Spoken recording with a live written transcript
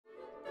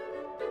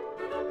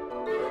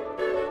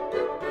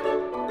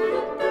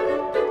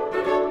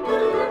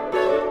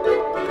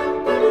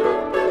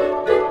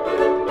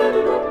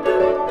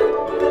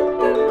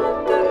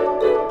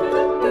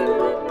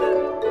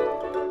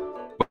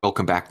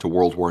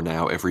World War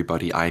Now,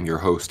 everybody. I am your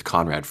host,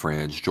 Conrad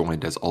Franz,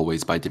 joined as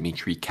always by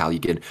Dmitry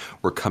Kalygin.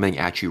 We're coming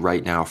at you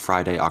right now,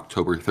 Friday,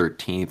 October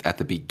 13th, at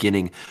the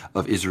beginning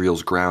of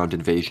Israel's ground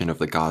invasion of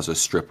the Gaza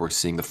Strip. We're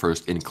seeing the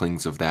first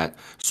inklings of that.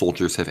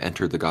 Soldiers have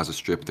entered the Gaza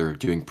Strip. They're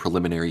doing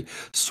preliminary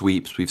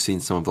sweeps. We've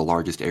seen some of the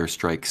largest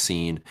airstrikes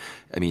seen.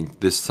 I mean,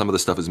 some of the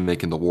stuff is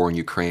making the war in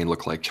Ukraine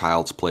look like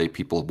child's play.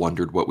 People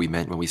wondered what we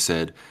meant when we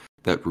said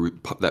that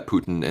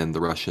Putin and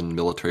the Russian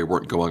military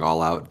weren't going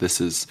all out.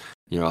 This is,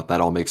 that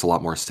all makes a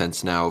lot more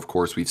sense now. Of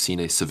course, we've seen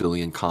a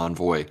civilian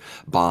convoy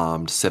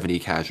bombed, 70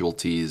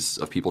 casualties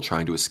of people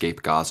trying to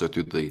escape Gaza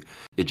through the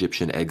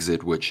Egyptian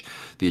exit, which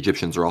the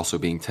Egyptians are also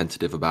being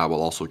tentative about,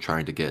 while also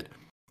trying to get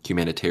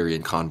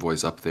humanitarian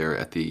convoys up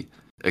there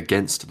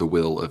against the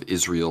will of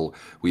Israel.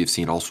 We have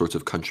seen all sorts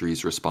of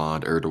countries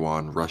respond.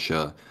 Erdogan,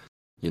 Russia,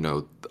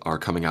 are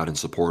coming out in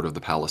support of the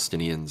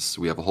Palestinians.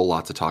 We have a whole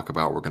lot to talk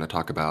about. We're going to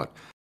talk about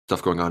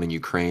stuff going on in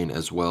Ukraine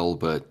as well,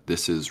 but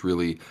this is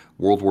really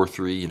World War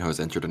III, has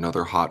entered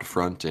another hot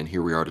front, and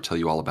here we are to tell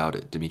you all about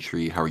it.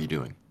 Dimitri, how are you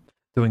doing?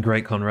 Doing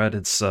great, Conrad.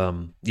 It's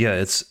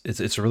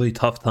it's a really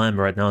tough time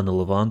right now in the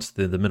Levant.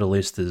 The Middle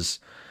East is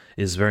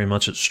very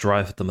much at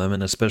strife at the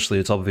moment, especially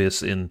it's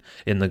obvious in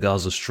the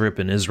Gaza Strip,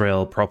 in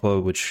Israel proper,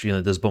 which,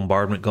 there's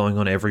bombardment going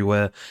on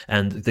everywhere,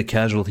 and the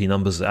casualty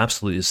numbers are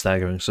absolutely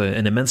staggering. So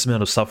an immense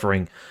amount of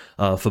suffering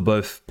for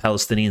both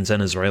Palestinians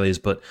and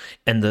Israelis.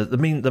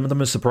 The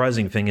most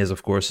surprising thing is,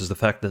 of course, is the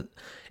fact that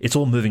it's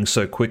all moving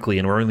so quickly,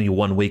 and we're only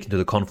 1 week into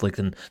the conflict,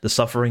 and the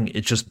suffering,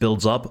 it just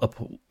builds up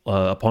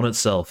upon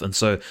itself. And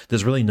so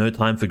there's really no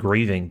time for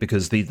grieving,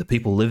 because the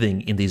people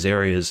living in these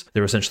areas,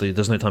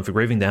 there's no time for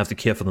grieving. They have to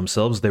care for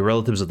themselves. Their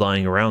relatives are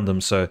dying around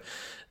them. So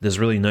there's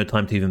really no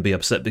time to even be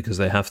upset, because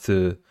they have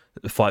to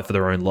fight for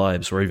their own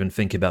lives, or even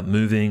think about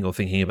moving, or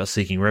thinking about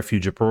seeking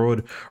refuge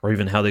abroad, or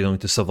even how they're going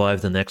to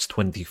survive the next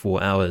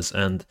 24 hours.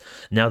 And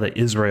now that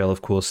Israel,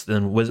 of course,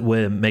 then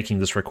we're making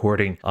this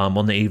recording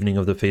on the evening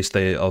of the feast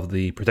day of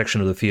the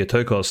protection of the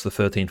Theotokos, the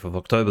 13th of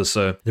October.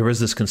 So there is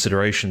this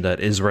consideration that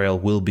Israel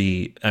will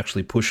be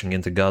actually pushing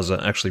into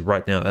Gaza. Actually,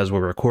 right now, as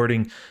we're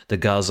recording, the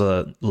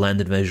Gaza land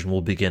invasion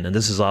will begin. And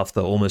this is after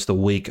almost a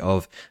week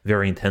of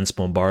very intense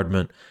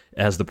bombardment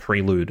as the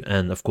prelude.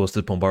 And of course,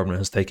 this bombardment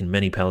has taken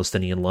many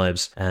Palestinian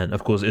lives. And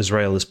of course,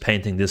 Israel is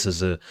painting this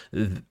as a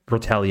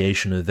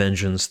retaliation of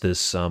vengeance,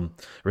 this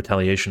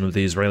retaliation of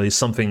the Israelis,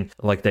 something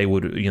like they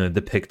would,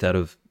 depict out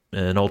of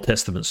an Old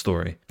Testament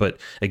story. But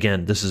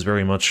again, this is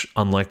very much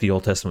unlike the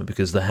Old Testament,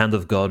 because the hand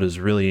of God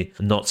is really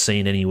not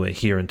seen anywhere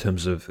here in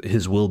terms of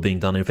his will being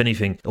done. If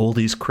anything, all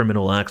these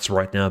criminal acts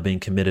right now being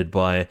committed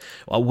by,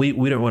 we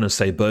don't want to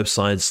say both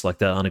sides like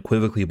that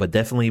unequivocally, but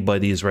definitely by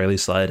the Israeli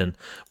side and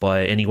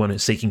by anyone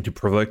seeking to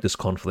provoke this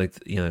conflict.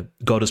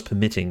 God is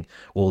permitting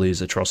all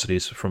these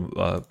atrocities from,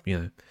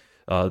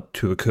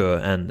 to occur,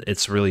 and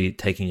it's really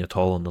taking a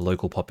toll on the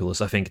local populace.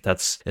 I think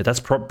that's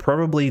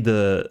probably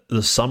the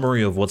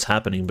summary of what's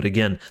happening. But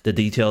again, the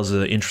details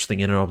are interesting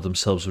in and of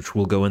themselves, which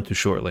we'll go into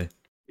shortly.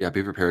 Yeah,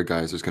 be prepared,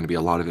 guys. There's going to be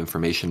a lot of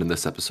information in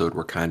this episode.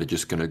 We're kind of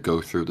just going to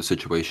go through the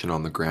situation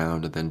on the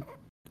ground and then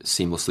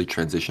seamlessly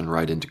transition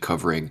right into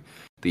covering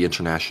the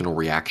international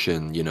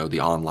reaction, the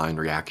online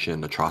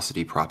reaction,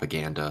 atrocity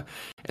propaganda,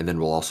 and then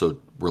we'll also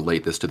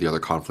relate this to the other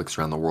conflicts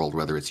around the world,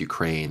 whether it's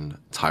Ukraine,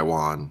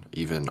 Taiwan,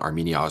 even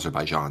Armenia,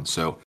 Azerbaijan.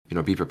 So,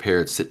 be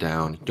prepared, sit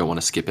down, don't want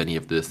to skip any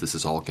of this. This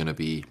is all going to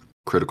be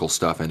critical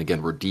stuff. And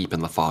again, we're deep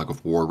in the fog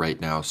of war right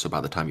now, so by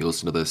the time you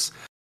listen to this,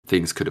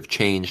 things could have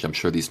changed. I'm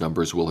sure these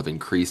numbers will have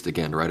increased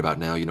again right about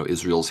now.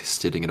 Israel's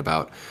sitting at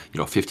about,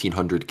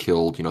 1,500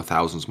 killed,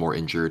 thousands more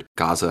injured.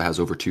 Gaza has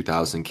over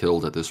 2,000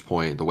 killed at this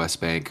point. The West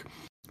Bank,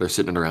 they're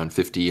sitting at around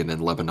 50, and then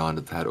Lebanon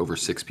has had over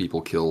 6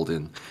 people killed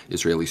in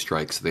Israeli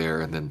strikes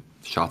there, and then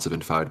shots have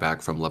been fired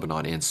back from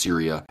Lebanon and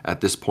Syria. At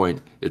this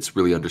point, it's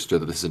really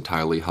understood that this is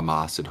entirely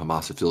Hamas and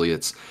Hamas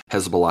affiliates.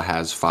 Hezbollah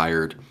has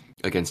fired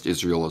against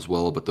Israel as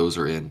well, but those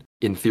are in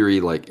theory,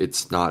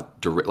 it's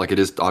not direct, it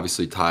is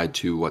obviously tied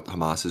to what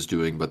Hamas is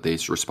doing, but they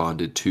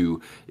responded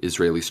to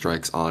Israeli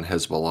strikes on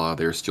Hezbollah.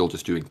 They're still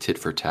just doing tit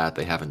for tat.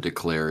 They haven't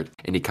declared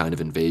any kind of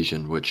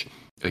invasion, which,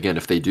 again,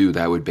 if they do,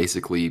 that would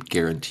basically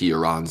guarantee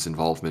Iran's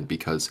involvement,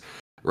 because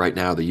right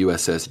now the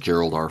USS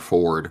Gerald R.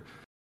 Ford,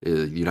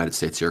 the United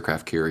States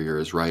aircraft carrier,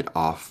 is right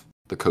off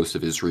the coast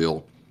of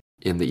Israel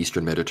in the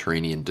Eastern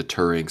Mediterranean,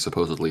 deterring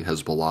supposedly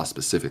Hezbollah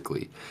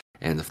specifically.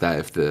 And if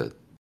the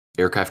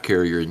aircraft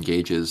carrier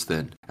engages,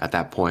 then at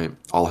that point,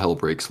 all hell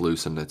breaks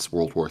loose, and it's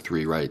World War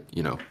III, right?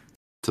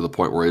 To the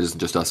point where it isn't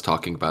just us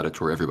talking about it,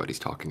 to where everybody's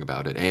talking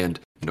about it. And,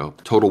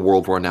 total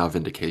World War Now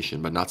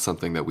vindication, but not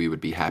something that we would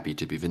be happy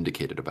to be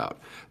vindicated about.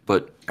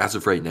 But as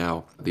of right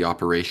now, the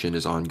operation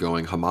is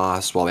ongoing.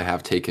 Hamas, while they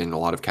have taken a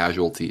lot of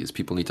casualties,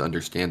 people need to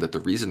understand that the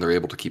reason they're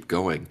able to keep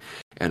going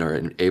and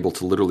are able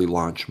to literally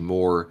launch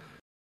more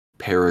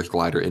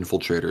paraglider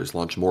infiltrators,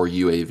 launch more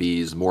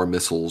UAVs, more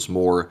missiles,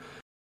 more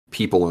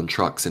people on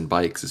trucks and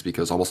bikes, is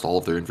because almost all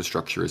of their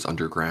infrastructure is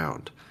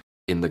underground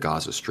in the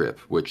Gaza Strip,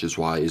 which is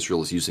why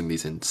Israel is using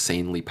these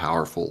insanely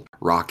powerful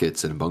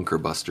rockets and bunker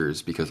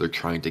busters, because they're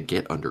trying to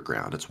get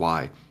underground. It's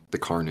why the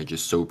carnage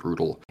is so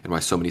brutal and why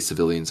so many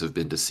civilians have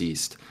been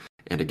deceased.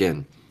 And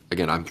again,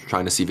 I'm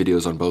trying to see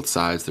videos on both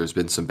sides. There's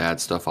been some bad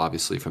stuff,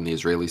 obviously, from the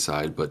Israeli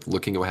side, but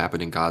looking at what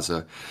happened in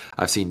Gaza,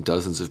 I've seen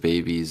dozens of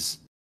babies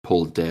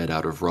pulled dead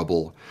out of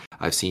rubble.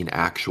 I've seen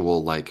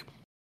actual, like,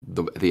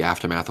 the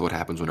aftermath of what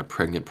happens when a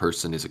pregnant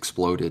person is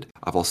exploded.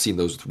 I've all seen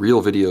those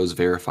real videos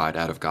verified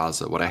out of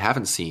Gaza. What I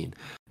haven't seen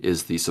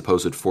is the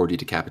supposed 40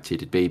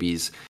 decapitated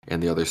babies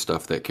and the other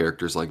stuff that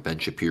characters like Ben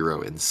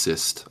Shapiro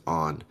insist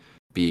on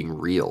being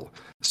real.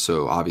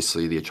 So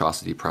obviously the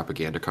atrocity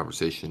propaganda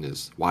conversation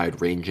is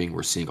wide-ranging.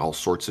 We're seeing all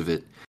sorts of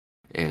it.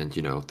 And,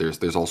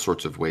 there's all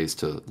sorts of ways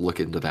to look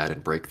into that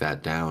and break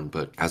that down.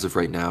 But as of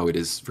right now, it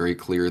is very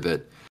clear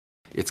that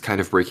it's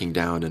kind of breaking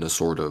down in a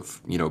sort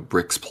of,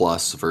 BRICS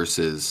plus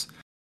versus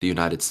the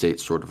United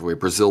States sort of way.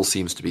 Brazil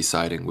seems to be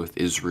siding with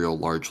Israel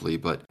largely,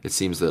 but it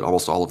seems that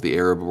almost all of the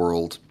Arab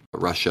world,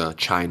 Russia,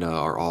 China,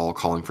 are all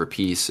calling for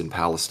peace in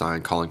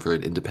Palestine, calling for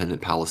an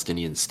independent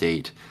Palestinian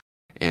state,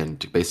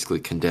 and basically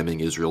condemning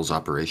Israel's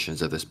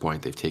operations. At this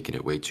point, they've taken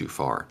it way too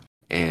far.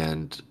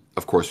 And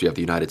of course, we have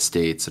the United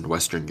States and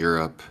Western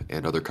Europe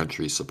and other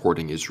countries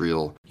supporting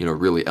Israel,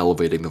 really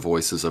elevating the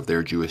voices of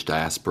their Jewish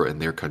diaspora in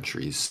their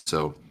countries.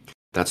 So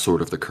that's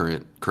sort of the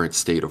current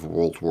state of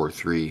World War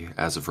III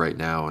as of right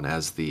now, and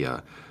as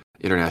the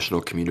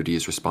international community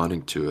is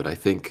responding to it. I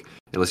think,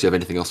 unless you have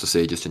anything else to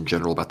say just in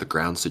general about the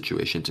ground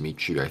situation,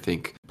 Dimitri, I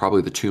think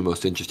probably the two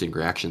most interesting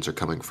reactions are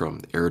coming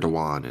from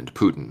Erdogan and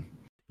Putin.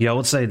 Yeah, I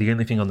would say the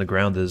only thing on the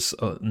ground is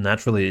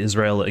naturally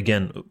Israel.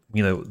 Again,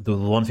 the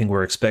one thing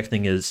we're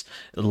expecting is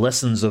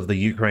lessons of the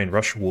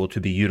Ukraine-Russia war to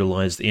be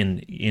utilized in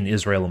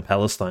Israel and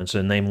Palestine.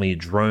 So, namely,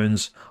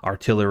 drones,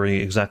 artillery,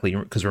 exactly,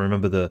 because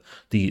remember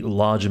the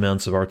large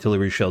amounts of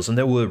artillery shells. And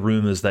there were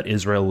rumors that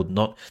Israel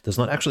does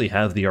not actually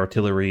have the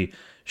artillery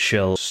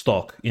shell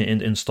stock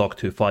in stock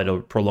to fight a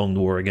prolonged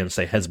war against,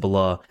 say,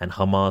 Hezbollah and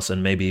Hamas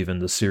and maybe even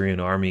the Syrian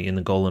army in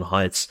the Golan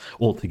Heights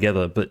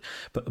altogether. But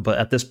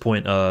at this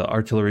point,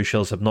 artillery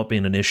shells have not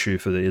been an issue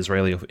for the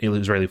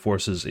Israeli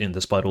forces,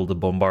 despite all the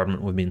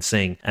bombardment we've been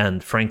seeing.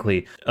 And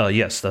frankly,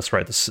 yes, that's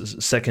right. The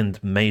second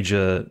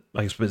major,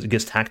 I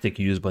guess, tactic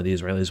used by the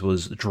Israelis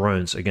was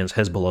drones against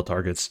Hezbollah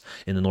targets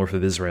in the north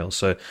of Israel.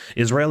 So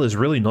Israel is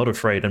really not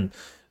afraid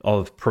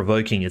of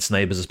provoking its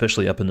neighbors,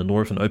 especially up in the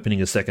north, and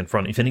opening a second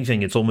front. If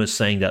anything, it's almost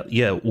saying that,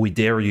 yeah, we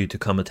dare you to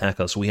come attack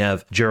us. We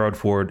have Gerald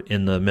Ford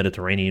in the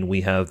Mediterranean.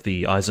 We have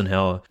the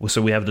Eisenhower.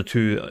 So we have the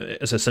two,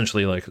 it's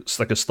essentially it's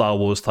like a Star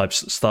Wars type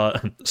star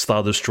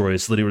destroyer.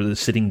 It's literally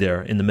sitting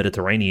there in the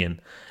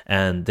Mediterranean,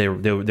 and they're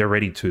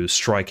ready to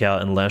strike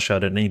out and lash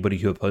out at anybody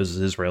who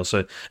opposes Israel.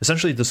 So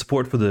essentially, the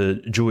support for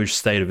the Jewish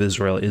state of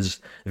Israel is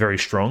very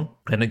strong.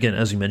 And again,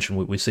 as you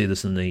mentioned, we see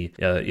this in the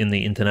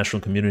international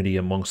community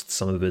amongst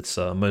some of its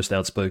most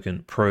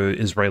outspoken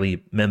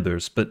pro-Israeli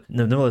members. But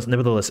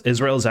nevertheless,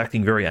 Israel is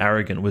acting very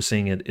arrogant. We're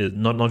seeing it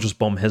not just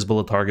bomb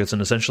Hezbollah targets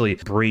and essentially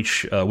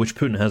breach, which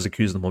Putin has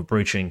accused them of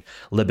breaching,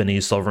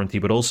 Lebanese sovereignty,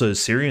 but also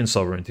Syrian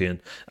sovereignty. And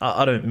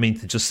I don't mean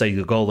to just say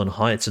the Golan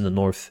Heights in the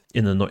north,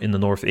 in the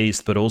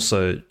northeast, but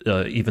also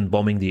even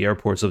bombing the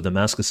airports of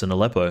Damascus and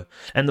Aleppo.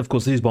 And of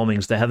course, these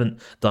bombings, they haven't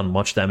done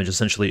much damage.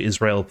 Essentially,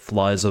 Israel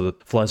flies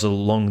a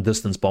long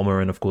distance bomber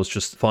and of course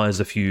just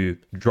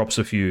drops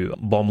a few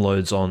bomb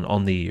loads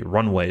on the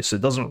runway. So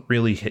it doesn't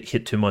really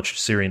hit too much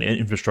Syrian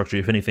infrastructure.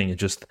 If anything, it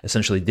just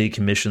essentially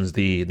decommissions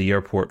the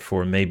airport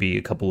for maybe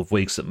a couple of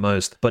weeks at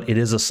most. But it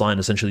is a sign,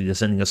 essentially, they're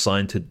sending a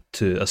sign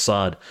to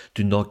Assad,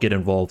 do not get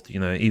involved.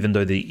 Even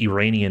though the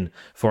Iranian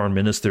foreign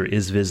minister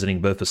is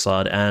visiting both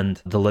Assad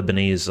and the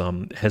Lebanese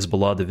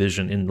Hezbollah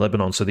division in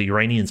Lebanon. So the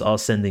Iranians are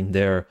sending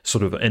their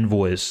sort of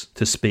envoys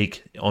to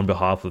speak on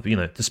behalf of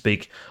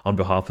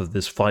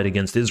this fight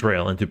against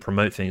Israel and to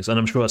promote things. And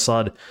I'm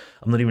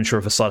not even sure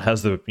if Assad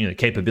has the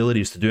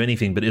capabilities to do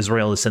anything, but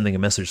Israel is sending a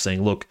message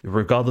saying, look,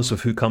 regardless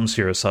of who comes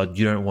here, Assad,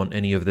 you don't want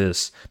any of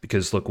this,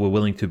 because look, we're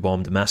willing to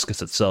bomb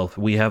Damascus itself.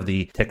 We have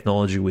the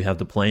technology, we have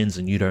the planes,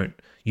 and you don't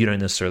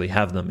necessarily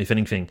have them. If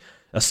anything,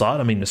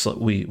 Assad,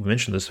 we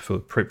mentioned this for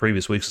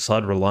previous weeks,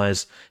 Assad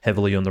relies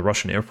heavily on the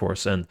Russian Air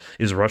Force. And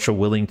is Russia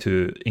willing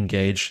to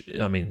engage?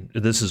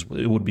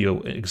 It would be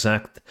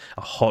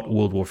a hot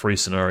World War III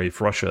scenario if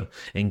Russia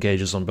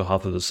engages on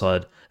behalf of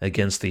Assad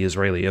against the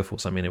Israeli Air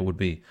Force. It would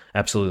be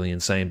absolutely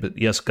insane. But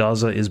yes,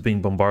 Gaza is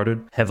being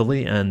bombarded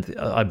heavily, and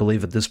I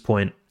believe at this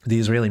point, the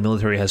Israeli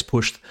military has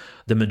pushed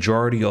the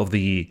majority of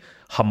the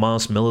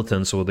Hamas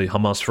militants, or the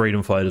Hamas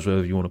freedom fighters,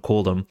 whatever you want to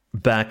call them,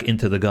 back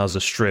into the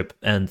Gaza Strip.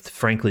 And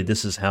frankly,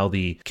 this is how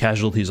the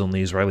casualties on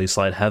the Israeli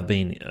side have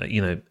been,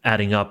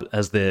 adding up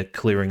as they're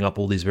clearing up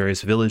all these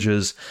various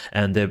villages.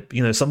 And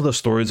some of the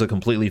stories are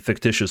completely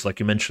fictitious, like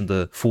you mentioned,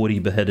 the 40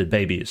 beheaded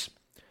babies,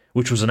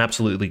 which was an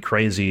absolutely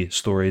crazy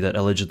story that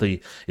allegedly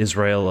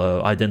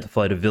Israel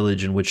identified a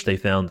village in which they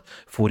found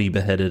 40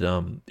 beheaded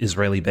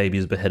Israeli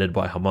babies beheaded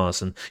by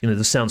Hamas. And,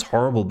 this sounds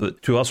horrible,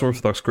 but to us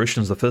Orthodox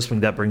Christians, the first thing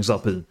that brings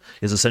up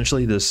is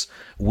essentially this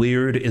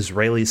weird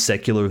Israeli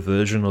secular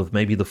version of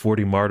maybe the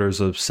 40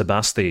 martyrs of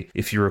Sebasti.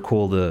 If you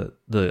recall the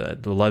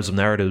Lives of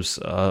Narratives,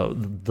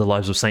 the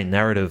Lives of Saint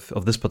narrative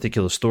of this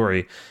particular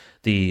story,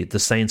 the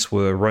saints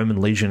were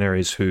Roman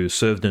legionaries who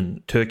served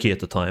in Turkey at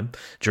the time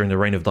during the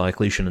reign of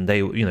Diocletian, and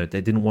they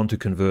didn't want to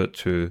convert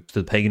to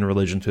the pagan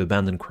religion, to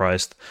abandon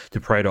Christ,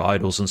 to pray to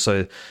idols, and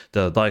so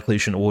the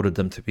Diocletian ordered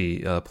them to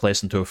be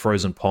placed into a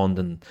frozen pond,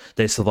 and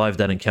they survived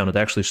that encounter.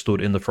 They actually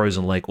stood in the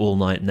frozen lake all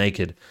night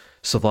naked,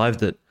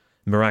 survived it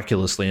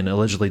miraculously, and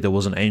allegedly there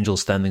was an angel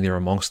standing there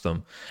amongst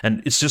them.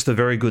 And it's just a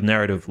very good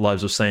narrative,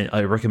 Lives of Saints.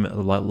 I recommend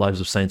Lives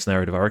of Saints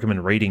narrative. I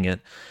recommend reading it.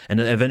 And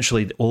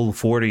eventually all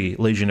 40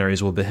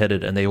 legionaries were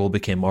beheaded and they all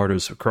became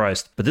martyrs for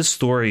Christ. But this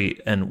story,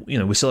 and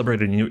we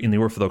celebrate it in the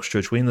Orthodox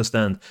Church, we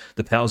understand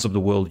the powers of the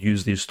world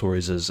use these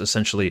stories as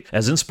essentially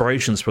as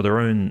inspirations for their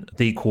own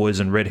decoys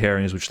and red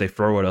herrings which they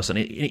throw at us. And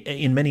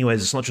in many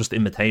ways it's not just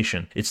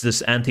imitation, it's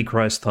this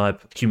antichrist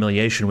type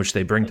humiliation which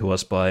they bring to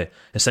us by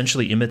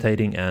essentially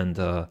imitating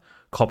and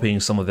copying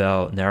some of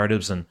our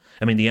narratives. And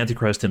I mean, the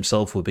Antichrist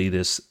himself will be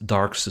this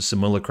dark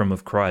simulacrum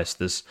of Christ,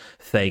 this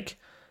fake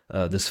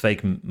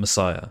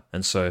Messiah.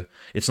 And so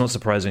it's not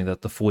surprising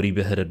that the 40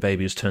 beheaded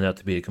babies turned out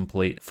to be a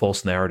complete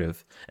false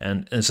narrative.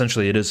 And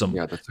essentially it is a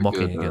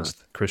mocking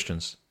against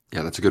Christians.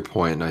 Yeah, that's a good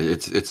point.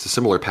 It's a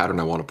similar pattern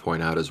I want to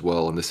point out as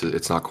well. And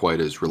it's not quite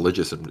as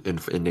religious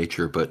in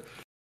nature, but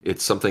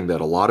it's something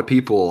that a lot of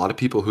people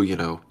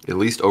who, at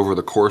least over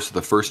the course of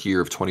the first year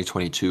of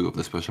 2022 of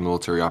the special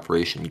military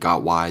operation,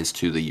 got wise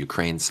to the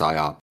Ukraine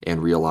PSYOP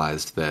and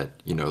realized that,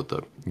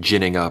 the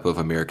ginning up of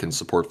American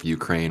support for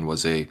Ukraine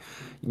was a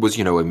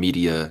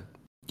media,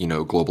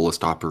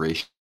 globalist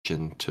operation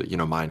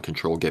to, mind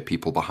control, get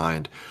people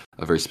behind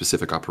a very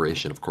specific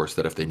operation, of course,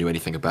 that if they knew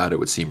anything about it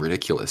would seem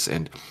ridiculous.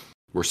 And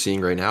we're seeing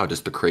right now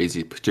just the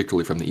crazy,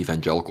 particularly from the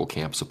evangelical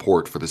camp,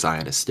 support for the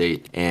Zionist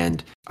state.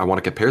 And I want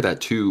to compare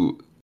that to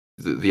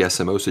the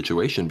SMO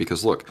situation,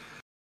 because look,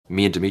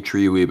 me and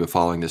Dimitri, we've been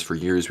following this for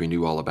years. We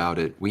knew all about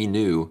it. We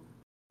knew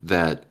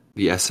that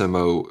the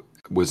SMO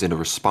was in a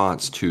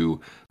response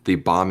to the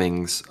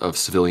bombings of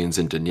civilians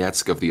in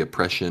Donetsk, of the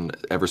oppression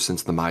ever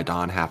since the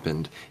Maidan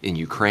happened in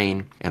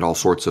Ukraine, and all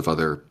sorts of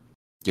other,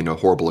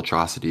 horrible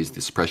atrocities, the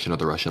suppression of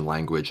the Russian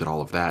language and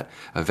all of that.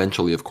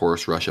 Eventually, of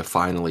course, Russia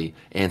finally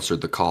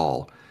answered the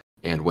call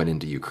and went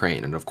into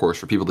Ukraine. And of course,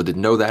 for people that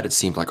didn't know that, it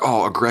seemed like,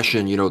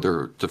 aggression,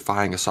 they're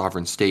defying a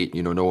sovereign state,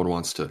 no one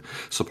wants to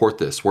support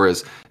this.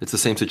 Whereas it's the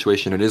same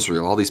situation in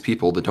Israel. All these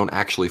people that don't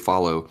actually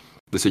follow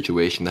the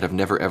situation, that have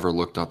never ever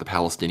looked at the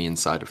Palestinian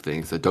side of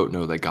things, that don't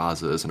know that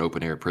Gaza is an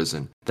open-air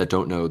prison, that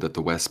don't know that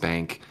the West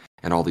Bank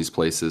and all these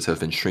places have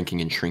been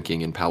shrinking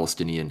in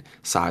Palestinian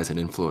size and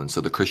influence.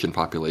 So the Christian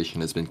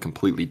population has been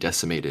completely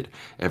decimated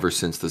ever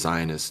since the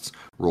Zionists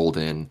rolled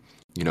in,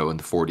 in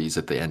the 40s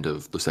at the end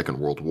of the Second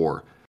World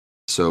War.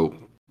 So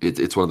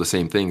it's one of the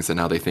same things that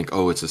now they think,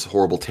 it's this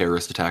horrible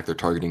terrorist attack, they're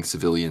targeting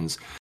civilians,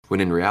 when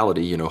in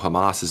reality,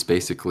 Hamas is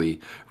basically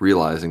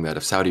realizing that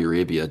if Saudi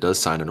Arabia does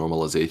sign a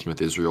normalization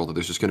with Israel, that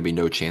there's just going to be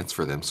no chance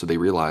for them. So they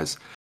realize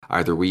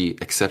either we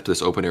accept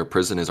this open-air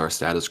prison as our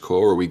status quo,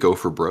 or we go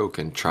for broke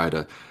and try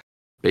to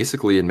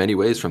basically, in many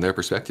ways, from their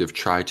perspective,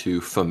 try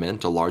to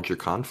foment a larger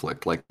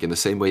conflict. Like in the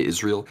same way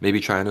Israel may be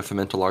trying to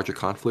foment a larger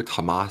conflict,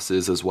 Hamas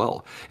is as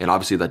well. And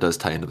obviously that does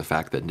tie into the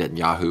fact that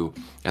Netanyahu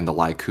and the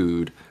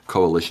Likud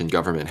coalition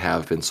government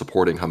have been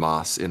supporting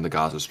Hamas in the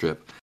Gaza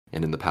Strip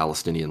and in the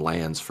Palestinian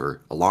lands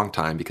for a long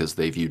time, because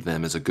they viewed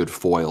them as a good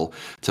foil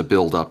to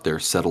build up their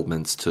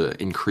settlements,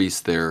 to increase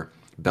their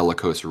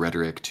bellicose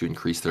rhetoric, to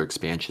increase their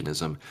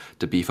expansionism,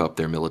 to beef up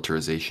their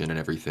militarization and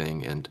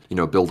everything, and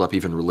build up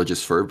even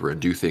religious fervor and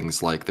do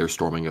things like their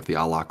storming of the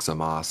Al-Aqsa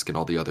Mosque and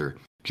all the other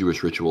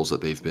Jewish rituals that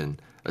they've been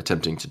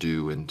attempting to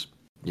do, and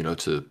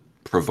to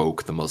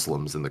provoke the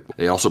Muslims, and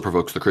it also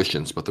provokes the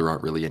Christians, but there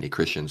aren't really any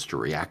Christians to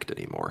react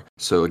anymore.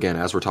 So again,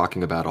 as we're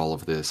talking about all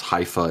of this,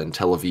 Haifa and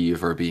Tel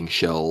Aviv are being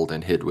shelled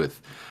and hit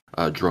with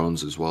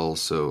drones as well.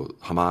 So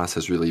Hamas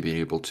has really been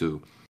able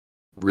to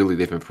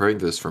they've been preparing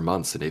this for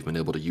months, and they've been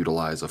able to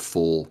utilize a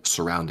full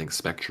surrounding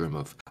spectrum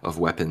of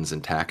weapons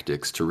and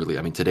tactics to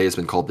really, today has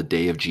been called the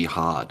Day of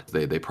Jihad.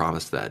 They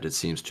promised that. It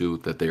seems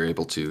that they're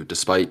able to,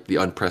 despite the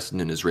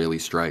unprecedented Israeli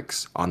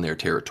strikes on their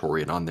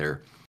territory and on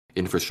their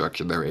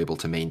infrastructure, they're able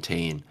to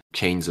maintain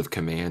chains of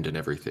command and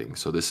everything.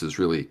 So this is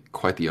really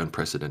quite the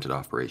unprecedented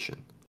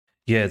operation.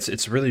 Yeah,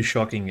 it's really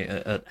shocking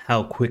at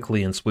how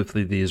quickly and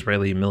swiftly the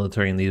Israeli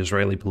military and the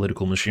Israeli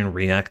political machine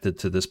reacted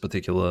to this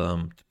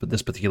particular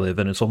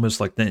event. It's almost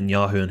like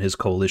Netanyahu and his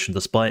coalition,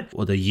 despite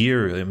the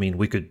year,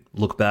 we could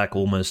look back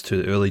almost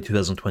to early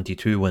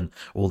 2022 when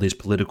all these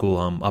political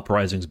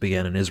uprisings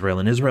began in Israel.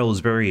 And Israel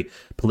is very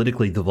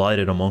politically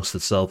divided amongst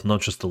itself,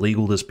 not just the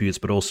legal disputes,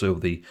 but also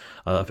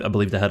I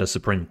believe they had a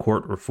Supreme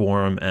Court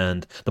reform,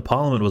 and the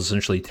parliament was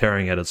essentially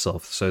tearing at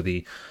itself. So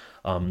the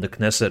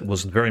Knesset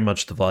was very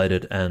much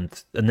divided, and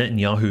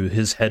Netanyahu,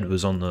 his head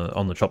was on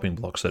the chopping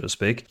block, so to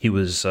speak. He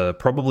was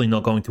probably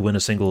not going to win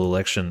a single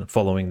election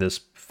following this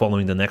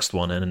following the next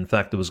one, and in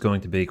fact, it was going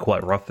to be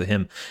quite rough for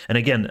him. And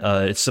again,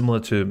 it's similar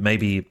to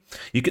maybe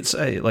you could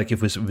say, like if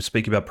we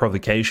speak about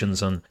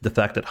provocations and the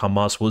fact that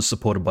Hamas was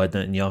supported by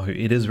Netanyahu,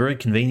 it is very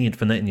convenient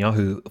for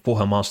Netanyahu for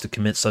Hamas to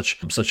commit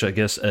such I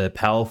guess, a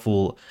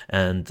powerful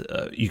and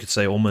you could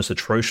say almost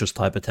atrocious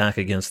type attack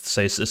against,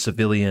 say, a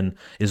civilian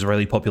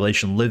Israeli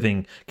population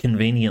living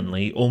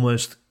conveniently,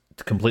 almost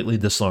completely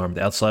disarmed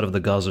outside of the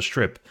Gaza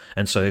Strip.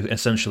 And so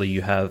essentially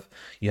you have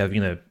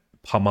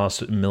Hamas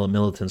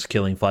militants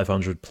killing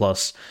 500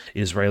 plus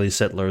Israeli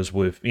settlers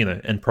with,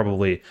 and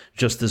probably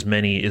just as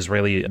many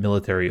Israeli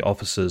military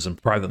officers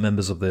and private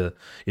members of the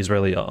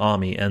Israeli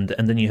army. And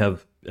then you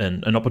have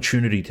an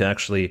opportunity to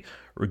actually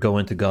go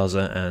into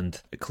Gaza and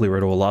clear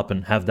it all up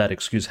and have that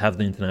excuse, have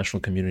the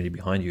international community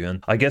behind you.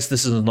 And I guess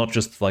this is not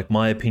just like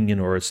my opinion,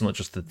 or it's not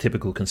just the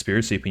typical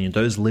conspiracy opinion.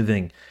 Those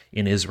living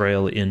in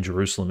Israel, in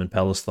Jerusalem, in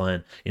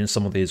Palestine, in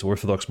some of these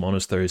Orthodox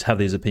monasteries have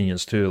these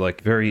opinions too,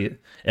 like very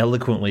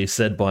eloquently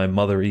said by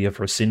Mother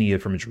Efrosinia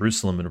from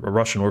Jerusalem, a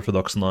Russian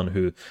Orthodox nun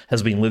who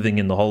has been living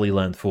in the Holy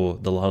Land for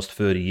the last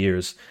 30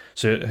 years.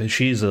 So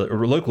she's a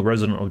local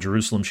resident of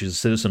Jerusalem. She's a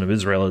citizen of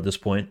Israel at this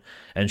point,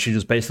 and she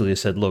just basically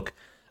said, look,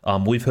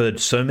 we've heard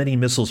so many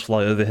missiles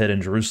fly overhead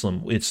in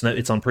Jerusalem. It's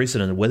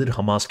unprecedented. Where did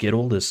Hamas get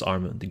all this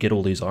armament? Get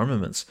all these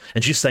armaments?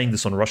 And she's saying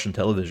this on Russian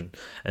television.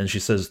 And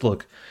she says,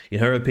 look, in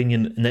her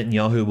opinion,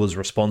 Netanyahu was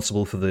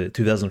responsible for the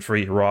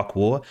 2003 Iraq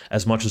War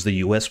as much as the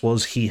US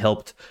was. He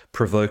helped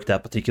provoke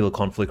that particular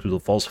conflict with the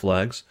false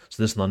flags.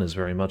 So this nun is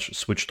very much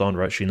switched on,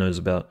 right? She knows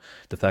about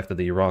the fact that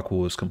the Iraq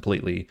War was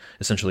completely,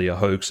 essentially a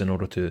hoax in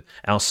order to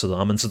oust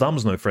Saddam. And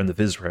Saddam's no friend of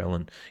Israel,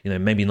 and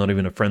maybe not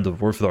even a friend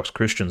of Orthodox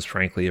Christians,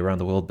 frankly, around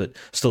the world. But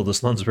still,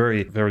 this nun's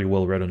very, very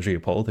well read on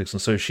geopolitics.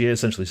 And so she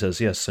essentially says,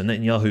 yes, so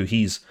Netanyahu,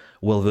 he's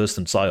well versed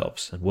in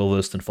psyops and well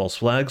versed in false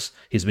flags.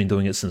 He's been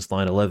doing it since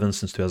 9/11,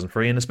 since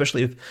 2003. And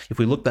especially if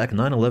we look back at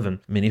 9/11,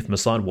 I mean, if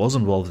Mossad was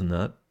involved in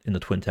that, in the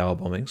Twin Tower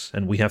bombings,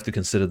 and we have to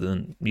consider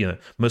then,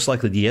 most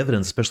likely the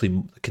evidence,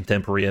 especially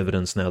contemporary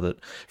evidence now that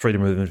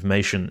Freedom of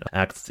Information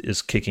Act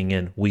is kicking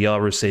in, we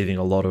are receiving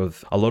a lot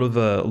of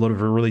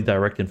really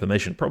direct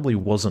information. Probably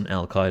wasn't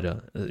Al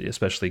Qaeda,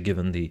 especially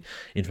given the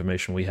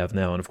information we have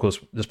now. And of course,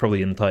 there's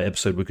probably an entire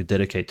episode we could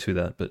dedicate to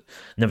that. But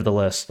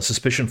nevertheless,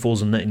 suspicion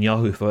falls on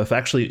Netanyahu for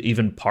actually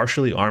even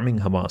partially arming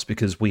Hamas,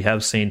 because we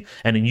have seen,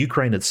 and in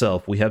Ukraine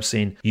itself, we have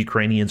seen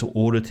Ukrainians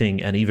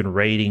auditing and even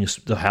raiding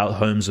the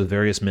homes of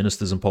various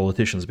ministers and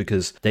politicians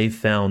because they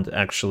found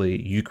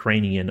actually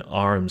Ukrainian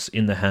arms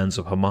in the hands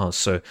of Hamas.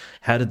 So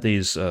how did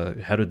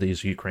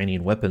these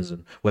Ukrainian weapons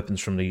and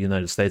weapons from the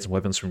United States and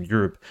weapons from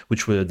Europe,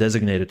 which were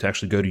designated to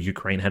actually go to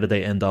Ukraine, how did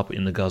they end up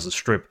in the Gaza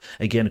Strip?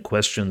 Again,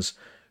 questions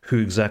who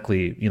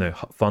exactly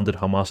funded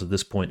Hamas at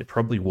this point. It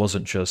probably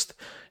wasn't just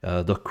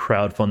the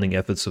crowdfunding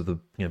efforts of the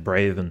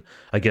brave and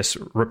I guess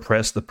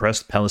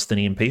oppressed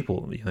Palestinian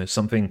people.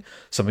 Something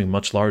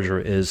much larger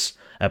is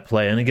at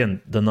play. And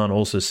again, the nun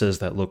also says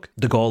that, look,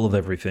 the goal of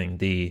everything,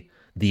 the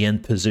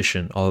end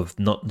position of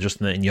not just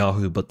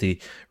Netanyahu, but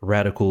the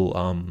radical,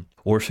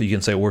 or you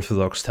can say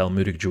Orthodox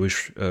Talmudic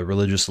Jewish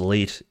religious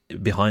elite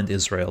behind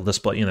Israel,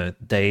 despite,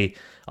 they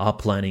are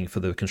planning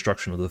for the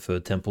construction of the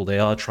third temple. They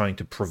are trying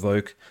to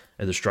provoke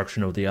a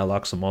destruction of the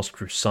Al-Aqsa Mosque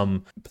through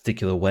some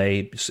particular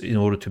way in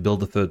order to build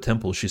the third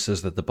temple. She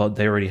says that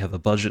they already have a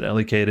budget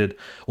allocated,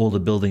 all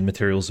the building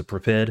materials are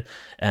prepared,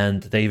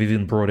 and they've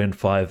even brought in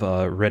 5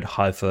 red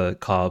heifer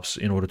calves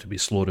in order to be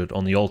slaughtered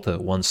on the altar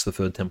once the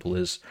third temple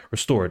is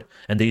restored.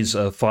 And these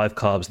 5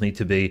 calves need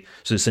to be,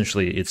 so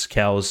essentially it's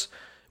cows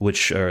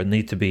which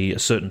need to be a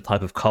certain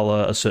type of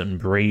color, a certain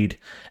breed,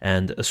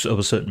 and of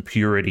a certain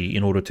purity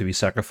in order to be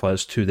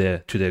sacrificed to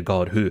their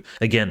God, who,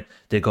 again,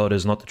 their God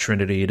is not the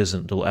Trinity. It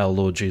isn't our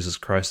Lord Jesus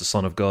Christ, the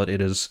Son of God. It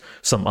is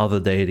some other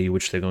deity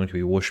which they're going to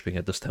be worshipping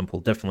at this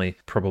temple. Definitely,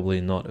 probably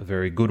not a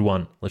very good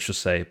one, let's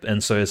just say.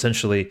 And so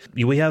essentially,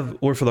 we have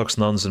Orthodox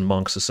nuns and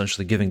monks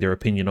essentially giving their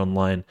opinion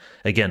online.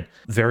 Again,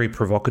 very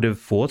provocative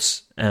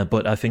thoughts,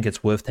 but I think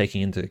it's worth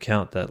taking into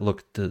account that,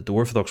 look, the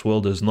Orthodox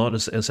world is not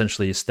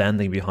essentially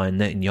standing behind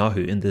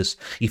Netanyahu in this.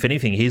 If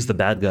anything, he's the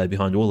bad guy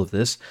behind all of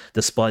this,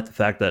 despite the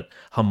fact that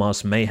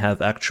Hamas may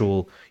have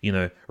actual,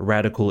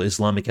 radical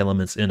Islamic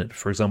elements in it.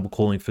 For example,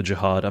 calling for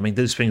jihad. I mean,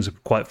 these things are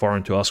quite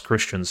foreign to us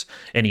Christians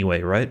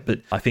anyway, right? But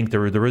I think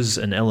there is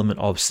an element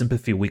of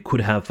sympathy we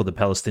could have for the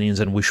Palestinians,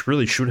 and we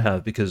really should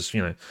have, because,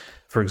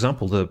 for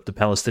example, the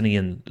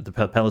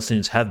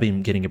Palestinians have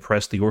been getting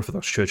oppressed. The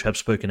Orthodox Church have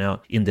spoken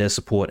out in their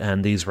support,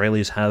 and the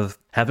Israelis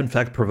have in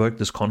fact provoked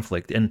this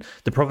conflict. And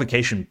the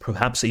provocation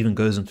perhaps even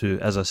goes into,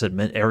 as I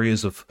said,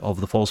 areas of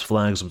the false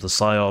flags, of the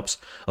psyops,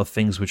 of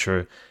things which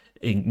are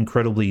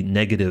incredibly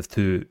negative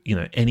to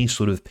any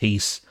sort of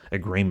peace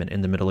agreement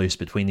in the Middle East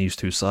between these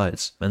two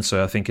sides. And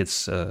so I think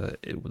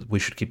we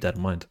should keep that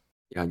in mind.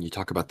 Yeah, and you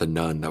talk about the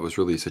nun. That was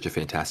really such a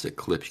fantastic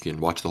clip. You can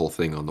watch the whole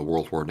thing on the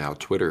World War Now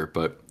Twitter,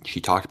 but she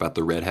talked about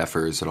the red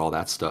heifers and all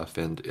that stuff.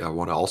 And I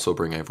want to also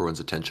bring everyone's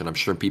attention. I'm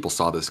sure people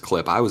saw this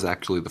clip. I was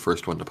actually the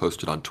first one to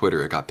post it on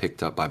Twitter. It got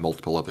picked up by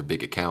multiple other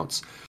big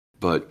accounts.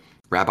 But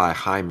Rabbi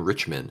Chaim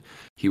Richman.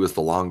 He was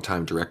the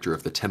longtime director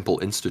of the Temple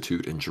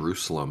Institute in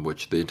Jerusalem,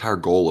 which the entire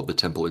goal of the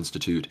Temple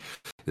Institute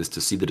is to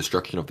see the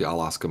destruction of the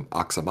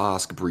Al-Aqsa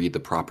Mosque, breed the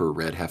proper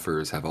red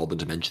heifers, have all the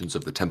dimensions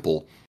of the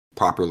temple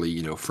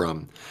properly,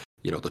 from,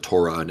 the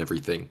Torah and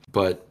everything.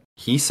 But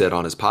he said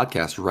on his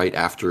podcast right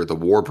after the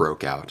war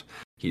broke out,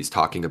 he's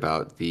talking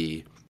about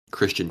the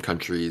Christian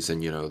countries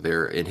and,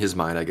 their, in his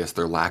mind, I guess,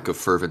 their lack of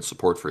fervent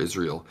support for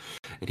Israel.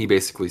 And he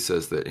basically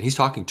says that, and he's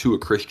talking to a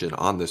Christian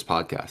on this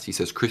podcast. He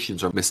says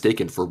Christians are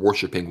mistaken for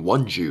worshiping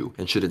one Jew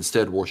and should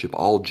instead worship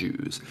all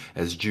Jews,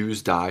 as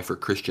Jews die for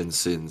Christian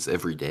sins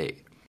every day.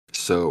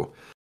 So,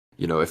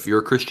 if you're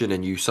a Christian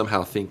and you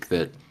somehow think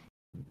that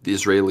the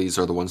Israelis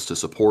are the ones to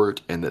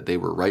support and that they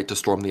were right to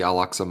storm the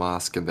Al-Aqsa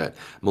Mosque and that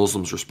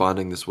Muslims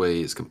responding this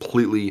way is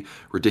completely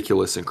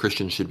ridiculous and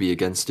Christians should be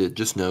against it,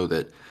 just know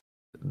that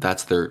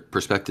that's their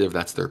perspective,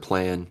 that's their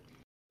plan.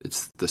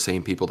 It's the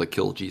same people that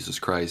killed Jesus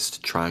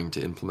Christ trying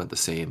to implement the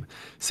same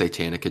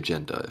satanic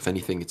agenda. If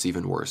anything, it's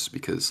even worse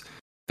because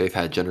they've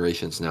had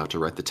generations now to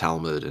write the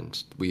Talmud,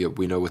 and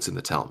we know what's in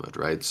the Talmud,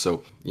 right?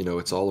 So,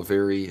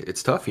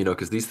 it's tough,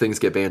 because these things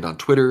get banned on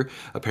Twitter.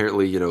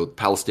 Apparently,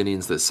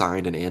 Palestinians that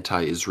signed an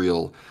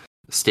anti-Israel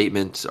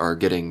statement are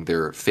getting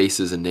their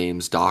faces and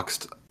names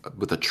doxxed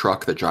with a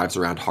truck that drives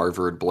around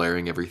Harvard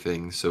blaring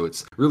everything. So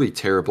it's really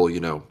terrible,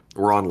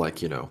 We're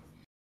on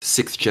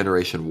sixth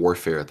generation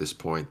warfare at this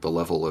point. The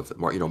level of,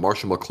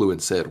 Marshall McLuhan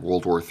said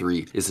World War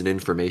III is an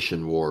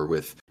information war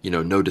with,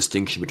 no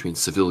distinction between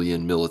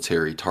civilian,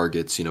 military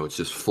targets. It's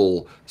just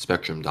full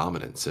spectrum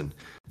dominance. And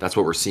that's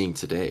what we're seeing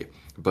today.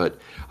 But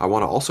I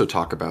want to also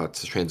to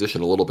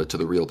transition a little bit to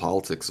the real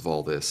politics of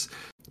all this.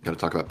 I'm going to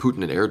talk about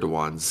Putin and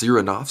Erdogan.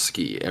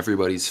 Zhirinovsky,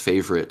 everybody's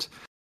favorite,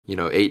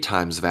 8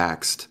 times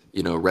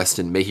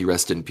vaxxed, may he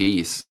rest in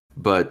peace.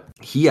 But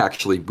he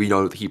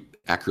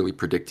accurately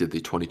predicted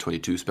the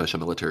 2022 special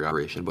military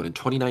operation. But in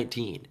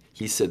 2019,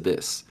 he said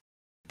this: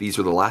 "These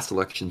are the last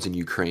elections in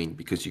Ukraine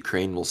because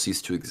Ukraine will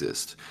cease to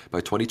exist.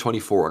 By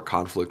 2024, a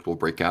conflict will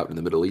break out in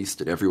the Middle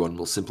East and everyone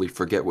will simply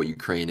forget what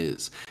Ukraine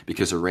is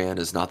because Iran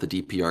is not the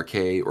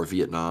DPRK or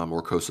Vietnam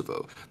or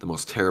Kosovo. The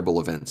most terrible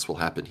events will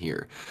happen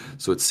here."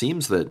 So it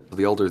seems that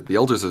the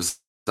elders of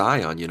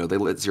Zion, they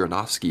let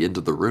Zhirinovsky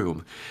into the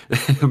room,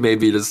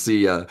 maybe to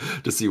see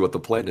what the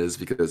plan is,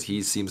 because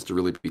he seems to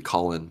really be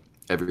calling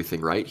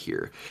everything right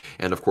here.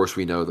 And of course,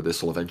 we know that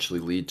this will eventually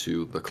lead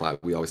to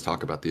we always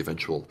talk about the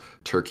eventual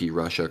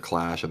Turkey-Russia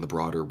clash, and the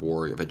broader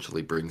war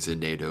eventually brings in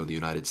NATO, the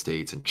United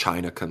States, and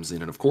China comes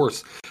in. And of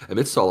course,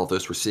 amidst all of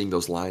this, we're seeing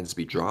those lines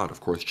be drawn.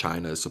 Of course,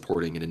 China is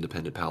supporting an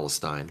independent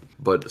Palestine.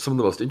 But some of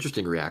the most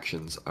interesting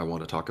reactions I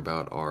want to talk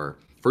about are,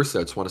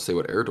 firstly, I just want to say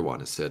what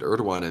Erdogan has said.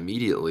 Erdogan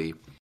immediately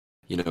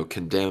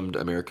condemned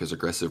America's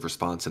aggressive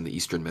response in the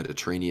Eastern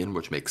Mediterranean,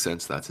 which makes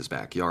sense, that's his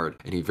backyard.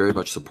 And he very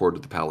much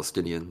supported the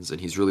Palestinians, and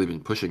he's really been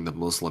pushing the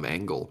Muslim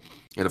angle.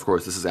 And of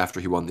course, this is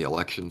after he won the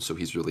election, so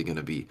he's really going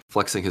to be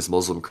flexing his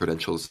Muslim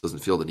credentials,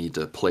 doesn't feel the need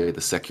to play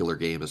the secular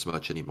game as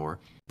much anymore.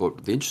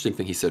 But the interesting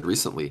thing he said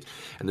recently,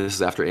 and this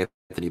is after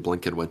Anthony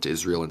Blinken went to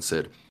Israel and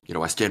said,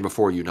 "I stand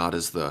before you not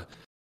as the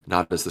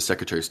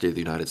Secretary of State of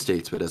the United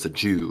States, but as a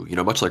Jew,"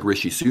 much like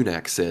Rishi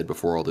Sunak said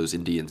before all those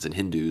Indians and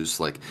Hindus,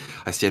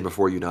 "I stand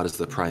before you not as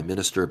the Prime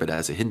Minister, but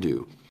as a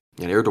Hindu."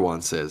 And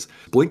Erdogan says,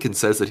 Blinken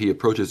says that he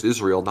approaches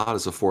Israel not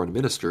as a foreign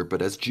minister,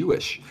 but as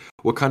Jewish.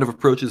 What kind of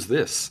approach is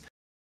this?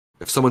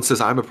 If someone says,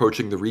 "I'm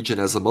approaching the region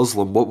as a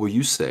Muslim, what will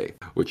you say?"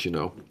 Which,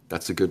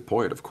 that's a good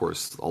point. Of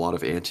course, a lot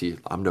of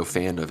I'm no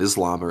fan of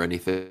Islam or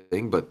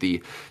anything, but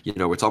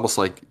it's almost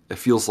like, it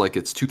feels like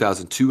it's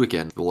 2002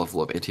 again, the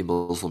level of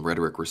anti-Muslim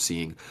rhetoric we're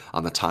seeing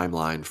on the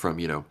timeline from,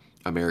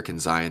 American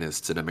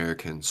Zionists and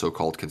American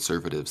so-called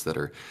conservatives that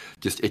are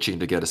just itching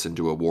to get us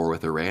into a war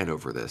with Iran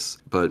over this.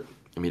 But,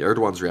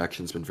 Erdogan's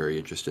reaction has been very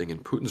interesting,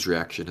 and Putin's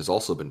reaction has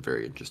also been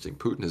very interesting.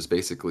 Putin has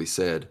basically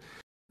said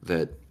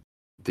that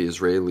the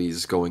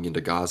Israelis going into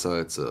Gaza,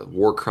 it's a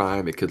war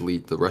crime. It could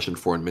lead, the Russian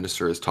foreign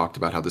minister has talked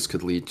about how this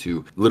could lead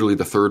to literally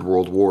the Third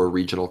World War,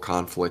 regional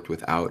conflict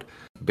without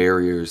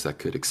barriers that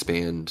could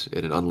expand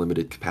at an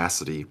unlimited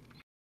capacity.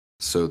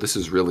 So this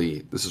is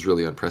really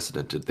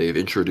unprecedented. They've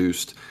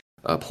introduced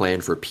a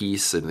plan for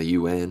peace in the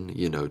UN,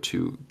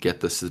 to get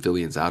the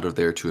civilians out of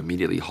there, to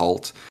immediately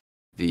halt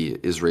the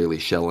Israeli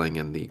shelling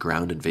and the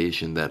ground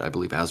invasion that I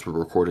believe, as we're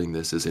recording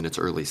this, is in its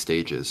early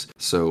stages.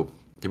 So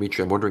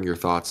Dimitri, I'm wondering your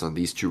thoughts on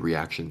these two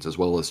reactions, as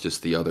well as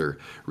just the other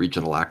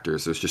regional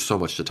actors. There's just so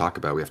much to talk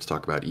about. We have to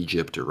talk about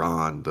Egypt,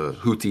 Iran, the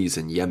Houthis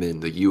in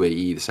Yemen, the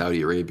UAE, the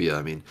Saudi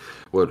Arabia.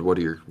 What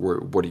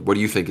do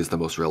you think is the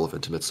most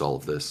relevant amidst all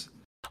of this?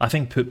 I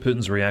think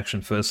Putin's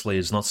reaction, firstly,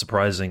 is not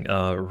surprising.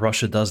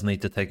 Russia does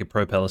need to take a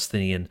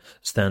pro-Palestinian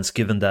stance,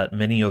 given that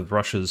many of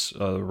Russia's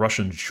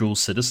Russian dual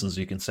citizens,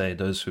 you can say,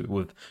 those who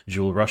with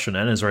dual Russian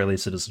and Israeli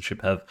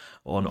citizenship, have,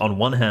 on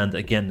one hand,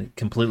 again,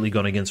 completely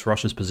gone against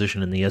Russia's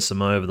position in the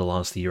SMO over the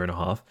last year and a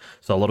half.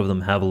 So a lot of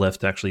them have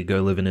left to actually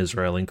go live in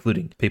Israel,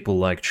 including people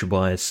like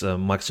Chubais,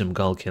 Maxim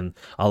Galkin,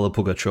 Alla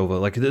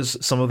Pugacheva. There's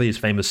some of these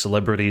famous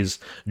celebrities,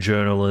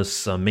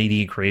 journalists,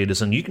 media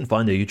creators, and you can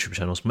find their YouTube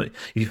channels. If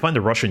you find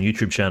a Russian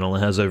YouTube channel channel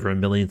and has over 1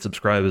 million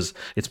subscribers,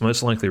 it's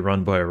most likely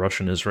run by a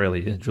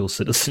Russian-Israeli dual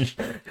citizen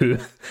who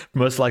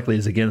most likely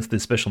is against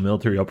this special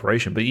military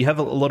operation. But you have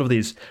a lot of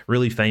these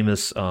really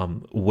famous,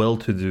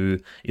 well-to-do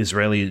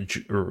Israeli,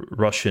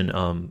 Russian,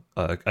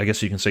 I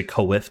guess you can say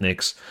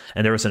co-ethnics,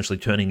 and they're essentially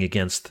turning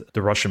against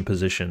the Russian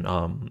position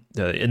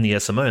in the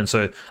SMO. And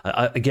so,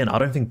 again, I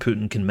don't think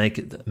Putin can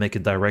make a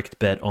direct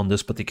bet on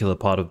this particular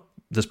part of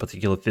this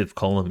particular fifth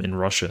column in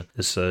Russia,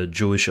 this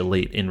Jewish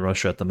elite in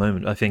Russia at the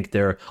moment. I think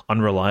they're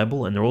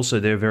unreliable, and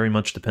they're very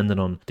much dependent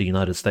on the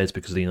United States,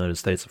 because the United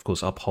States, of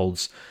course,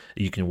 upholds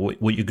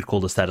what you could call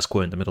the status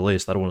quo in the Middle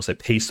East. I don't want to say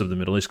peace of the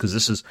Middle East, because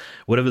this is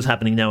whatever's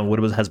happening now and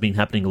whatever has been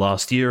happening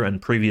last year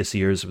and previous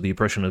years of the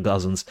oppression of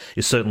Gazans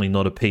is certainly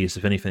not a peace.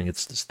 If anything,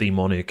 it's this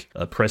demonic,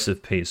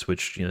 oppressive peace,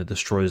 which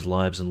destroys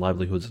lives and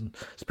livelihoods and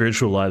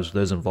spiritual lives of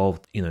those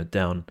involved,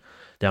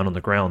 down on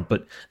the ground.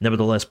 But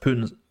nevertheless,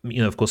 Putin,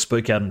 of course,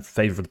 spoke out in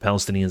favor of the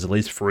Palestinians at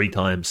least 3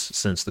 times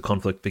since the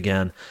conflict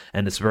began,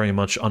 and it's very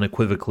much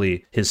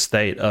unequivocally his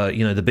state.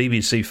 The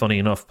BBC, funny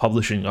enough,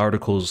 publishing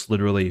articles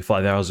literally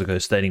 5 hours ago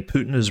stating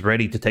Putin is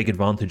ready to take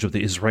advantage of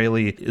the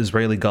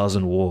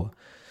Israeli-Gazan war.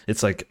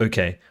 It's like,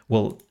 okay,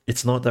 well,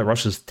 it's not that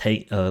Russia's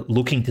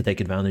looking to take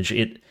advantage.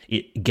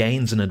 It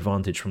gains an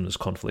advantage from this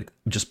conflict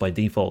just by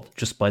default,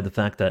 just by the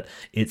fact that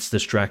it's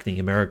distracting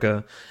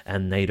America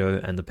and NATO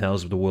and the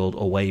powers of the world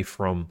away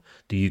from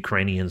the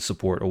Ukrainian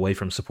support, away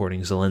from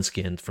supporting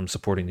Zelensky and from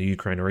supporting the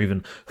Ukraine, or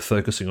even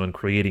focusing on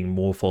creating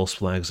more false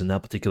flags in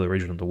that particular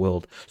region of the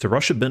world. So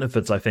Russia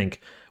benefits, I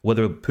think,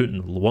 whether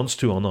Putin wants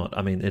to or not.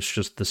 I mean, it's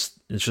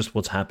just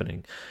what's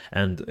happening.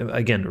 And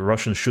again,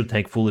 Russians should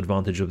take full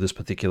advantage of this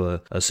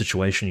particular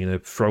situation,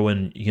 throw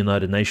in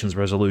United Nations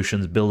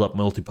resolutions, build up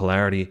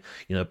multipolarity,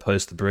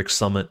 post the BRICS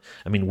summit.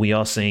 I mean, we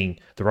are seeing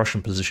the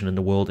Russian position in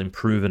the world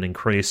improve and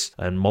increase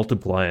and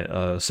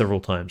multiply several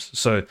times.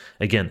 So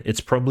again, it's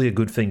probably a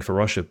good thing for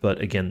Russia,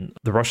 but again,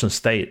 the Russian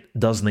state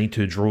does need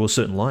to draw a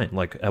certain line.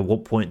 Like, at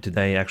what point do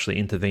they actually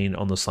intervene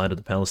on the side of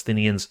the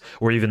Palestinians,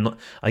 or even,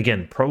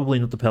 again, probably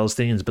not the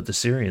Palestinians, but the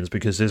Syrians,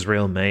 because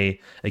Israel may,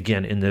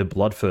 again, in their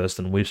bloodthirst,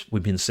 and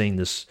we've been seeing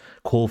this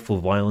call for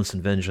violence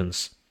and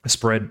vengeance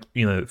spread,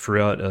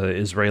 throughout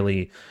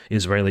Israeli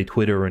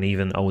Twitter, and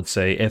even, I would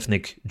say,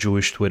 ethnic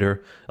Jewish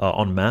Twitter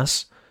en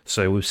masse.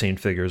 So we've seen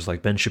figures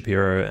like Ben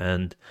Shapiro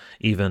and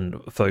even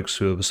folks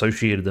who have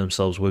associated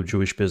themselves with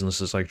Jewish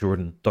businesses like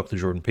Dr.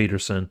 Jordan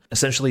Peterson.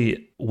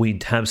 Essentially, we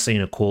have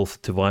seen a call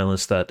to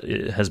violence that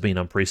has been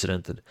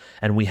unprecedented,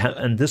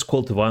 and this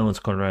call to violence,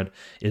 Conrad,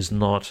 is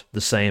not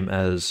the same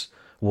as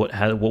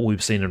what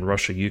we've seen in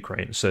Russia,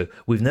 Ukraine. So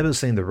we've never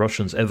seen the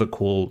Russians ever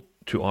call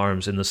to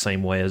arms in the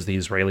same way as the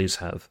Israelis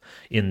have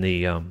in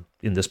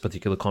this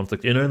particular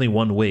conflict. In only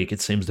 1 week,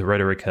 it seems the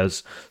rhetoric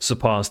has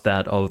surpassed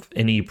that of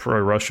any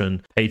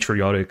pro-Russian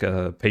patriotic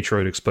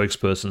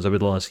spokespersons over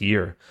the last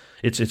year.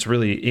 It's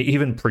really,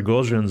 even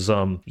Prigozhin's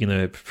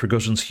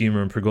Prigozhin's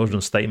humor and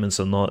Prigozhin's statements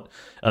are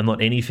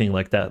not anything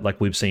like that. Like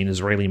we've seen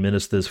Israeli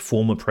ministers,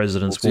 former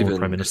presidents, former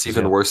prime ministers. It's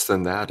even worse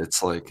than that.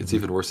 It's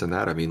even worse than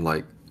that. I mean,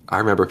 I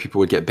remember people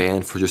would get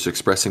banned for just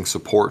expressing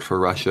support for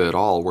Russia at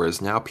all,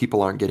 whereas now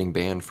people aren't getting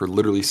banned for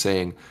literally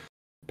saying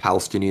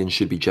Palestinians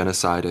should be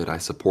genocided. I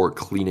support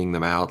cleaning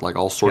them out,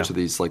 all sorts of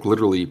these,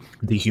 literally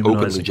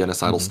openly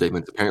genocidal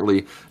statements.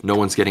 Apparently, no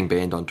one's getting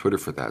banned on Twitter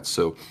for that.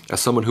 So, as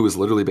someone who was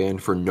literally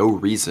banned for no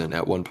reason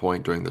at one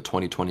point during the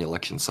 2020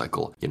 election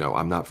cycle,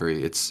 I'm not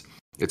very. It's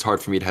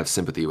hard for me to have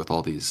sympathy with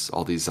all these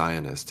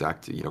Zionists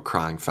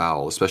crying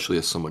foul, especially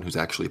as someone who's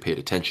actually paid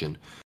attention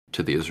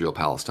to the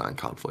Israel-Palestine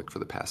conflict for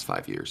the past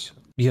 5 years.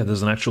 Yeah,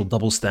 there's an actual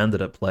double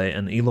standard at play,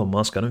 and Elon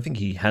Musk, I don't think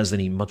he has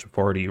any much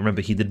authority.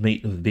 Remember, he did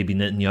meet with Bibi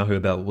Netanyahu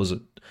about, was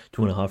it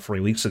 2.5, 3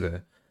 weeks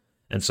ago?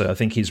 And so I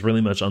think he's really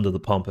much under the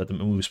pump.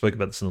 We spoke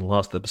about this in the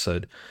last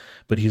episode,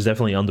 but he's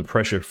definitely under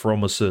pressure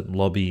from a certain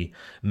lobby,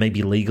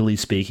 maybe legally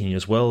speaking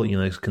as well,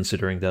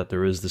 considering that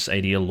there is this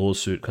ADL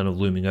lawsuit kind of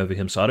looming over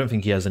him. So I don't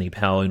think he has any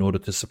power in order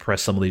to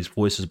suppress some of these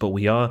voices, but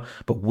we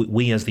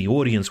as the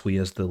audience, we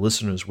as the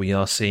listeners, we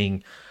are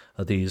seeing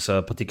these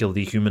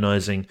particularly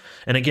dehumanizing.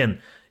 And again,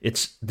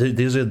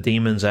 these are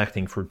demons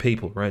acting through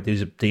people, right?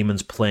 These are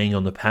demons playing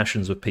on the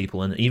passions of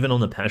people, and even on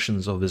the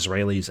passions of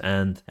Israelis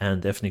and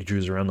ethnic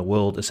Jews around the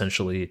world,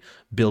 essentially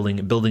building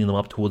them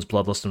up towards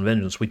bloodlust and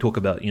vengeance. We talk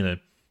about,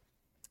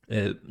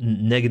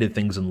 negative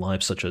things in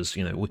life, such as,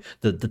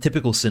 the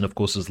typical sin, of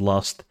course, is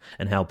lust,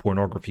 and how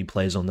pornography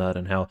plays on that,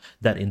 and how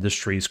that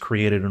industry is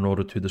created in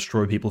order to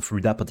destroy people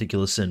through that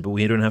particular sin. But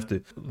we don't have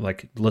to,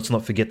 let's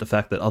not forget the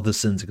fact that other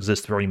sins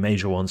exist, very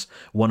major ones,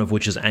 one of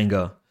which is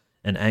anger.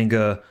 And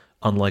anger,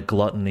 unlike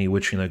gluttony,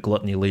 which,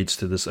 gluttony leads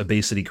to this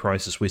obesity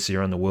crisis we see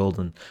around the world,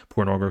 and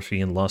pornography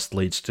and lust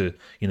leads to,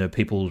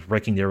 people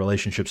wrecking their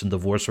relationships and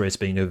divorce rates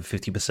being over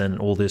 50% and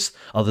all this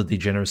other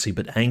degeneracy.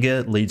 But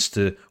anger leads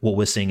to what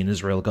we're seeing in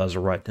Israel, Gaza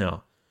right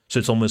now. So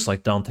it's almost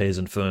like Dante's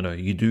Inferno.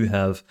 You do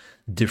have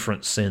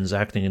different sins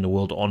acting in the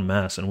world en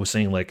masse, and we're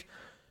seeing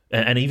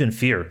and even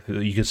fear.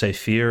 You could say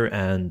fear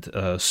and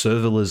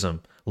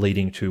servilism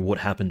leading to what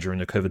happened during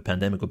the COVID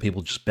pandemic, where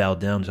people just bowed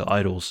down to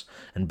idols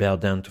and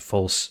bowed down to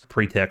false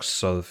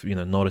pretexts of,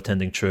 not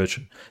attending church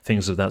and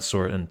things of that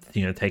sort, and,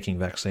 taking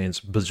vaccines,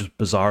 but just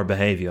bizarre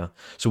behavior.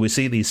 So we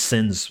see these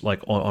sins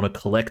like on a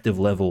collective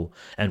level,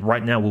 and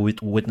right now we're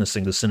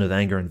witnessing the sin of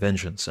anger and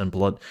vengeance and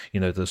blood,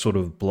 the sort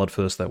of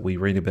bloodthirst that we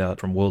read about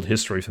from world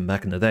history from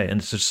back in the day. And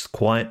it's just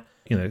quite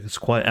it's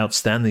quite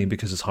outstanding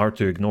because it's hard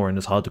to ignore and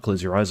it's hard to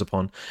close your eyes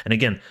upon. And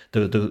again,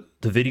 the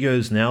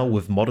videos now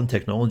with modern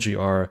technology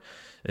are,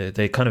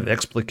 they kind of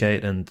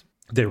explicate and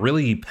they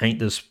really paint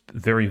this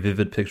very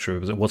vivid picture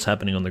of what's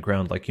happening on the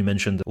ground. Like you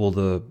mentioned, all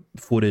the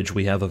footage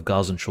we have of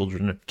Gazan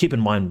children. Keep in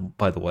mind,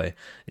 by the way,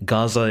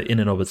 Gaza in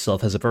and of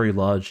itself has a very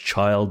large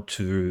child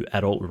to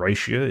adult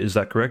ratio. Is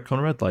that correct,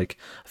 Conrad? Like,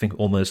 I think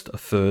almost a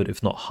third,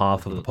 if not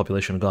half of the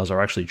population of Gaza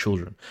are actually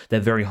children. They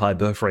have very high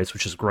birth rates,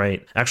 which is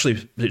great.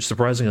 Actually,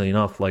 surprisingly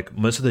enough, like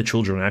most of the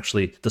children are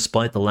actually,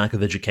 despite the lack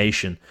of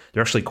education,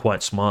 they're actually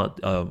quite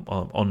smart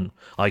on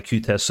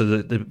IQ tests. So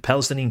the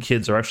Palestinian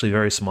kids are actually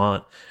very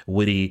smart,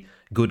 witty,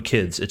 good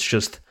kids. It's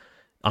just,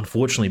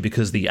 unfortunately,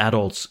 because the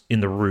adults in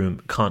the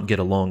room can't get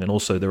along, and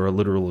also there are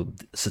literal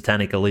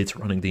satanic elites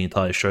running the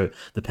entire show,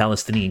 the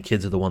Palestinian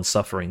kids are the ones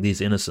suffering,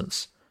 these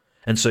innocents.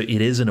 And so it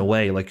is, in a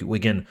way, like,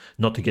 again,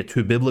 not to get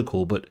too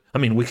biblical, but I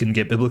mean, we can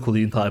get biblical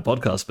the entire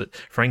podcast, but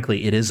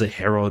frankly, it is a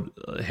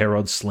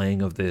Herod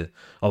slaying of the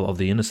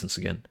innocents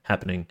again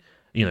happening.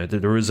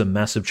 There is a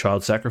massive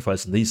child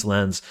sacrifice in these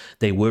lands.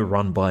 They were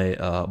run by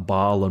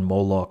Baal and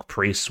Moloch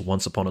priests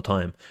once upon a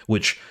time,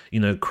 which,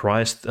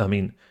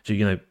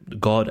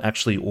 God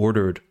actually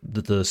ordered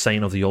the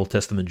saint of the Old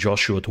Testament,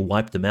 Joshua, to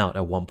wipe them out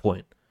at one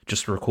point.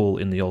 Just recall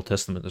in the Old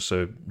Testament.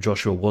 So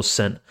Joshua was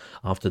sent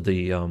after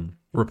the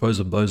repose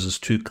of Moses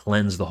to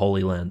cleanse the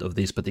Holy Land of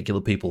these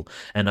particular people.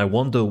 And I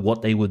wonder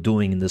what they were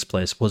doing in this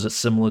place. Was it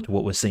similar to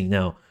what we're seeing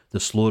now?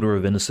 The slaughter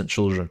of innocent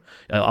children,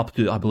 up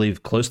to, I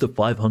believe, close to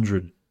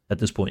 500 at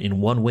this point in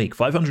 1 week.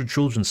 500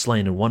 children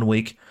slain in 1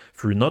 week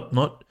through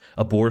not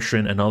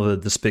abortion and other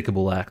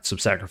despicable acts of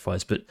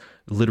sacrifice, but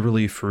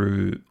literally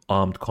through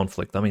armed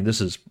conflict. I mean,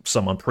 this is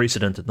some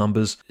unprecedented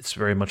numbers. It's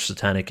very much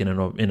satanic in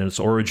its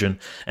origin,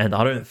 and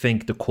I don't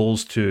think the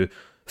calls to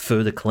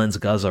further cleanse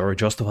Gaza are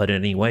justified in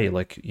any way.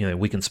 Like,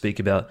 we can speak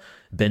about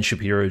Ben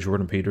Shapiro,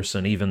 Jordan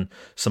Peterson, even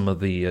some of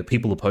the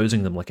people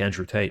opposing them like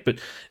Andrew Tate. But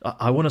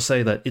I want to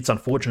say that it's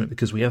unfortunate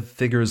because we have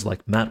figures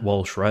like Matt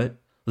Walsh, right?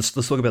 Let's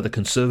talk about the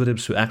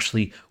conservatives who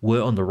actually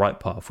were on the right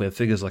path. We have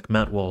figures like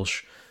Matt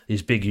Walsh,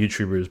 these big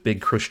YouTubers, big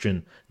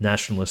Christian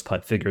nationalist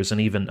type figures, and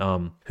even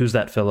who's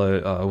that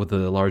fellow with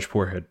the large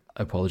forehead?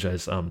 I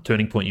apologize.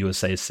 Turning Point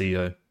USA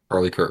CEO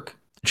Charlie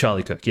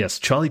Kirk. Yes,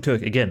 Charlie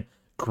Kirk again.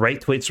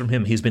 Great tweets from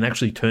him. He's been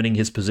actually turning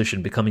his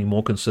position, becoming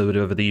more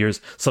conservative over the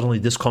years. Suddenly,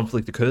 this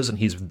conflict occurs, and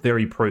he's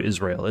very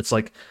pro-Israel. It's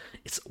like,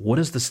 what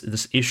is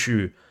this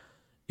issue?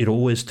 It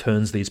always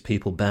turns these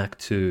people back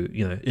to,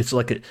 it's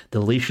like the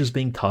leash is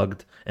being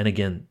tugged, and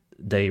again,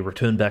 they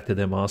return back to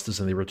their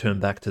masters and they return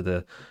back to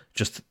the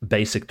just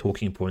basic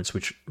talking points,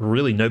 which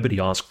really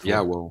nobody asked for.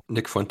 Yeah, well,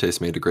 Nick Fuentes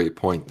made a great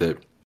point that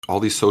all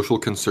these social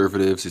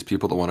conservatives, these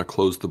people that want to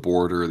close the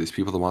border, these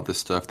people that want this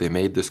stuff, they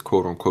made this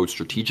quote-unquote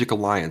strategic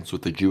alliance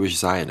with the Jewish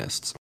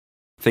Zionists,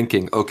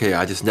 thinking, okay,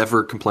 I just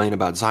never complain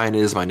about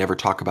Zionism, I never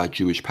talk about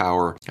Jewish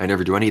power, I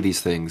never do any of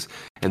these things,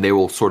 and they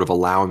will sort of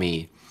allow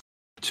me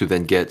to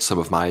then get some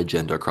of my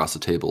agenda across the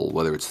table,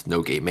 whether it's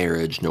no gay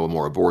marriage, no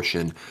more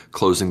abortion,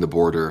 closing the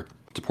border,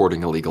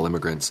 deporting illegal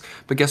immigrants.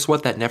 But guess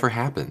what? That never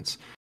happens.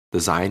 The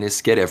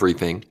Zionists get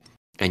everything,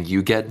 and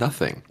you get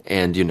nothing.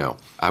 And,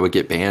 I would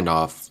get banned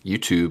off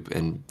YouTube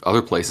and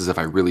other places if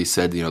I really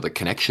said, the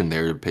connection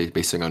there,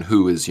 basing on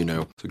who is,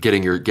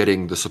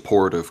 getting the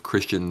support of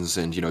Christians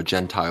and,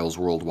 Gentiles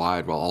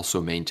worldwide while also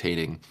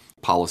maintaining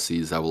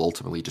policies that will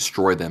ultimately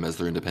destroy them as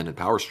their independent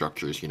power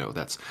structures.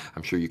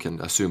 I'm sure you can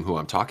assume who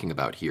I'm talking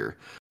about here.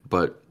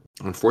 But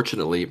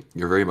unfortunately,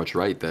 you're very much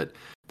right that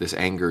this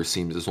anger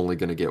seems is only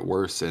going to get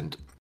worse. And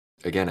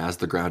again, as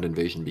the ground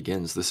invasion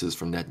begins, this is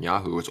from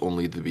Netanyahu, it's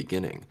only the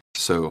beginning.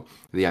 So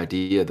the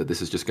idea that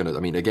this is just going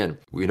to, again,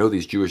 we know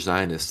these Jewish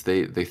Zionists,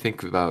 they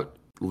think about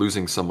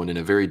losing someone in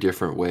a very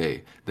different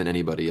way than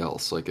anybody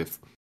else. Like if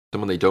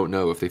someone they don't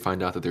know, if they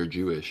find out that they're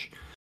Jewish,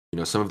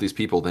 some of these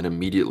people then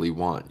immediately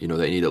want,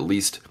 they need at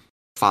least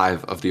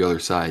 5 of the other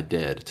side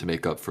dead to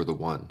make up for the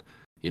one,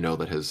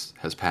 that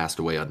has passed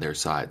away on their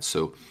side.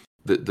 So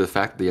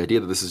the idea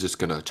that this is just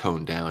going to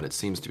tone down, it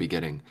seems to be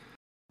getting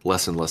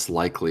less and less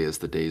likely as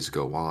the days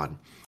go on.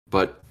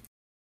 But,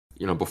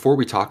 before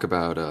we talk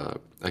about,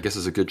 I guess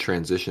it's a good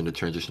transition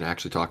to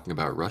actually talking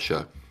about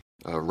Russia.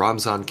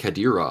 Ramzan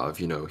Kadyrov,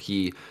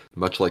 he,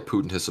 much like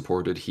Putin has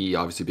supported, he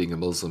obviously being a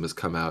Muslim has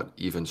come out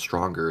even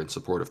stronger in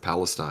support of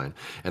Palestine.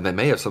 And that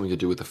may have something to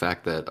do with the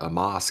fact that a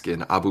mosque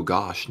in Abu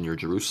Ghosh near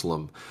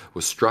Jerusalem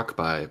was struck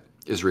by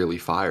Israeli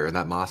fire, and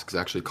that mosque is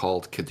actually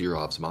called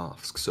Kadyrov's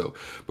Mosque. So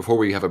before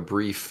we have a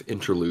brief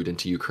interlude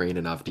into Ukraine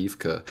and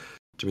Avdiivka,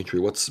 Dmitry,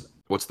 what's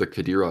the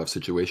Kadyrov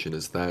situation?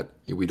 Is that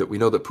we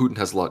know that Putin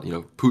has a lot,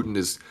 Putin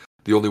is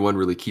the only one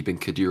really keeping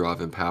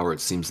Kadyrov in power.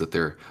 It seems that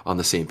they're on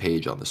the same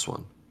page on this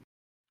one.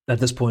 At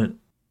this point,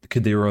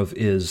 Kadyrov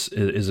is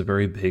a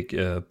very big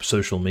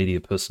social media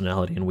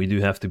personality, and we do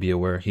have to be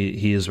aware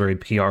he is very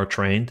PR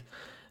trained,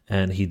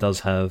 and he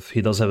does have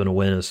an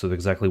awareness of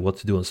exactly what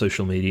to do on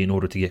social media in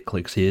order to get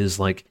clicks. He's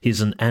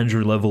an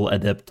Andrew level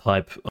adept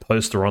type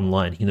poster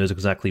online. He knows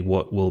exactly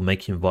what will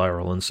make him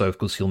viral, and so of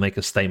course he'll make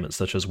a statement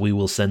such as, "We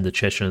will send the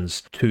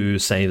Chechens to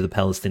save the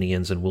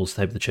Palestinians, and we'll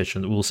send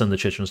the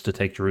Chechens to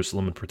take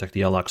Jerusalem and protect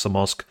the Al-Aqsa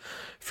Mosque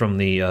from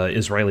the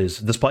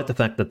Israelis," despite the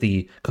fact that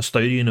the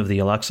custodian of the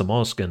Al-Aqsa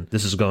Mosque, and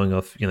this is going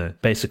off,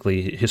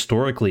 basically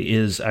historically,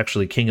 is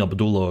actually King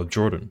Abdullah of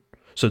Jordan.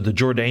 So the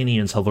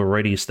Jordanians have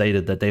already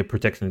stated that they're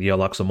protecting the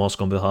Al-Aqsa Mosque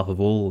on behalf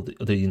of all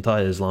the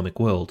entire Islamic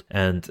world.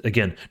 And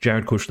again,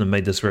 Jared Kushner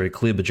made this very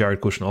clear, but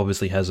Jared Kushner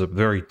obviously has a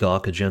very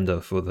dark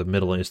agenda for the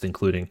Middle East,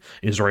 including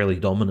Israeli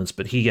dominance.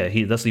 But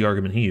he that's the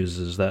argument he uses,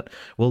 is that,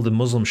 well, the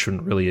Muslims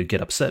shouldn't really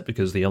get upset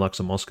because the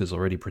Al-Aqsa Mosque is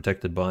already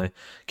protected by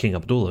King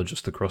Abdullah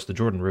just across the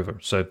Jordan River.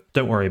 So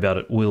don't worry about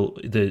it.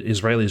 The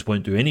Israelis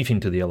won't do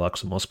anything to the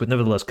Al-Aqsa Mosque. But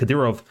nevertheless,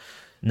 Kadyrov,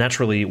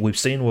 naturally, we've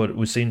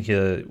seen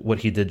here what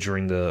he did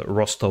during the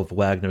Rostov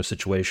Wagner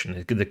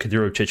situation. The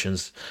Kadyrov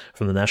Chechens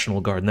from the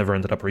National Guard never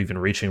ended up even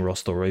reaching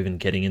Rostov or even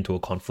getting into a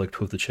conflict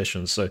with the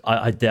Chechens. So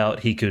I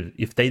doubt he could,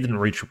 if they didn't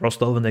reach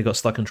Rostov and they got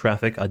stuck in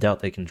traffic, I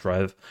doubt they can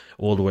drive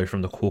all the way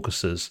from the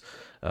Caucasus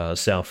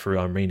south through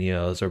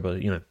Armenia,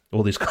 Azerbaijan,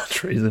 all these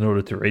countries in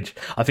order to reach.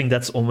 I think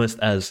that's almost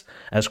as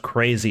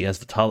crazy as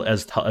the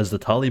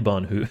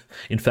Taliban, who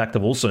in fact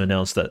have also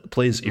announced that,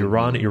 please,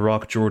 Iran,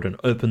 Iraq, Jordan,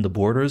 open the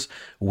borders.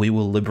 We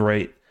will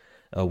liberate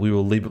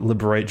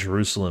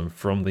Jerusalem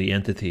from the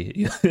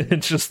entity.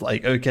 It's just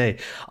like, okay,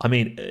 I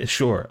mean,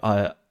 sure,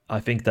 I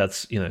think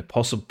that's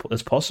possible.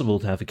 It's possible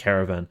to have a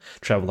caravan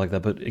travel like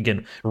that, but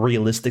again,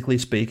 realistically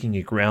speaking,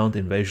 a ground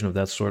invasion of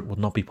that sort would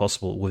not be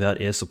possible without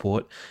air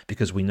support,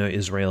 because we know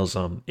Israel's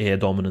air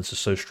dominance is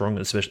so strong,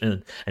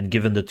 especially and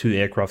given the two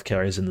aircraft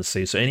carriers in the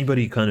sea. So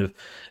anybody kind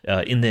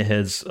of in their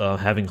heads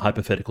having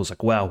hypotheticals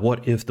like, wow,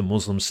 what if the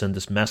Muslims send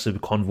this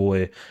massive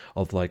convoy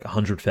of like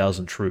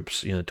 100,000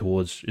 troops,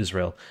 towards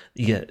Israel?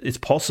 Yeah, it's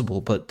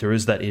possible, but there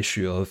is that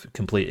issue of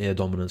complete air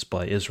dominance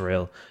by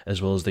Israel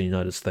as well as the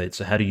United States.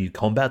 So how do you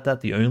combat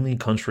that? The only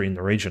country in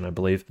the region, I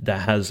believe,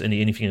 that has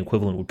anything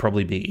equivalent would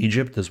probably be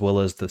Egypt, as well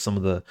as some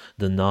of the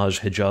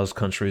Najd, Hijaz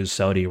countries,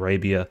 Saudi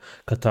Arabia,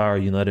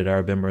 Qatar, United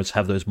Arab Emirates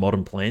have those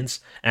modern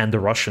planes, and the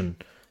Russian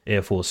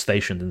Air Force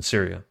stationed in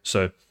Syria.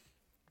 So,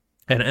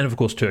 and of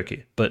course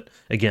Turkey. But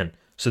again,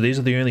 so these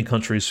are the only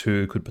countries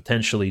who could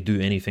potentially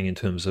do anything in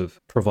terms of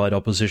provide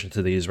opposition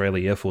to the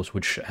Israeli Air Force,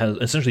 which has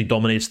essentially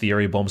dominates the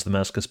area, bombs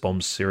Damascus,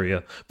 bombs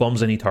Syria,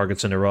 bombs any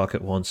targets in Iraq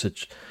at once.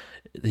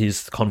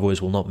 His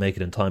convoys will not make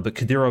it in time. But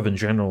Kadyrov in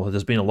general,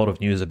 there's been a lot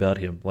of news about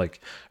him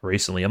like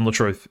recently. I'm not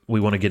sure if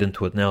we want to get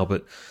into it now,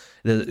 but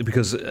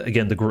because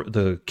again,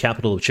 the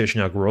capital of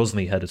Chechnya,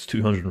 Grozny, had its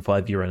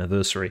 205-year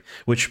anniversary,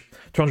 which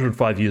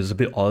 205 years is a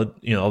bit odd.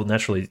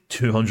 Naturally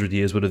 200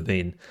 years would have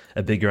been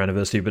a bigger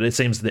anniversary, but it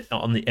seems that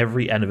on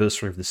every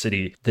anniversary of the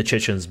city, the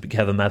Chechens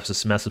have a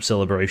massive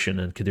celebration,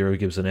 and Kadyrov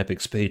gives an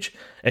epic speech.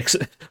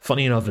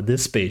 Funny enough, in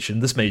this speech,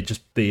 and this may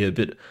just be a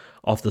bit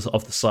off the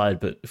side,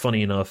 but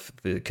funny enough,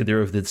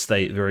 Kadyrov did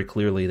state very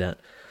clearly that,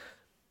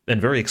 and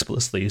very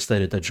explicitly, he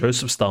stated that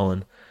Joseph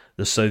Stalin,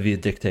 the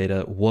Soviet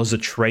dictator, was a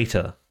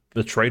traitor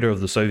of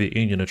the Soviet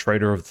Union, a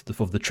traitor of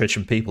the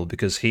Chechen people,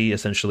 because he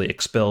essentially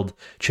expelled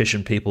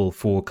Chechen people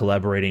for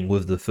collaborating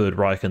with the Third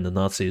Reich and the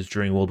Nazis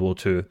during World War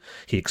II.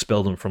 He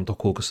expelled them from the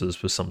Caucasus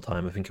for some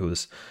time. I think it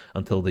was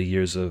until the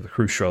years of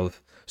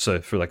Khrushchev. So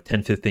for like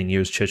 10, 15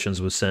 years, Chechens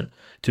were sent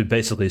to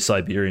basically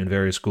Siberia and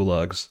various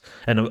gulags.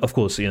 And of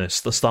course,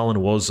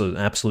 Stalin was an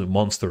absolute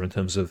monster in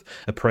terms of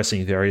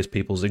oppressing various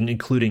peoples,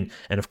 including,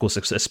 and of course,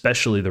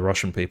 especially the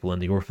Russian people and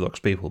the Orthodox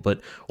people,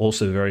 but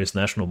also various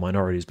national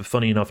minorities. But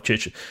funny enough,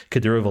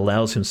 Kadyrov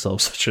allows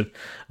himself such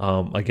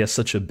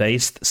a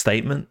based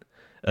statement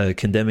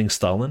condemning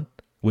Stalin,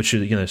 which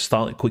is,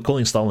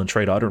 calling Stalin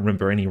traitor. I don't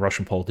remember any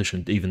Russian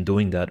politician even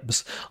doing that,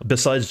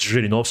 besides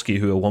Zhirinovsky,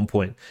 who at one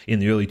point in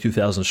the early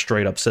 2000s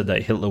straight up said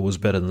that Hitler was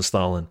better than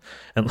Stalin,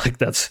 and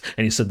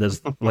he said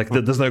there's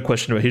no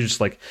question about it. He's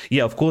just like,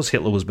 yeah, of course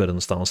Hitler was better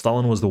than Stalin.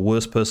 Stalin was the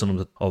worst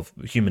person of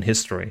human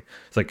history.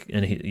 It's like,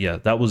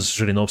 that was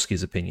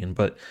Zhirinovsky's opinion,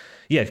 but.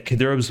 Yeah,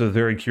 Kadyrov's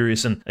very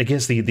curious, and I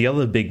guess the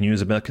other big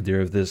news about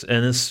Kadyrov,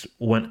 this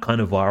went kind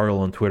of viral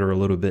on Twitter a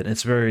little bit, and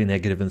it's very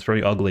negative and it's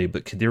very ugly,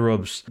 but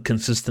Kadyrov's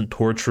consistent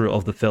torture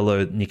of the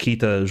fellow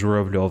Nikita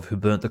Zhuravlyov, who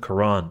burnt the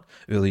Quran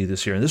earlier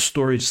this year, and this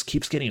story just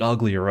keeps getting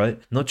uglier, right?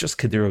 Not just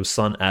Kadyrov's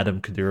son, Adam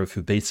Kadyrov,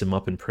 who beats him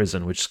up in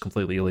prison, which is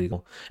completely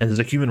illegal, and there's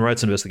a human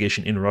rights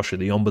investigation in Russia.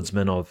 The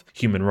Ombudsman of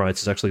Human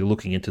Rights is actually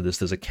looking into this.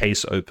 There's a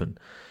case open,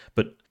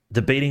 but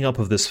the beating up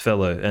of this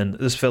fellow, and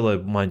this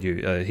fellow, mind you,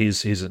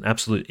 he's an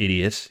absolute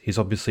idiot. He's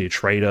obviously a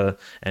traitor,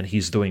 and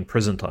he's doing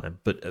prison time.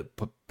 But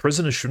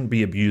prisoners shouldn't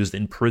be abused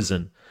in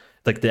prison.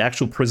 Like, the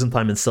actual prison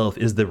time itself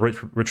is the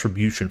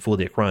retribution for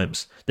their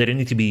crimes. They don't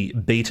need to be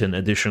beaten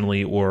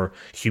additionally, or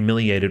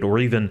humiliated, or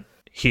even,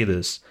 hear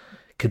this,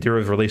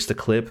 Kadyrov released a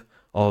clip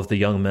of the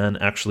young man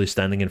actually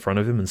standing in front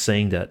of him and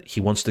saying that he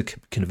wants to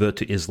convert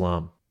to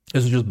Islam.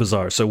 This is just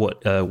bizarre. So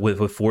what?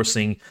 We're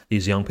forcing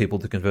these young people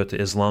to convert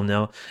to Islam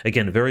now.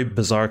 Again, a very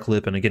bizarre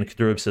clip. And again,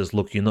 Kadyrov says,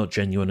 "Look, you're not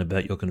genuine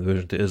about your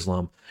conversion to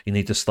Islam. You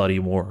need to study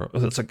more."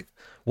 It's like,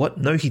 what?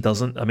 No, he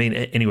doesn't. I mean,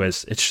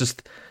 anyways, it's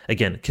just,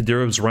 again,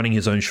 Kadyrov's running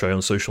his own show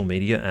on social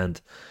media, and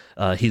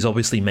he's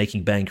obviously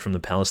making bank from the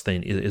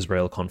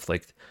Palestine-Israel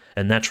conflict.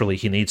 And naturally,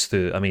 he needs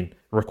to, I mean,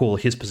 recall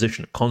his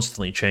position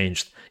constantly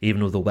changed,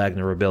 even with the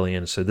Wagner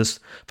rebellion. So this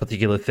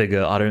particular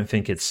figure, I don't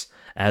think it's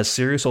as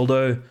serious,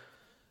 although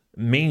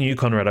me and you,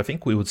 Conrad, I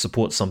think we would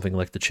support something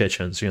like the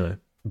Chechens,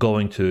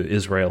 going to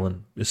Israel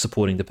and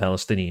supporting the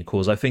Palestinian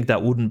cause. I think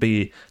that wouldn't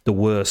be the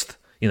worst.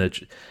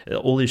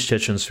 All these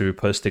Chechens who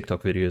post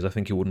TikTok videos, I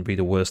think it wouldn't be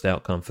the worst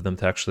outcome for them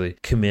to actually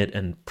commit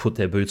and put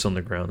their boots on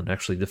the ground and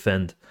actually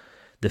defend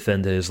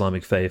the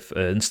Islamic faith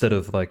instead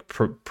of like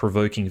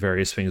provoking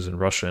various things in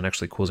Russia and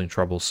actually causing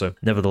trouble. So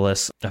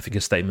nevertheless, I think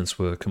his statements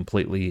were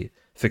completely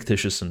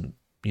fictitious and,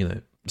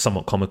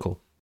 somewhat comical.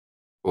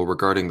 Well,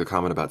 regarding the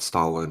comment about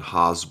Stalin,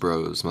 Haas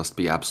bros must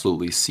be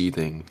absolutely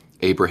seething.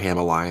 Abraham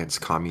Alliance,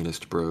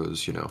 communist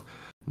bros,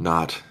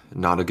 not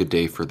a good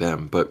day for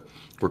them. But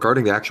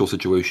regarding the actual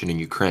situation in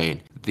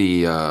Ukraine,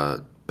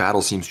 the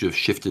battle seems to have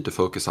shifted to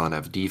focus on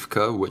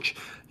Avdiivka, which,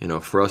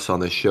 for us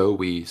on this show,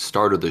 we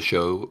started the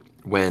show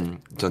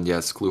when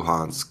Donetsk,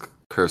 Luhansk,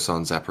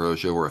 Kherson,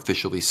 Zaporozhye were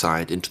officially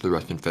signed into the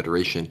Russian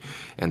Federation,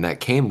 and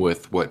that came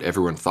with what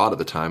everyone thought at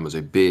the time was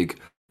a big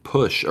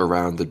push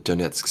around the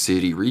Donetsk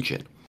city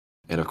region.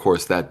 And of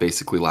course, that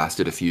basically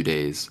lasted a few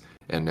days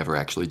and never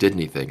actually did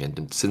anything.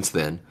 And since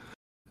then,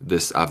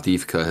 this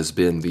Avdiivka has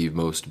been the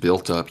most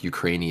built-up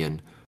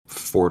Ukrainian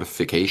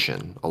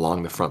fortification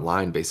along the front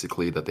line,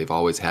 basically, that they've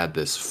always had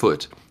this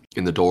foot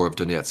in the door of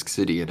Donetsk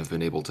city and have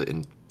been able to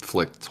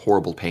inflict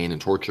horrible pain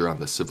and torture on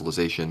the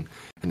civilization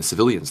and the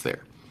civilians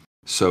there.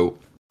 So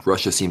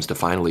Russia seems to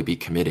finally be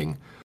committing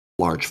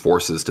large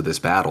forces to this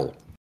battle.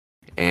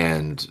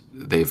 And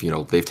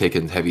they've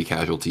taken heavy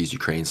casualties.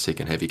 Ukraine's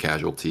taken heavy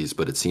casualties,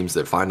 but it seems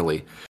that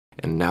finally,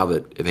 and now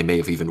that they may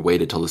have even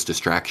waited till this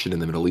distraction in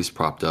the Middle East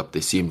propped up,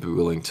 they seem to be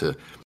willing to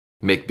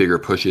make bigger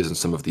pushes in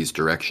some of these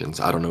directions.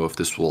 I don't know if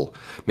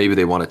maybe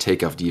they want to take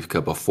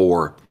Avdiivka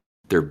before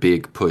their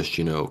big push,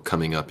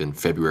 coming up in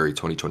February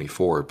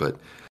 2024. But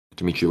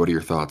Dimitri, what are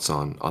your thoughts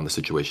on the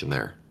situation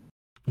there?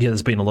 Yeah,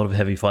 there's been a lot of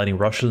heavy fighting.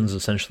 Russians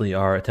essentially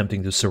are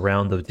attempting to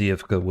surround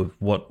Avdiivka with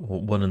what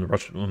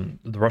in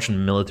the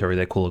Russian military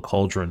they call a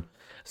cauldron,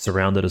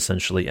 surround it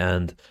essentially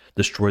and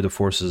destroy the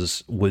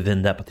forces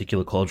within that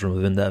particular cauldron,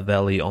 within that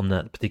valley, on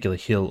that particular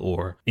hill.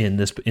 Or in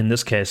this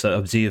case,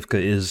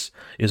 Avdiivka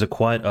is a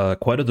quite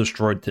a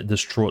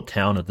distraught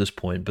town at this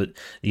point. But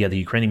yeah, the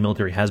Ukrainian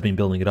military has been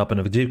building it up, and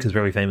Avdiivka is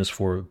very famous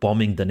for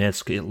bombing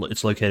Donetsk.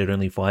 It's located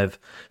only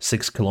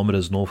 5-6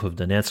 kilometers north of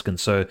Donetsk, and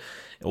so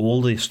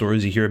all the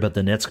stories you hear about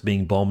Donetsk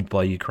being bombed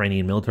by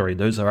Ukrainian military,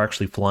 those are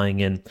actually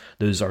flying in.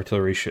 Those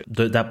artillery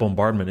that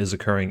bombardment is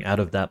occurring out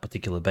of that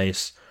particular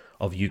base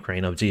of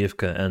Ukraine,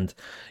 Avdiivka. And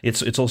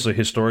it's also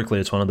historically,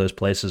 it's one of those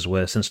places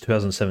where since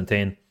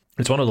 2017,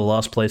 it's one of the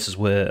last places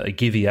where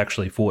Givi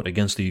actually fought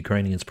against the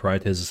Ukrainians prior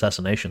to his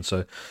assassination.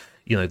 So,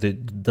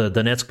 the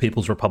Donetsk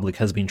People's Republic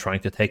has been trying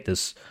to take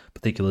this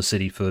particular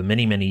city for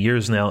many, many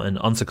years now, and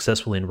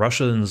unsuccessfully. And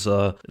Russians,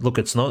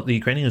 the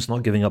Ukrainians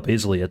not giving up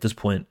easily at this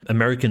point.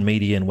 American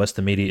media and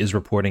Western media is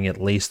reporting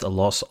at least a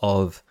loss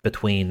of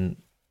between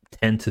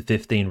 10 to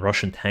 15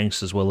 Russian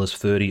tanks, as well as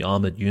 30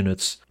 armored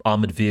units,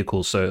 armored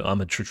vehicles, so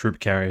armored troop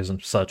carriers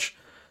and such,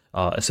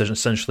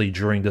 essentially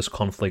during this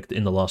conflict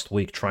in the last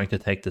week, trying to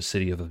take the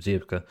city of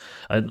Avdiivka.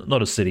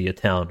 Not a city, a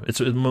town. It's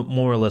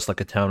more or less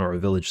like a town or a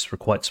village. It's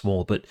quite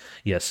small. But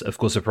yes, of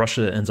course, if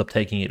Russia ends up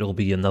taking it, it'll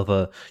be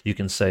another, you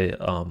can say,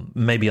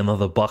 maybe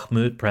another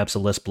Bakhmut, perhaps a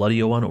less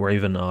bloodier one, or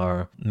even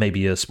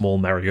maybe a small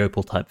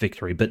Mariupol type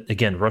victory. But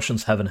again,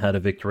 Russians haven't had a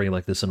victory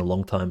like this in a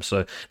long time.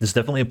 So there's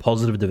definitely a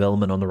positive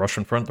development on the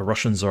Russian front. The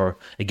Russians are,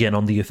 again,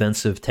 on the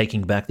offensive,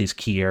 taking back these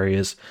key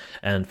areas.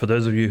 And for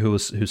those of you who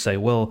say,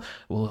 well,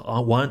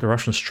 why aren't the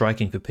Russians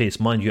striking for peace?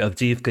 Mind you,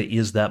 Avdiivka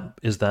is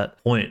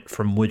that point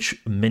from which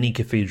many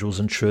cathedrals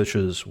and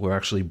churches were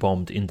actually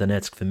bombed in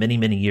Donetsk for many,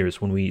 many years.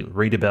 When we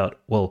read about,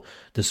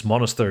 this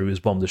monastery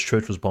was bombed, this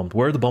church was bombed,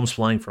 where are the bombs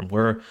flying from?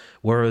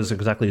 Where is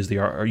exactly is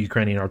the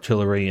Ukrainian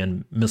artillery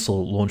and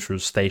missile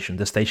launchers stationed?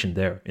 They're stationed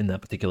there in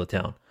that particular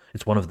town.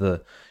 It's one of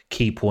the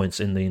key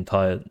points in the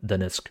entire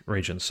Donetsk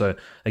region. So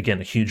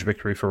again, a huge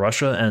victory for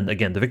Russia. And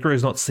again, the victory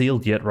is not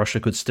sealed yet. Russia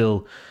could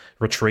still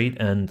retreat,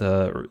 and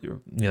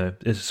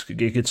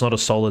it's not a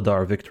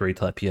Solidar victory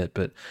type yet,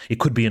 but it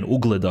could be an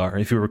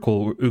Ugledar. If you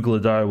recall,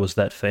 Ugledar was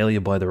that failure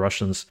by the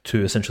Russians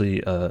to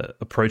essentially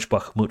approach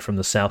Bakhmut from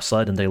the south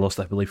side, and they lost,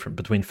 I believe,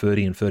 between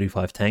 30 and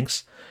 35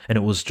 tanks, and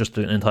it was just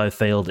an entire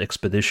failed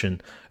expedition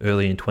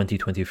early in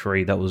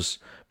 2023. That was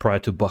prior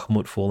to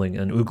Bakhmut falling,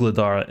 and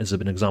Ugledar is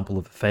an example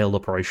of a failed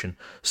operation.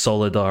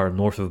 Solidar,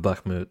 north of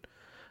Bakhmut,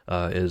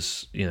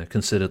 is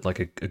considered like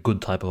a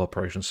good type of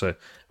operation. So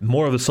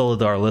more of a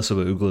Solidar, less of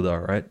a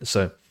Ugledar, right?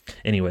 So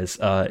anyways,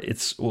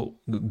 it's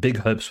big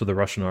hopes for the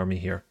Russian army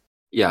here.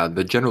 Yeah,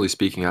 but generally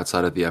speaking,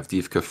 outside of the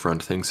Avdiivka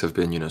front, things have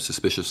been,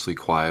 suspiciously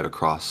quiet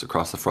across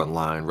the front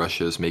line.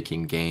 Russia is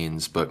making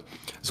gains, but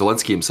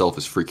Zelensky himself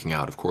is freaking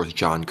out. Of course,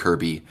 John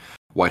Kirby,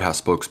 White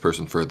House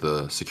spokesperson for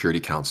the Security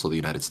Council of the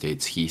United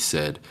States, he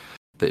said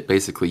that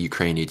basically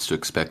Ukraine needs to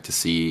expect to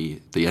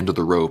see the end of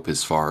the rope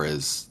as far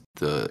as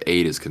the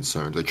aid is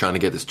concerned. They're trying to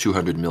get this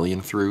 200 million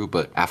through,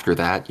 but after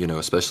that,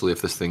 especially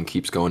if this thing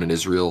keeps going in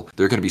Israel,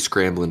 they're going to be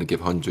scrambling to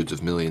give hundreds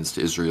of millions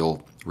to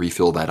Israel,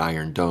 refill that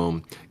Iron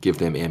Dome, give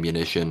them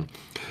ammunition.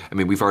 I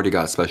mean, we've already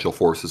got special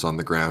forces on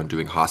the ground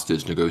doing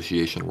hostage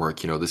negotiation work.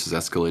 This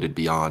has escalated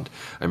beyond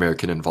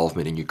American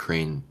involvement in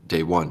Ukraine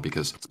day one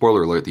because,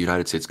 spoiler alert, the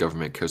United States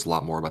government cares a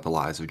lot more about the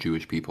lives of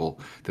Jewish people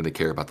than they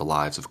care about the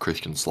lives of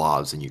Christian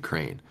Slavs in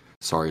Ukraine.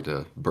 Sorry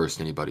to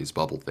burst anybody's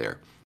bubble there.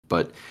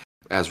 But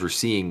as we're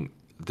seeing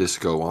this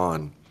go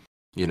on,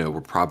 we're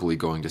probably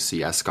going to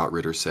see, as Scott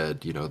Ritter said,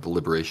 the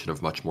liberation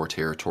of much more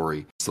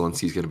territory.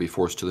 Zelensky's going to be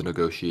forced to the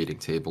negotiating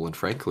table. And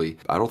frankly,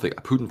 I don't think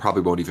Putin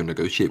probably won't even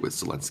negotiate with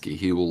Zelensky.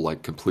 He will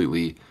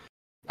completely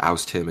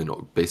oust him and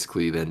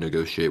basically then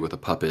negotiate with a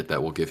puppet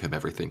that will give him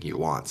everything he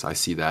wants. I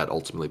see that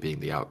ultimately being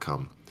the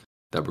outcome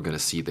that we're going to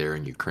see there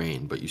in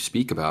Ukraine. But you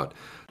speak about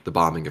the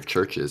bombing of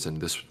churches,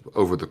 and this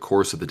over the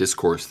course of the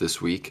discourse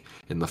this week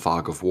in the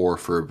fog of war,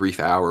 for a brief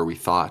hour, we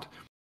thought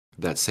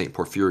that St.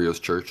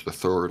 Porphyrios Church, the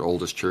third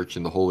oldest church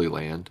in the Holy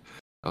Land,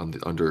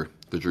 under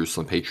the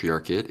Jerusalem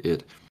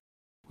Patriarchate,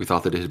 we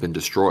thought that it had been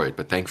destroyed,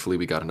 but thankfully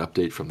we got an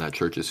update from that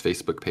church's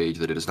Facebook page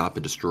that it has not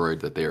been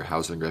destroyed, that they are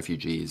housing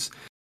refugees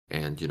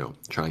and,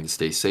 trying to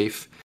stay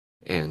safe.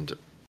 And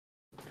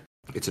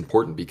it's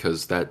important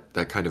because that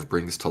kind of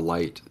brings to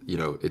light,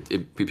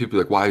 people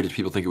are like, why did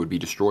people think it would be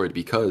destroyed?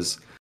 Because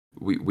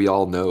we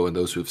all know, and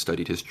those who have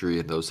studied history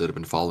and those that have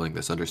been following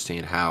this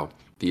understand how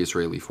the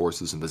Israeli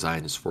forces and the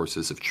Zionist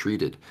forces have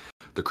treated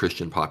the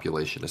Christian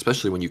population,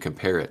 especially when you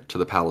compare it to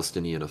the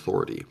Palestinian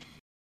Authority.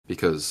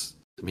 Because,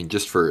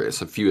 just for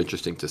some few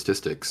interesting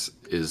statistics,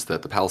 is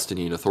that the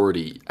Palestinian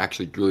Authority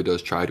actually really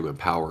does try to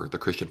empower the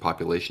Christian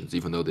populations,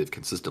 even though they've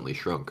consistently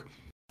shrunk.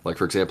 Like,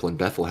 for example, in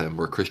Bethlehem,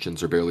 where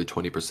Christians are barely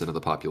 20% of the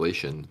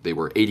population, they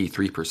were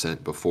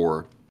 83%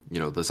 before,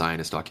 the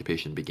Zionist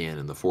occupation began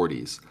in the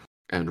 40s.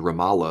 And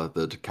Ramallah,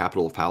 the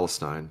capital of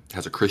Palestine,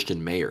 has a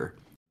Christian mayor.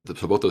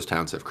 So both those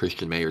towns have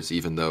Christian mayors,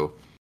 even though,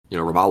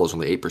 Ramallah is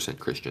only 8%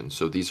 Christian.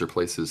 So these are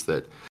places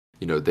that,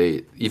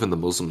 even the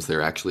Muslims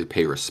there actually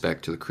pay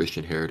respect to the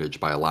Christian heritage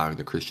by allowing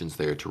the Christians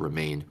there to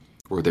remain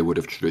where they would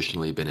have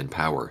traditionally been in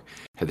power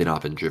had they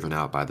not been driven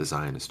out by the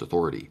Zionist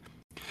Authority.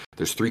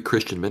 There's 3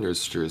 Christian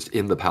ministers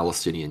in the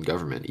Palestinian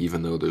government,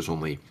 even though they're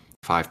only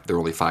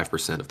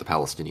 5% of the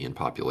Palestinian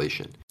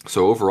population.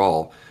 So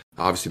overall,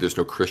 obviously there's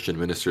no Christian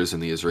ministers in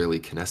the Israeli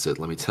Knesset,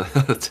 let me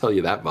tell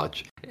you that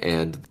much.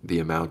 And the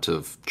amount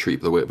of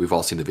we've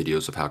all seen the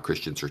videos of how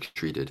Christians are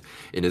treated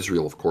in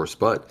Israel, of course.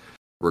 But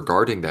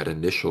regarding that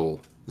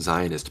initial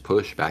Zionist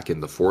push back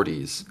in the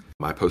 40s,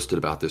 I posted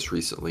about this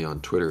recently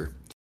on Twitter.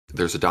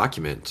 There's a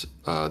document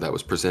that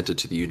was presented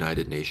to the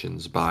United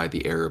Nations by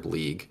the Arab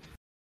League,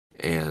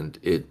 and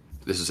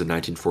this is in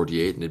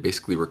 1948, and it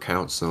basically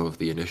recounts some of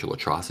the initial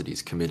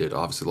atrocities committed.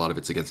 Obviously, a lot of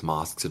it's against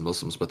mosques and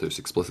Muslims, but there's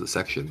explicit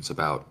sections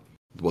about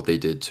what they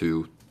did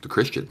to the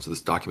Christians. So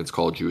this document's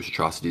called Jewish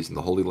Atrocities in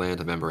the Holy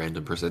Land, a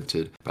memorandum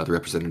presented by the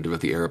representative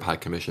of the Arab High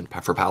Commission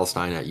for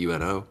Palestine at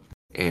UNO.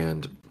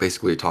 And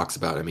basically it talks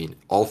about,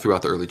 all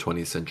throughout the early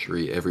 20th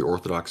century, every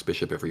Orthodox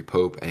bishop, every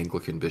pope,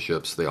 Anglican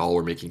bishops, they all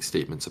were making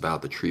statements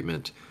about the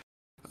treatment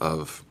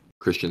of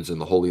Christians in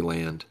the Holy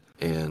Land.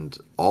 And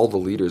all the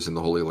leaders in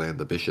the Holy Land,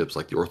 the bishops,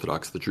 like the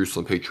Orthodox, the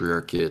Jerusalem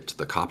Patriarchate,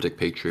 the Coptic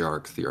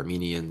Patriarchs, the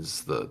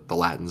Armenians, the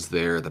Latins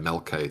there, the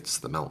Melkites,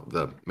 the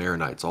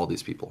Maronites, all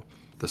these people,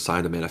 they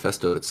signed a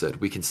manifesto that said,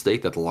 "We can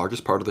state that the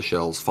largest part of the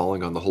shells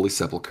falling on the Holy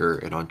Sepulchre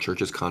and on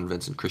churches,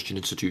 convents, and Christian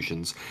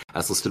institutions,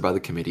 as listed by the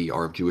committee,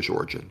 are of Jewish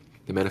origin."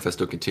 The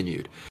manifesto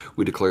continued,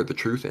 "We declare the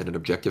truth and an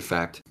objective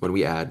fact when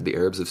we add, the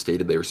Arabs have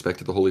stated they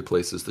respected the holy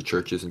places, the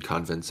churches and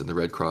convents, and the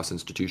Red Cross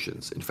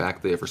institutions. In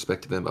fact, they have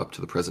respected them up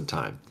to the present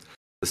time."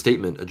 The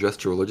statement,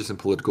 addressed to religious and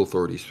political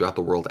authorities throughout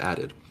the world,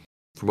 added,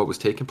 "From what was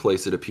taking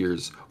place, it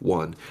appears,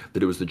 1.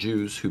 That it was the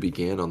Jews who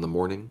began on the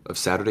morning of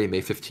Saturday,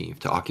 May 15th,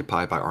 to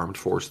occupy by armed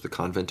force the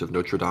convent of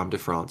Notre Dame de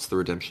France, the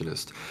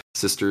Redemptionist,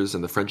 Sisters,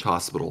 and the French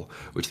hospital,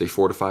 which they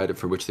fortified and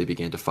from which they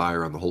began to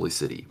fire on the Holy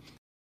City.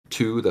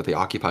 2. That they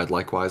occupied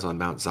likewise on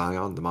Mount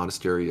Zion the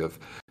monastery of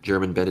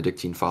German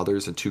Benedictine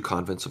Fathers and 2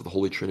 convents of the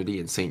Holy Trinity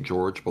and St.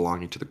 George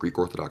belonging to the Greek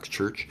Orthodox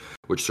Church,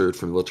 which served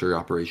for military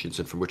operations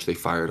and from which they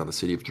fired on the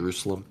city of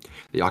Jerusalem.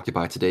 They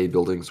occupy today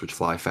buildings which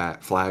fly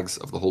flags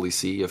of the Holy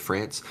See of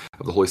France,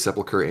 of the Holy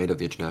Sepulchre, and of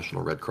the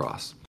International Red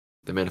Cross."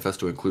 The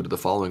manifesto included the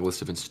following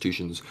list of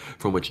institutions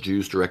from which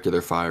Jews directed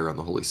their fire on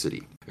the Holy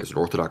City. There's an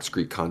Orthodox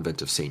Greek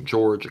convent of St.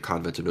 George, a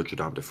convent of Notre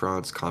Dame de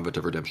France, convent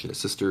of Redemptionist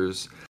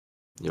Sisters,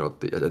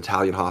 the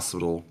Italian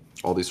hospital,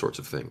 all these sorts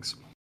of things.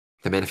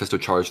 The manifesto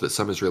charged that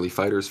some Israeli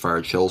fighters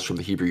fired shells from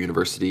the Hebrew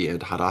University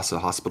and Hadassah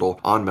Hospital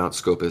on Mount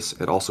Scopus,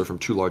 and also from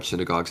 2 large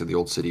synagogues in the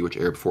Old City, which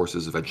Arab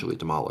forces eventually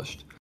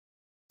demolished.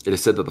 It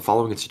is said that the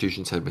following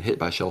institutions had been hit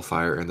by shell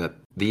fire and that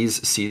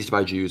these seized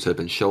by Jews had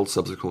been shelled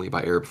subsequently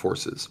by Arab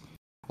forces.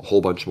 A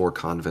whole bunch more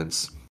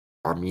convents,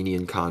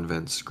 Armenian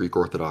convents, Greek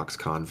Orthodox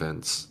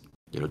convents,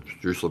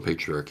 Jerusalem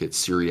Patriarchate,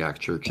 Syriac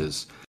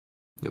churches,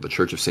 the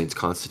Church of Saints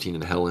Constantine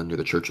and Helen near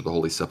the Church of the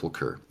Holy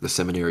Sepulchre, the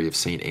Seminary of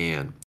St.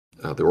 Anne,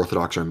 the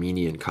Orthodox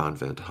Armenian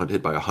convent,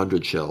 hit by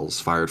 100 shells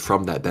fired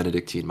from that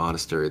Benedictine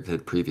monastery that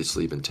had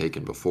previously been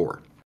taken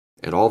before.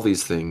 And all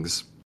these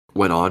things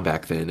went on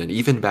back then, and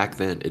even back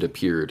then it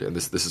appeared, and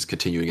this is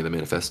continuing in the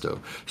manifesto,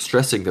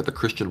 stressing that the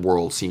Christian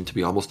world seemed to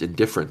be almost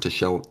indifferent to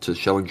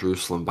shelling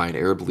Jerusalem by an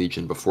Arab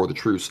legion before the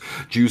truce.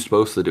 Jews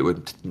boasted it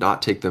would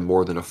not take them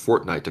more than a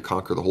fortnight to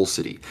conquer the whole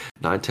city,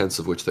 9/10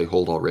 of which they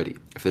hold already.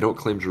 If they don't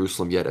claim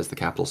Jerusalem yet as the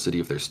capital city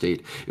of their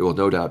state, it will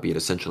no doubt be an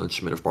essential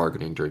instrument of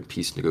bargaining during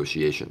peace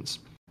negotiations.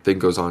 Then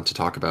goes on to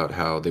talk about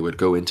how they would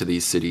go into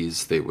these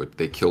cities,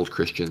 they killed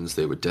Christians,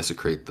 they would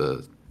desecrate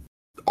the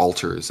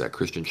altars at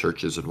Christian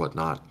churches and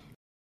whatnot.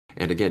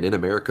 And again, in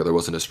America, there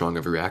wasn't as strong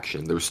of a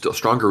reaction. There was still a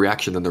stronger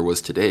reaction than there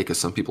was today because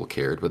some people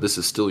cared, but this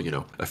is still,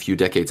 a few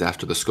decades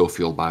after the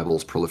Scofield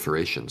Bible's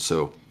proliferation.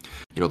 So,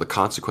 the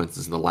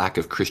consequences and the lack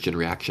of Christian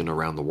reaction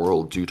around the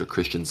world due to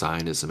Christian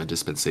Zionism and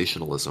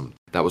dispensationalism,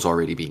 that was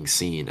already being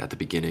seen at the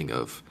beginning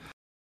of,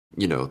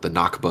 the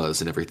Nakbas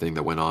and everything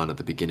that went on at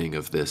the beginning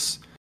of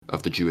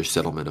the Jewish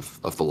settlement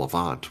of the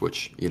Levant,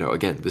 which,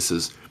 again, this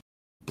is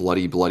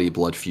bloody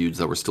blood feuds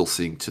that we're still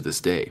seeing to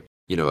this day.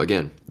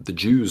 Again, the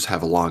Jews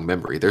have a long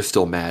memory. They're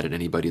still mad at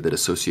anybody that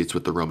associates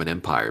with the Roman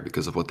Empire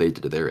because of what they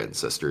did to their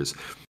ancestors.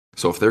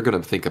 So if they're going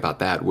to think about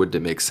that, wouldn't it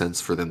make sense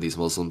for them, these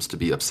Muslims, to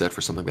be upset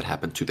for something that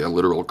happened to their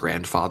literal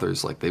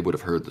grandfathers? Like, they would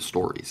have heard the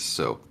stories.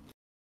 So,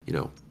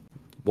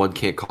 one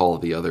can't call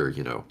the other,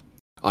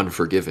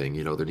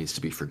 unforgiving. There needs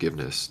to be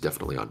forgiveness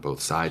definitely on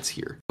both sides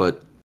here.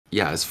 But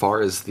yeah, as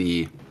far as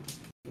the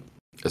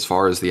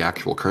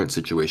actual current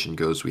situation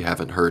goes, we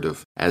haven't heard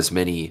of as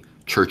many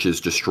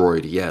churches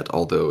destroyed yet,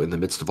 although in the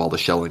midst of all the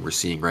shelling we're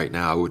seeing right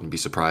now, I wouldn't be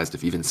surprised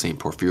if even St.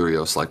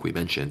 Porphyrios, like we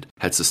mentioned,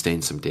 had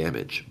sustained some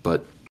damage.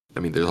 But,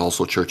 there's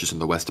also churches in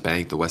the West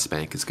Bank. The West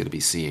Bank is going to be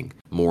seeing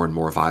more and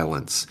more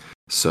violence.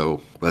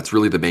 So that's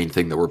really the main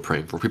thing that we're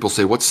praying for. People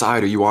say, what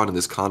side are you on in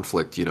this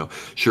conflict?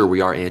 Sure,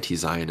 we are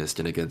anti-Zionist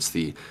and against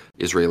the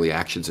Israeli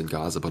actions in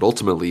Gaza, but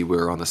ultimately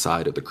we're on the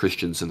side of the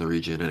Christians in the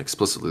region and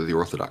explicitly the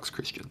Orthodox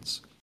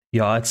Christians.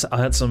 Yeah, I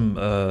had some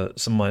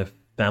of my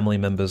family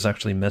members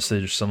actually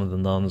message some of the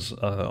nuns in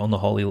the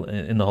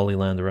Holy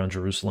Land around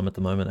Jerusalem at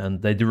the moment,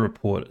 and they do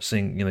report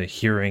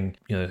hearing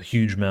a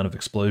huge amount of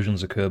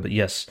explosions occur. But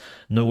yes,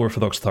 no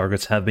Orthodox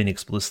targets have been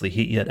explicitly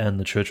hit yet, and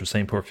the Church of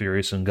St.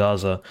 Porphyrios in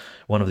Gaza,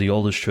 one of the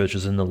oldest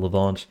churches in the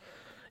Levant,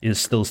 is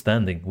still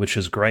standing, which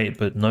is great.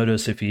 But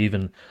notice, if you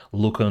even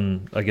look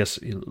on,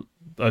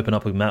 open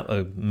up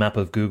a map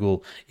of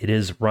Google, it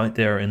is right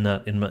there in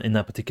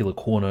that particular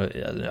corner,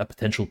 a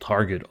potential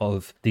target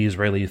of the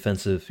Israeli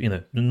offensive.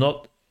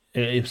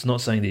 It's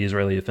not saying the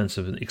Israeli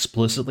offensive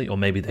explicitly, or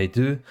maybe they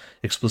do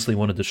explicitly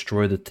want to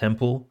destroy the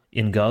temple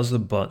in Gaza,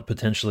 but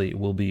potentially it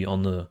will be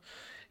on the,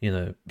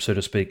 so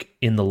to speak,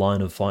 in the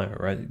line of fire,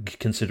 right?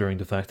 Considering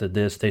the fact that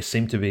they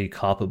seem to be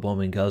carpet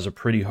bombing Gaza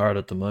pretty hard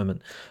at the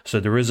moment. So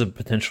there is a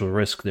potential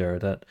risk there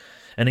that,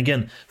 and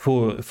again,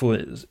 for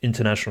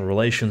international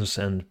relations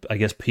and I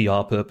guess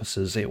PR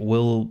purposes, it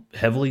will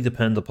heavily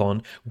depend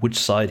upon which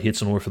side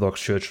hits an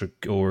Orthodox church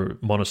or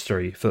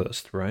monastery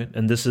first, right?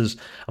 And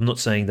I'm not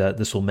saying that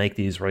this will make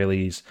the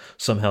Israelis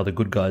somehow the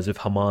good guys if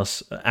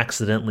Hamas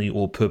accidentally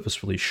or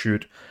purposefully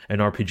shoot an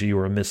RPG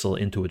or a missile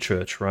into a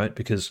church, right?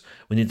 Because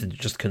we need to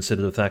just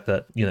consider the fact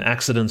that,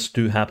 accidents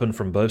do happen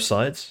from both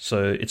sides.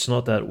 So it's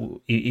not that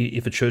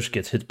if a church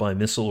gets hit by a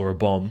missile or a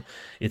bomb,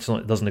 it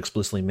doesn't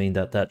explicitly mean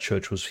that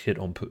church was hit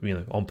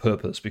on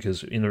purpose,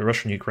 because in the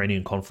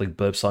Russian-Ukrainian conflict,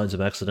 both sides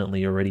have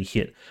accidentally already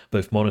hit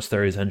both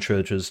monasteries and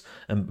churches,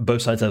 and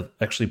both sides have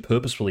actually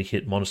purposefully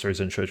hit monasteries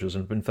and churches.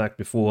 And in fact,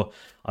 before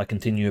I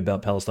continue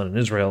about Palestine and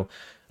Israel,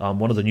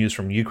 one of the news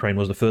from Ukraine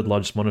was the third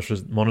largest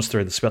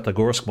monastery, the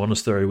Svyatogorsk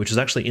monastery, which is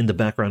actually in the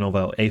background of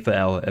our A for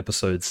Hour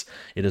episodes.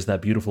 It is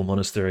that beautiful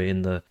monastery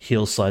in the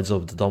hillsides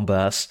of the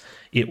Donbass.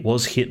 It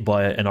was hit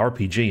by an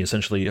RPG,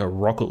 essentially a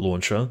rocket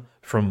launcher,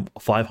 from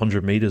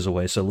 500 meters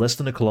away, so less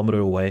than a kilometer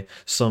away.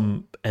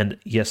 And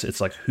yes, it's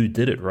like, who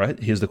did it, right?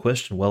 Here's the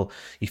question. Well,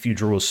 if you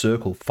draw a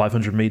circle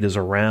 500 meters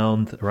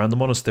around the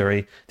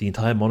monastery, the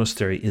entire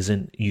monastery is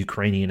in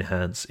Ukrainian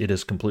hands. It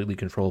is completely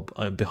controlled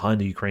behind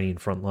the Ukrainian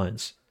front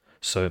lines.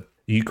 So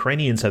the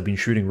Ukrainians have been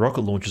shooting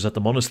rocket launchers at the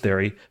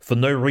monastery for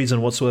no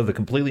reason whatsoever,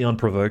 completely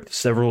unprovoked.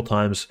 Several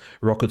times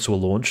rockets were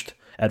launched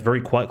at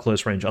very quite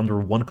close range, under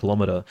 1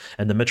 kilometer,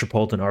 and the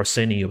Metropolitan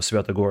Arseny of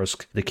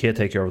Svyatogorsk, the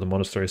caretaker of the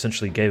monastery,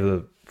 essentially gave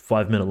a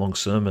 5-minute long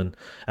sermon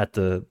at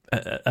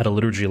a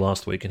liturgy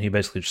last week, and he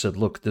basically just said,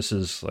 "Look, this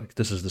is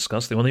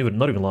disgusting." Well,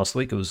 not even last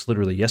week; it was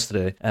literally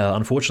yesterday.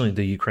 Unfortunately,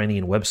 the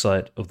Ukrainian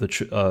website of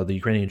the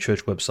Ukrainian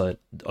church website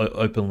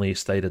openly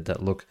stated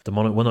that, "Look,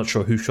 we're not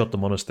sure who shot the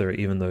monastery,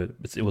 even though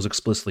it was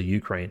explicitly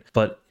Ukraine."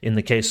 But in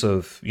the case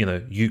of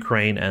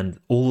Ukraine and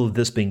all of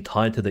this being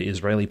tied to the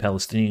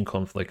Israeli-Palestinian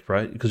conflict,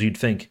 right? Because you'd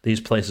think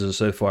these places are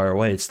so far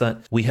away. It's that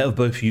we have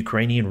both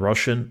Ukrainian,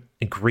 Russian,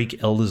 and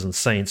Greek elders and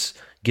saints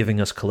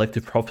giving us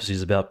collective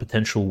prophecies about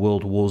potential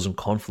world wars and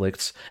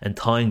conflicts, and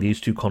tying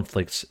these two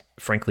conflicts,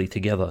 frankly,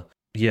 together.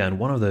 Yeah, and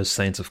one of those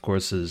saints, of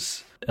course,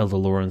 is Elder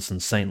Lawrence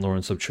and Saint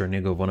Lawrence of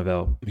Chernigov, one of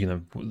our,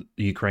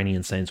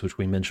 Ukrainian saints, which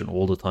we mention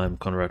all the time,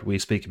 Conrad. We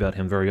speak about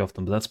him very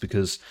often, but that's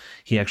because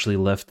he actually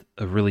left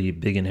a really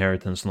big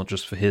inheritance, not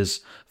just for his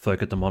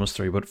folk at the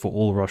monastery, but for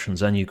all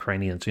Russians and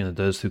Ukrainians,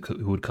 those who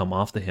would come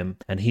after him.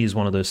 And he is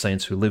one of those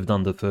saints who lived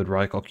under Third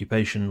Reich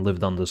occupation,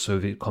 lived under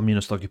Soviet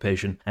communist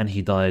occupation, and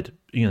he died,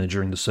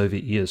 during the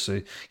Soviet years.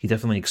 So he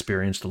definitely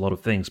experienced a lot of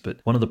things. But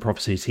one of the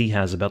prophecies he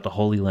has about the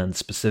Holy Land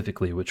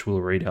specifically, which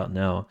we'll read out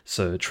now,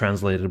 so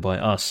translated by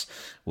us,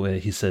 where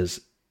he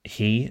says,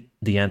 "He,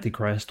 the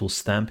Antichrist, will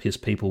stamp his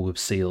people with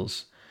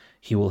seals.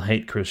 He will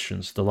hate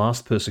Christians. The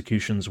last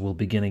persecutions will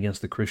begin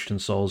against the Christian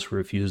souls who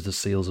refuse the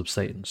seals of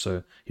Satan."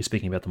 So he's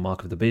speaking about the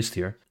mark of the beast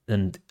here.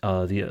 And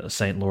the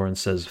St. Lawrence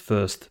says,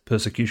 "First,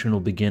 persecution will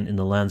begin in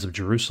the lands of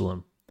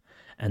Jerusalem,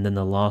 and then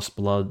the last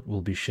blood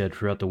will be shed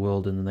throughout the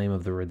world in the name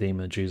of the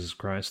Redeemer, Jesus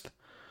Christ.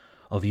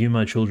 Of you,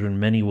 my children,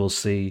 many will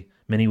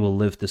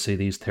live to see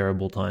these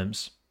terrible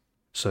times."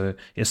 So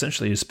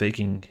essentially he's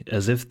speaking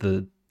as if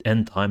the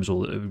end times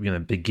will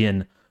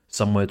begin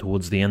somewhere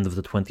towards the end of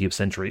the 20th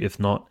century, if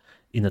not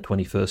in the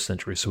 21st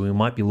century. So we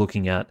might be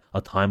looking at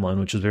a timeline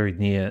which is very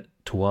near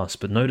to us.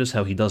 But notice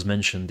how he does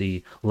mention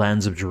the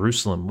lands of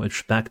Jerusalem,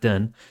 which back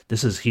then,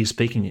 he's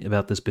speaking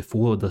about this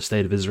before the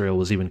state of Israel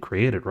was even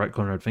created, right,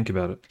 Conrad? Think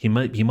about it. He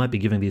might be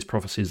giving these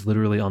prophecies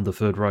literally under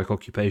Third Reich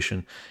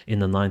occupation in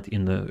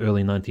the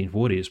early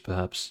 1940s,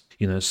 perhaps.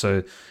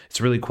 So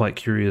it's really quite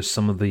curious.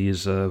 Some of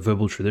these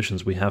verbal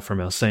traditions we have from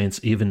our saints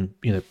even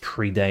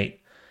predate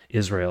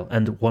Israel.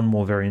 And one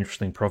more very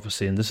interesting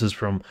prophecy, and this is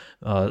from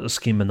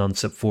Schema Nun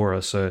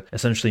Sepphora. So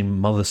essentially,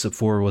 Mother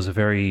Sepphora was a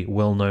very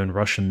well-known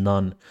Russian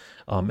nun,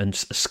 and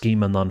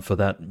Schema Nun, for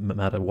that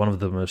matter, one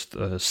of the most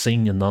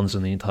senior nuns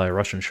in the entire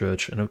Russian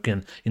church. And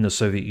again, in the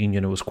Soviet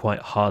Union, it was quite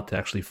hard to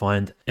actually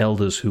find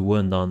elders who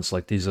were nuns.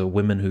 Like, these are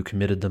women who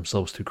committed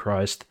themselves to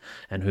Christ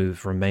and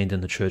who've remained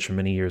in the church for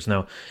many years.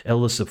 Now,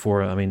 Elder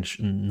Sepphora,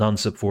 Nun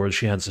Sepphora,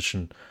 she had such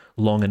an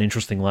long and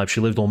interesting life.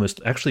 She lived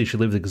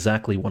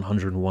exactly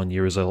 101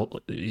 years.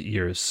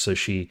 So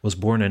she was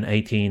born in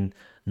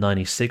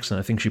 1896, and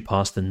I think she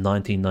passed in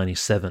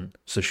 1997.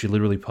 So she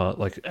literally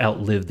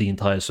outlived the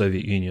entire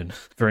Soviet Union.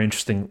 Very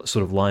interesting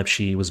sort of life.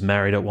 She was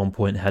married at one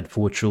point, had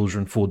 4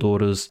 children, 4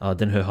 daughters.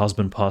 Then her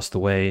husband passed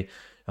away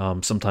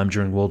sometime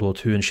during World War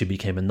II, and she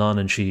became a nun,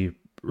 and she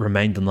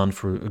remained a nun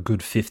for a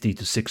good 50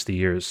 to 60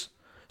 years.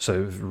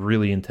 So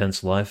really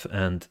intense life,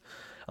 and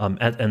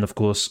of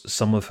course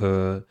some of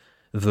her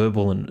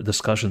verbal and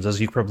discussions, as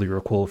you probably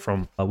recall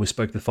from, we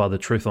spoke to Father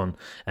Trifon,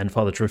 and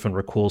Father Trifon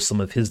recalls some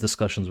of his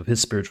discussions with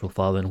his spiritual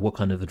father and what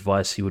kind of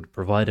advice he would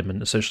provide him,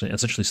 and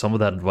essentially some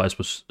of that advice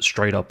was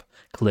straight up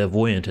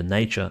clairvoyant in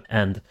nature.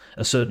 And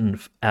a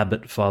certain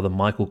abbot, Father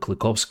Michael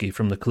Klikovsky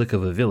from the Click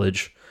of a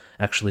Village,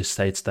 actually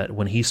states that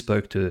when he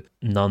spoke to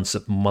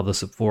Mother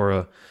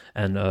Sepphora,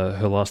 and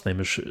her last name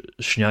is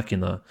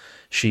Shnyakina,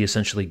 she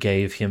essentially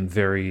gave him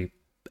very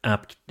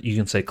apt, you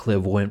can say,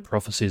 clairvoyant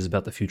prophecies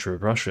about the future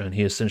of Russia. And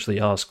he essentially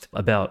asked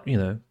about,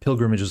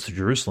 pilgrimages to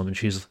Jerusalem.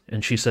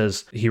 And she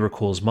says, he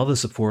recalls, Mother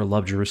Sepphora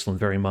loved Jerusalem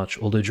very much,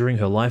 although during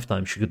her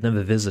lifetime she could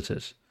never visit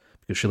it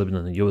because she lived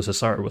in the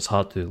USSR. It was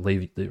hard to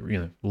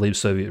leave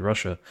Soviet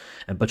Russia.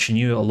 But she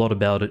knew a lot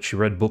about it. She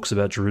read books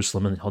about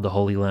Jerusalem and the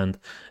Holy Land,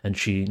 and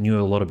she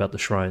knew a lot about the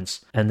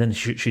shrines. And then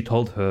she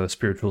told her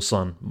spiritual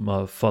son,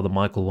 Father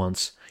Michael,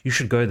 once, "You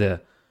should go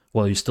there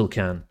while you still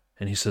can."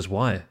 And he says,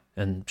 "Why?"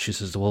 And she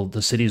says, "Well,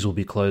 the cities will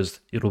be closed.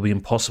 It will be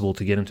impossible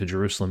to get into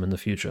Jerusalem in the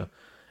future."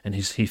 And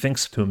he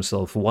thinks to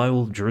himself, why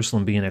will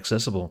Jerusalem be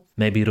inaccessible?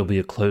 Maybe it'll be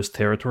a closed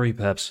territory,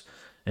 perhaps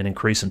an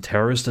increase in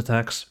terrorist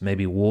attacks,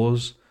 maybe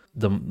wars.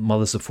 The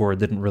Mother Sepphora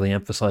didn't really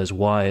emphasize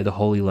why the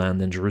Holy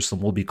Land and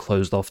Jerusalem will be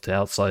closed off to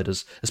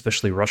outsiders,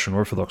 especially Russian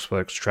Orthodox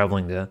folks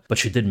traveling there. But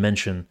she did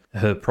mention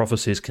her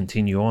prophecies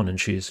continue on, and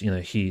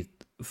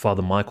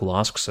Father Michael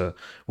asks her,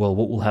 well,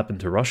 what will happen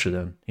to Russia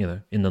then?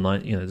 This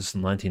is the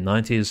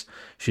 1990s.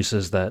 She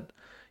says that,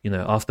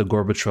 after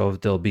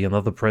Gorbachev, there'll be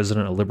another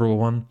president, a liberal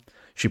one.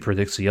 She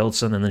predicts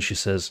Yeltsin, and then she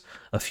says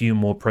a few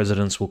more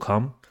presidents will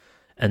come.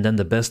 And then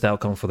the best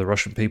outcome for the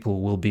Russian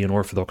people will be an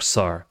Orthodox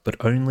Tsar, but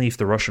only if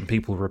the Russian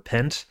people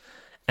repent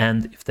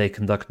and if they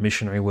conduct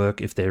missionary work,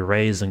 if they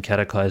raise and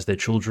catechize their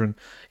children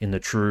in the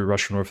true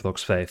Russian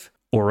Orthodox faith.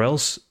 Or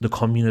else the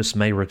communists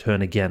may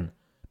return again,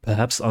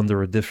 perhaps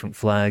under a different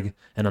flag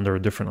and under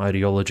a different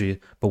ideology,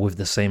 but with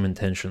the same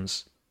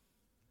intentions.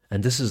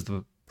 And this is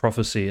the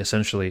prophecy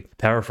essentially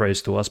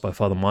paraphrased to us by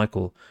Father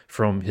Michael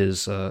from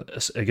his,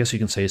 I guess you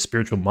can say, his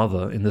spiritual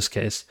mother, in this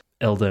case,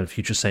 elder and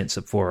future Saint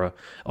Sephora,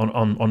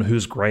 on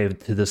whose grave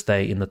to this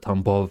day in the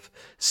Tambov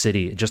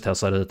city, just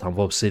outside of the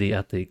Tambov city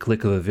at the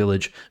click of a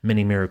village,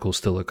 many miracles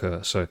still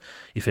occur. So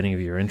if any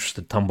of you are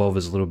interested, Tambov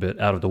is a little bit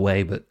out of the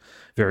way, but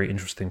very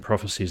interesting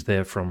prophecies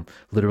there from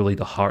literally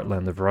the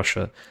heartland of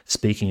Russia,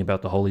 speaking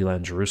about the Holy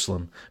Land,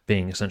 Jerusalem,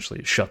 being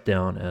essentially shut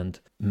down and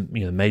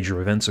major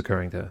events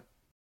occurring there.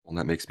 Well,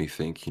 that makes me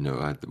think,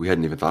 we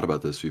hadn't even thought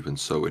about this. We've been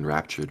so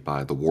enraptured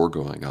by the war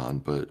going on,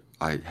 but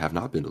I have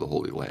not been to the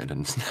Holy Land.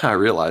 And I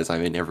realize I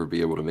may never be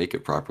able to make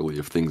it properly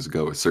if things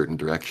go a certain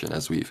direction,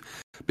 as we've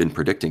been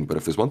predicting. But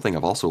if there's one thing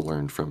I've also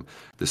learned from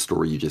this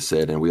story you just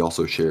said, and we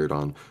also shared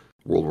on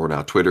World War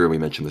Now Twitter, and we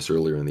mentioned this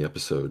earlier in the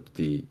episode,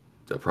 the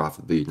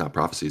not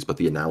prophecies, but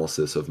the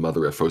analysis of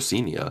Mother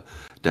Ephrosynia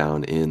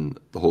down in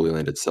the Holy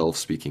Land itself,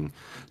 speaking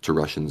to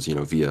Russians,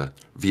 via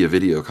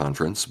video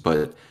conference.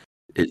 But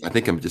I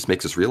think it just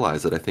makes us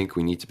realize that I think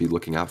we need to be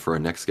looking out for our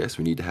next guest.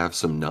 We need to have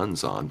some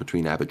nuns on,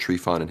 between Abbot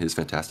Trifon and his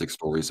fantastic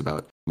stories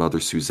about Mother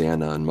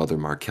Susanna and Mother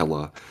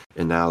Markella,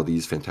 and now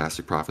these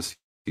fantastic prophecies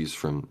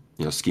from,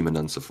 Schema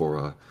Nun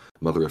Sephora,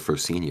 Mother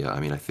Ephrosynia. I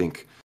mean, I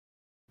think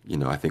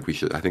we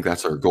should. I think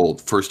that's our goal.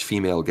 First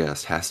female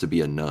guest has to be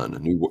a nun. A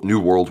new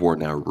World War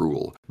Now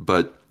rule.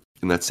 But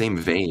in that same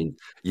vein,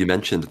 you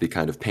mentioned the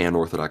kind of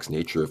pan-Orthodox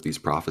nature of these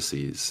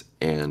prophecies,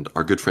 and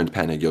our good friend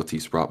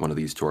Panagiotis brought one of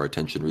these to our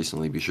attention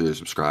recently. Be sure to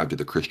subscribe to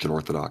the Christian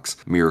Orthodox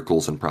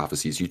Miracles and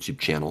Prophecies YouTube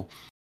channel.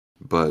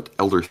 But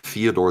Elder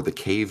Theodore the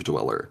Cave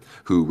Dweller,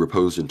 who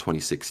reposed in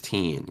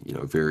 2016,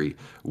 very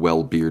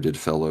well-bearded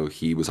fellow.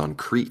 He was on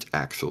Crete,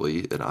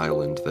 actually, an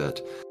island that,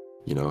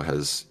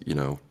 has,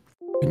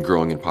 been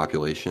growing in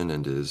population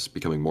and is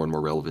becoming more and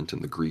more relevant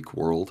in the Greek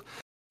world.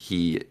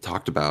 He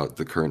talked about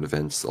the current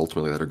events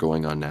ultimately that are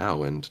going on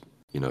now, and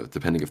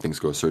depending if things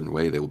go a certain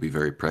way, they will be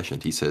very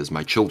prescient. He says,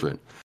 "My children,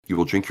 you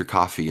will drink your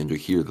coffee and you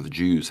hear that the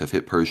Jews have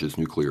hit Persia's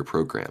nuclear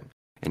program."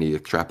 And he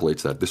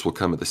extrapolates that this will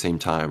come at the same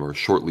time or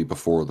shortly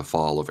before the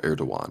fall of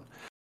Erdogan.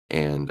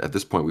 And at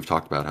this point, we've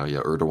talked about how,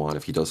 Erdogan,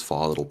 if he does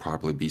fall, it'll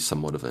probably be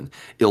somewhat of an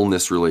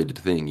illness-related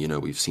thing.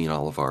 We've seen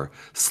all of our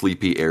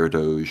sleepy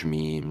Erdogan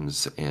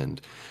memes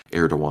and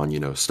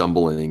Erdogan,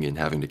 stumbling and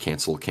having to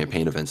cancel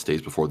campaign events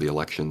days before the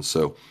election.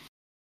 So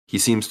he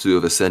seems to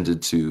have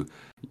ascended to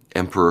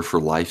emperor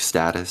for life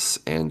status,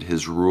 and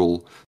his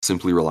rule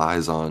simply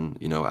relies on,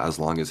 as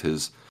long as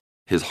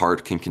his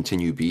heart can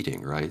continue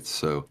beating, right?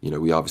 So,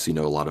 we obviously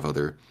know a lot of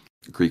other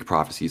Greek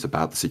prophecies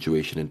about the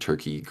situation in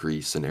Turkey,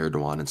 Greece, and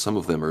Erdogan, and some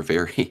of them are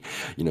very,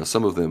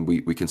 some of them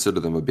we consider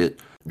them a bit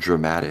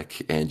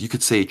dramatic, and you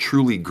could say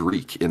truly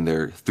Greek in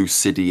their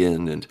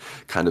Thucydidean and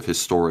kind of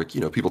historic.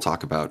 People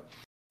talk about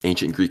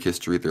ancient Greek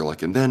history. They're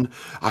like, and then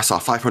I saw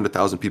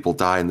 500,000 people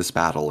die in this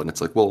battle, and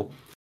it's like, well,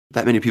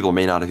 that many people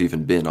may not have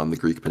even been on the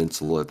Greek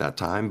peninsula at that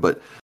time,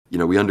 but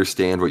we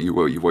understand what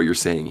you're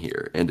saying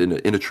here, and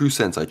in a true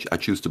sense, I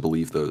choose to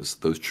believe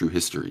those true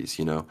histories,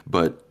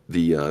 But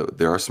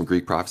there are some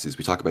Greek prophecies.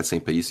 We talk about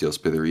Saint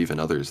Paisios, but there are even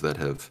others that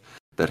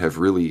have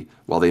really,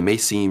 while they may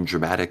seem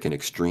dramatic and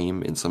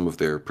extreme in some of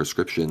their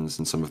prescriptions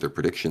and some of their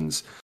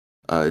predictions,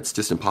 it's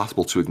just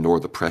impossible to ignore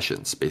the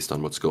prescience based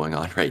on what's going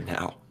on right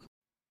now.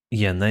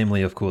 Yeah,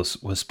 namely, of course,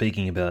 we're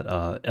speaking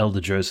about Elder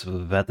Joseph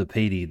of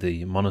Vatapedi,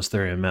 the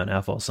monastery on Mount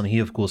Athos, and he,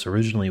 of course,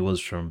 originally was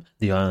from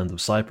the island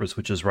of Cyprus,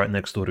 which is right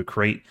next door to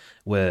Crete,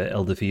 where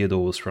Elder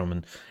Theodore was from.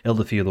 And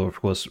Elder Theodore, of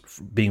course,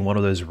 being one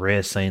of those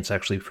rare saints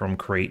actually from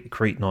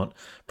Crete not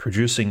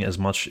producing as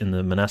much in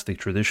the monastic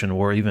tradition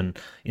or even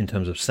in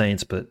terms of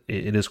saints, but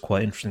it is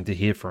quite interesting to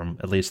hear from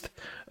at least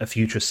a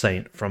future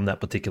saint from that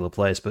particular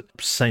place. But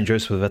Saint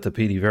Joseph of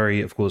Vatapedi, very,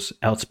 of course,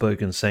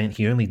 outspoken saint.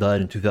 He only died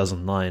in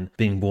 2009,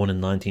 being born in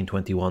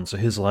 1921, so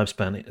his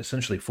lifespan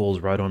essentially falls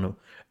right on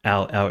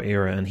our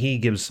era, and he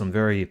gives some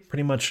very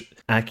pretty much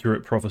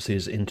accurate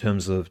prophecies in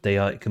terms of they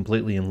are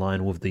completely in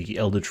line with the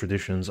elder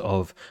traditions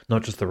of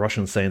not just the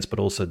Russian saints but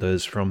also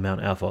those from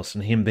Mount Athos.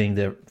 And him being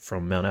there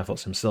from Mount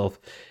Athos himself,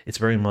 it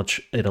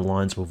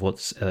aligns with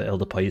what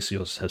Elder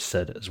Paisios has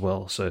said as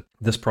well. So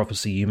this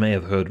prophecy, you may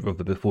have heard of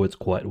it before, it's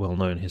quite well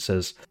known. He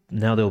says,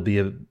 now there will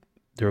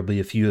be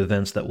a few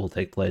events that will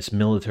take place,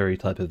 military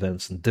type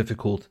events and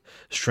difficult,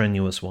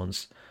 strenuous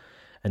ones.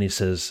 And he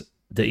says,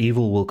 the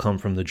evil will come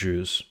from the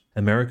Jews.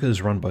 America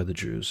is run by the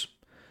Jews.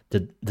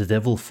 The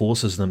devil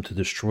forces them to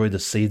destroy the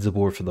seeds of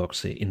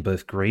orthodoxy in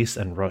both Greece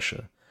and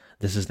Russia.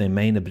 This is their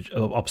main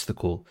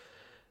obstacle.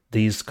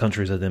 These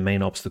countries are their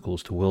main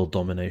obstacles to world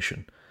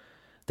domination.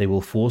 They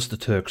will force the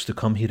Turks to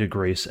come here to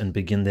Greece and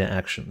begin their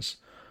actions.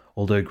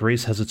 Although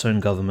Greece has its own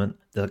government,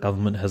 the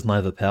government has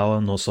neither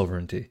power nor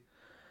sovereignty.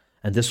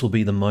 And this will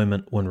be the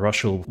moment when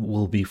Russia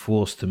will be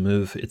forced to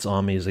move its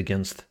armies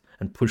against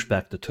and push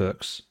back the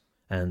Turks.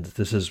 And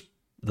this is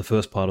the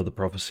first part of the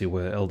prophecy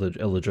where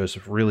Elder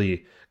Joseph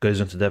really goes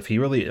into depth. He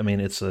really, I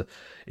mean, it's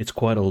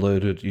quite a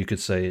loaded, you could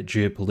say,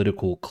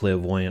 geopolitical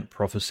clairvoyant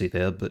prophecy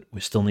there, but we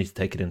still need to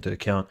take it into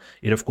account.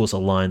 It of course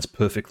aligns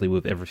perfectly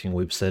with everything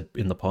we've said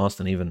in the past,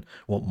 and even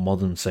what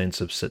modern saints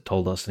have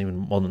told us, and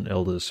even modern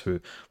elders who,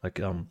 like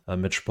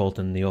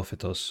Metropolitan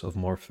Neophytos of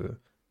Morphu.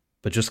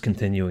 But just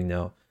continuing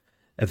now.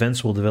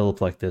 Events will develop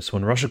like this.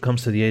 When Russia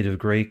comes to the aid of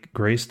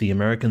Greece, the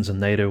Americans and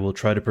NATO will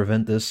try to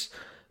prevent this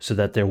so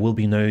that there will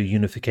be no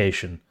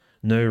unification,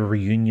 no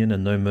reunion,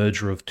 and no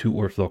merger of two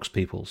Orthodox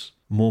peoples.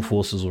 More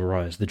forces will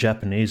rise, the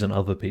Japanese and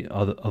other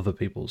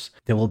peoples.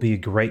 There will be a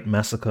great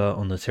massacre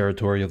on the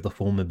territory of the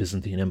former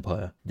Byzantine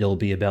Empire. There will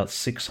be about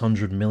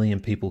 600 million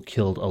people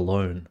killed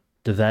alone.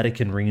 The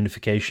Vatican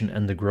reunification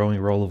and the growing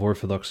role of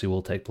Orthodoxy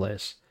will take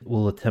place. It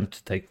will attempt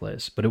to take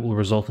place, but it will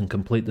result in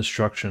complete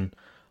destruction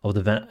of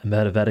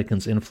the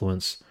Vatican's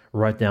influence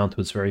right down to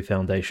its very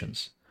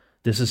foundations.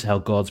 This is how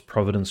God's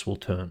providence will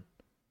turn.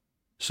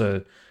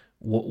 So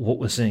what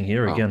we're seeing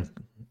here, again,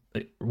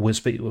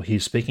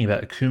 he's speaking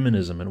about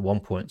ecumenism at one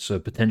point, so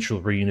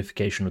potential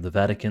reunification of the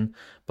Vatican,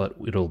 but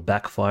it'll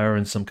backfire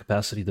in some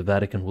capacity. The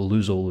Vatican will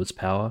lose all of its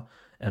power,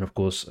 and of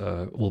course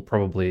will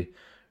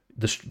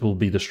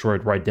be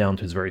destroyed right down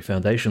to its very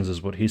foundations,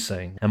 is what he's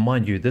saying. And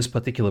mind you, this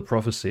particular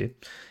prophecy,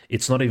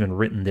 it's not even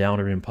written down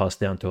or even passed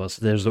down to us.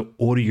 There's an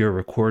audio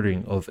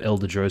recording of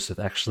Elder Joseph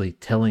actually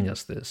telling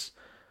us this.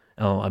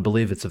 I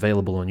believe it's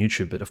available on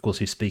YouTube, but of course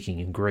he's speaking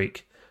in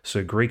Greek.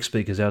 So Greek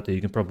speakers out there,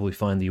 you can probably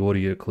find the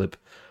audio clip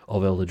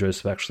of Elder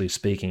Joseph actually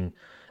speaking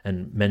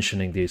and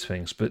mentioning these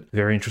things. But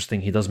very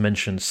interesting, he does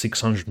mention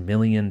 600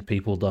 million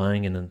people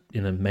dying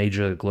in a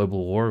major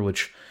global war,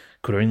 which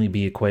could only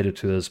be equated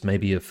to as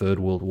maybe a third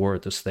world war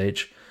at this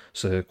stage.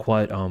 So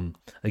quite,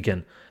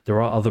 again,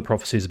 there are other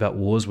prophecies about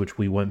wars which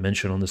we won't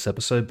mention on this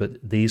episode, but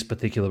these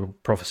particular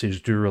prophecies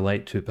do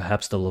relate to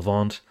perhaps the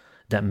Levant,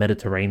 that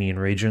Mediterranean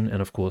region,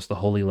 and of course the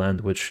Holy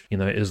Land, which,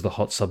 is the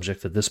hot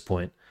subject at this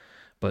point.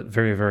 But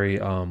very, very,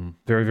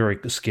 very, very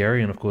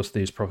scary. And of course,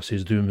 these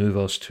prophecies do move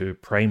us to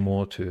pray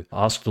more, to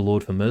ask the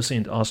Lord for mercy,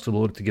 and to ask the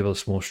Lord to give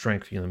us more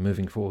strength,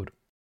 moving forward.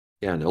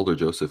 Yeah, and Elder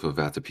Joseph of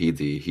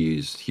Vatapedi,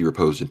 he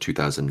reposed in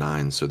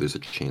 2009, so there's a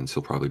chance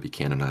he'll probably be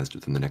canonized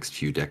within the next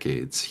few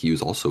decades. He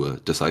was also a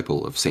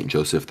disciple of Saint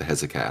Joseph the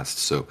Hesychast,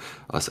 so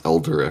us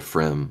Elder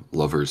Ephraim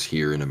lovers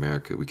here in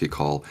America, we could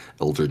call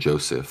Elder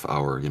Joseph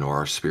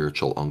our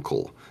spiritual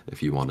uncle,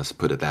 if you want to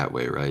put it that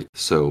way, right?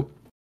 So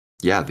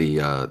yeah,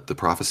 the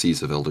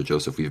prophecies of Elder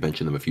Joseph, we've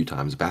mentioned them a few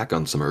times back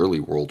on some early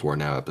World War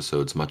Now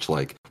episodes, much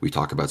like we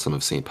talk about some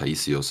of St.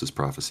 Paisios'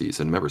 prophecies.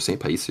 And remember, St.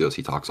 Paisios,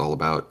 he talks all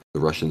about the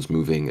Russians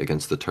moving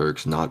against the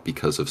Turks, not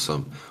because of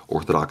some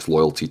Orthodox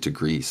loyalty to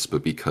Greece,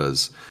 but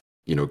because,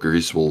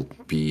 Greece will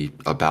be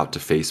about to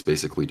face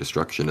basically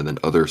destruction, and then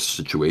other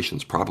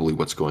situations, probably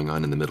what's going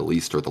on in the Middle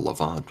East or the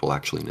Levant, will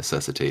actually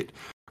necessitate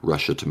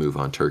Russia to move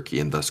on Turkey,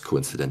 and thus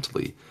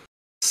coincidentally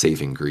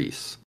saving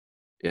Greece.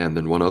 And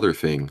then one other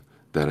thing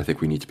that I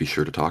think we need to be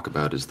sure to talk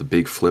about is the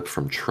big flip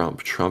from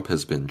Trump. Trump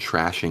has been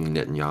trashing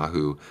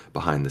Netanyahu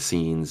behind the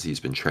scenes. He's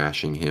been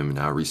trashing him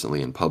now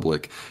recently in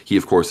public. He,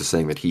 of course, is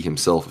saying that he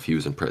himself, if he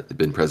was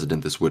been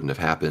president, this wouldn't have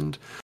happened.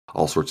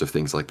 All sorts of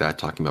things like that,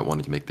 talking about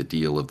wanting to make the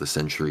deal of the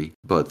century.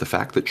 But the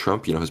fact that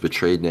Trump, has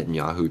betrayed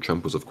Netanyahu,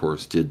 Trump was, of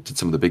course, did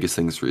some of the biggest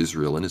things for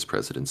Israel in his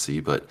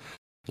presidency, but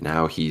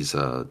now he's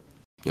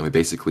he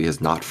basically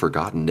has not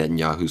forgotten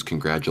Netanyahu's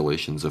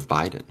congratulations of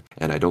Biden.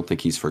 And I don't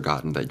think he's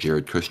forgotten that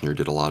Jared Kushner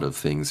did a lot of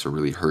things to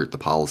really hurt the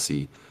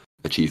policy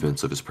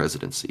achievements of his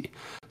presidency.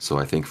 So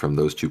I think from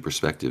those two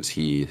perspectives,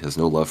 he has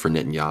no love for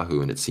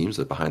Netanyahu, and it seems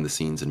that behind the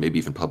scenes and maybe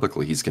even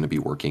publicly, he's going to be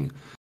working,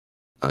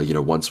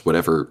 once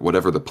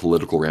whatever the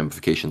political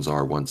ramifications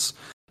are, once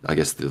I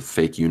guess the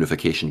fake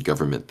unification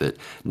government that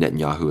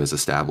Netanyahu has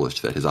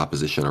established that his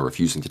opposition are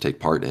refusing to take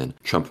part in,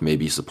 Trump may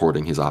be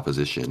supporting his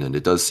opposition. And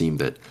it does seem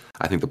that,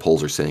 I think the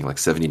polls are saying like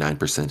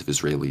 79% of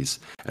Israelis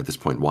at this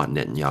point want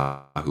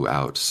Netanyahu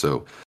out.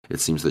 So it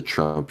seems that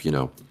Trump,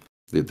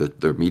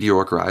 the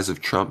meteoric rise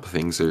of Trump,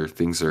 things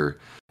are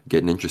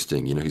getting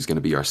interesting. He's going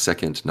to be our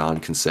second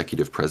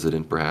non-consecutive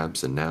president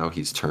perhaps, and now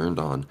he's turned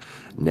on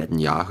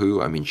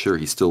Netanyahu. I mean, sure,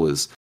 he still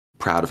is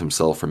proud of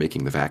himself for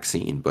making the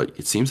vaccine, but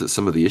it seems that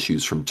some of the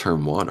issues from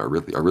term one are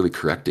really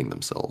correcting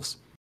themselves.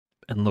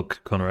 And look,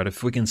 Conrad,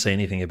 if we can say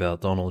anything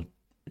about Donald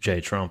J.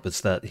 Trump,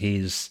 it's that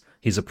he's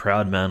a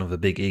proud man with a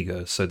big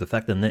ego. So the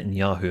fact that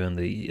Netanyahu and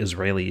the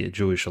Israeli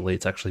Jewish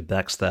elites actually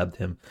backstabbed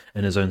him,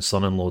 and his own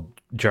son-in-law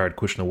Jared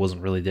Kushner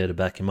wasn't really there to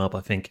back him up,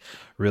 I think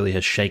really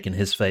has shaken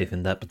his faith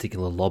in that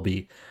particular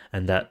lobby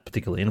and that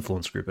particular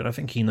influence group. And I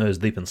think he knows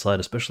deep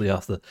inside, especially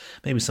after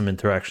maybe some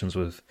interactions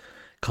with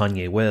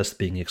Kanye West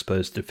being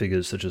exposed to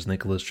figures such as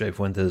Nicholas J.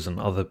 Fuentes and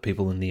other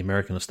people in the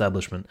American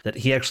establishment, that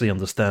he actually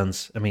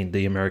understands,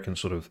 the American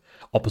sort of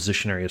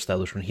oppositionary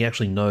establishment, he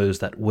actually knows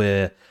that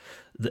where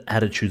the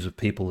attitudes of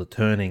people are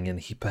turning, and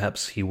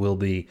he will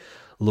be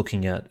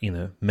looking at,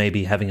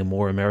 maybe having a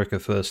more America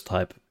First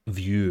type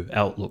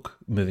outlook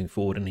moving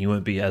forward, and he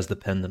won't be as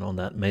dependent on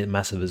that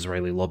massive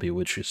Israeli lobby,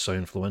 which is so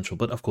influential.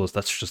 But of course,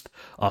 that's just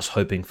us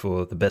hoping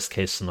for the best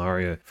case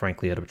scenario,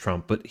 frankly, out of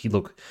Trump. But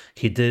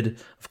he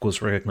did, of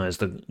course, recognize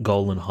the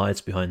Golan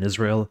Heights behind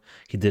Israel.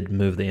 He did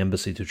move the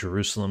embassy to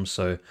Jerusalem,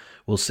 so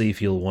we'll see if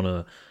he'll want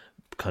to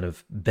kind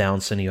of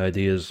bounce any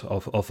ideas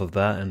off of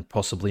that, and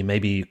possibly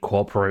maybe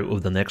cooperate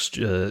with the next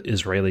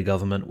Israeli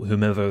government,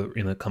 whomever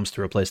comes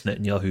to replace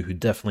Netanyahu, who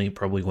definitely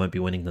probably won't be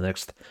winning the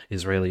next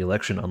Israeli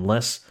election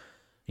unless,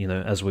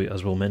 as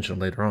we'll mention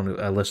later on,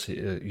 unless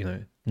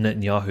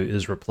Netanyahu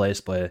is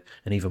replaced by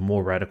an even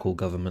more radical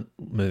government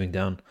moving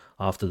down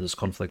after this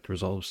conflict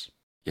resolves.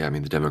 Yeah, I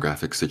mean, the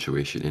demographic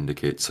situation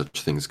indicates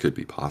such things could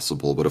be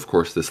possible, but of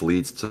course this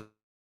leads to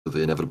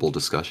the inevitable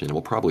discussion, and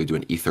we'll probably do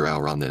an ether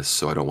hour on this,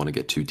 so I don't want to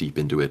get too deep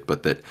into it,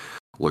 but that,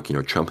 look,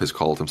 Trump has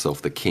called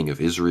himself the King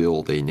of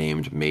Israel. They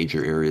named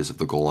major areas of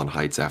the Golan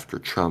Heights after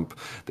Trump.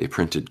 They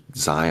printed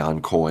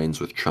Zion coins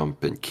with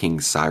Trump and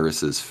King Cyrus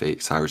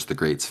the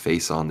Great's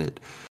face on it.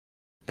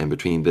 And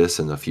between this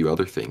and a few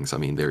other things, I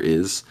mean, there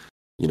is,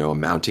 a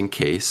mounting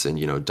case,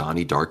 and,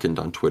 Donnie Darkened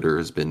on Twitter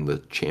has been the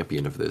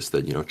champion of this,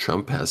 that,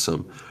 Trump has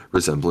some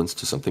resemblance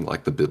to something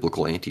like the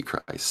biblical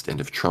Antichrist. And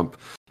if Trump,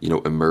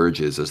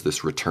 emerges as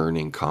this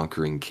returning,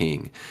 conquering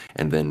king,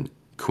 and then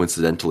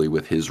coincidentally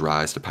with his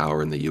rise to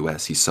power in the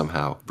U.S., he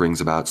somehow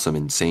brings about some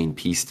insane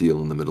peace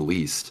deal in the Middle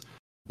East,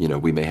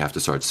 we may have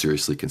to start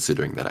seriously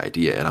considering that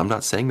idea. And I'm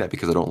not saying that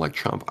because I don't like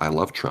Trump. I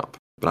love Trump.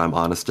 But I'm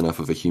honest enough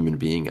of a human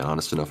being and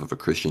honest enough of a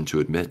Christian to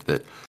admit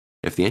that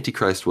if the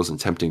Antichrist wasn't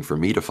tempting for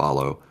me to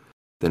follow,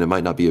 then it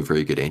might not be a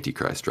very good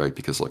Antichrist, right?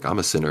 Because, look, I'm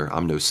a sinner.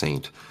 I'm no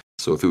saint.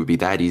 So if it would be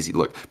that easy,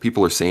 look,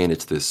 people are saying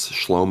it's this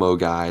Shlomo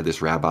guy,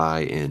 this rabbi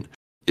in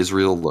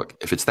Israel. Look,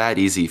 if it's that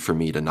easy for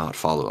me to not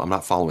follow, I'm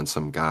not following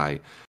some guy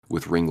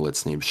with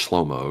ringlets named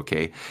Shlomo,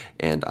 okay?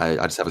 And I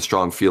just have a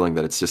strong feeling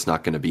that it's just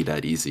not going to be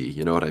that easy.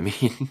 You know what I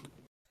mean?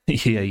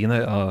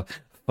 Yeah,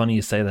 funny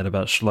you say that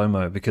about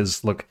Shlomo,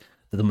 because, look,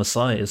 the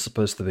Messiah is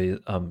supposed to be,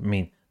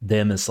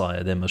 their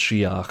Messiah, their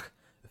Mashiach,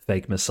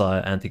 fake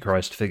Messiah,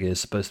 Antichrist figure, is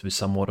supposed to be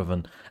somewhat of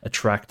an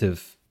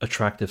attractive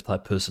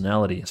type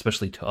personality,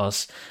 especially to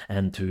us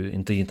and to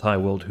in the entire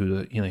world,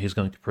 who he's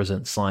going to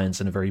present science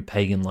in a very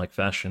pagan-like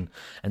fashion,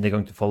 and they're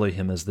going to follow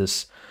him as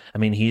this.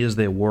 He is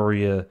their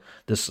warrior,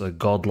 this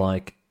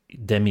godlike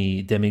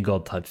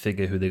demigod type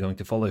figure who they're going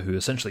to follow, who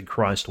essentially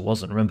Christ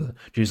wasn't. Remember,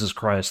 Jesus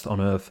Christ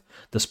on earth,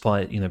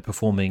 despite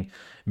performing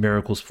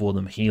miracles for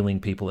them,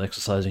 healing people,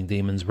 exorcising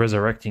demons,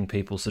 resurrecting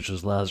people such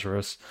as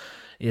Lazarus,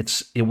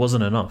 it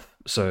wasn't enough.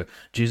 So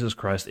Jesus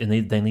Christ,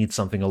 they need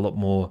something a lot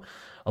more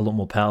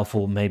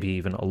powerful, maybe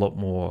even a lot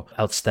more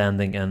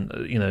outstanding,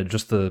 and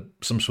just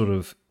some sort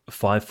of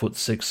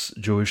 5'6"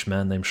 Jewish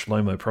man named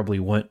Shlomo probably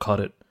won't cut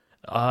it.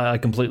 I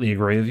completely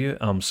agree with you.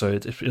 So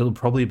it'll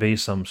probably be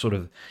some sort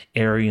of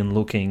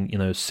Aryan-looking,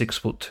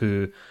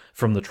 6'2"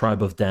 from the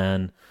tribe of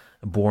Dan,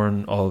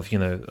 born of a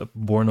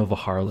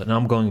harlot. And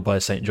I'm going by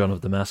Saint John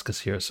of Damascus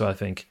here, so I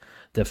think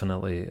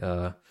definitely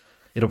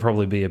it'll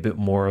probably be a bit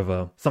more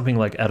of something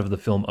like out of the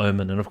film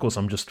Omen. And of course,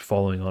 I'm just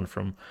following on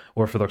from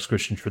Orthodox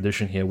Christian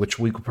tradition here, which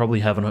we could probably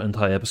have an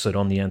entire episode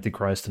on the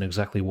Antichrist and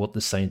exactly what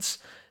the saints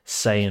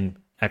say and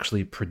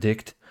actually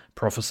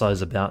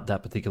prophesize about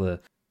that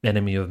particular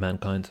enemy of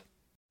mankind.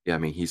 Yeah,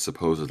 he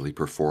supposedly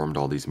performed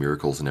all these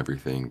miracles and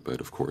everything, but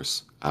of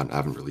course, I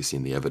haven't really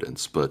seen the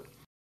evidence. But,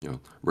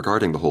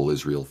 regarding the whole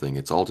Israel thing,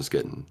 it's all just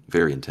getting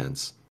very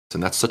intense.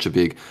 And that's such a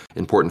big,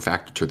 important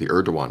factor to the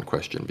Erdogan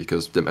question,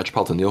 because the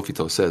Metropolitan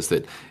Neophyto says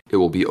that it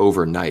will be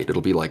overnight.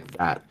 It'll be like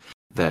that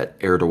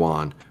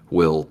Erdogan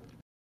will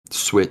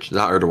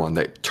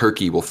that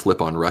Turkey will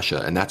flip on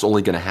Russia. And that's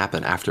only going to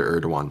happen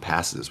after Erdogan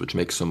passes, which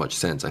makes so much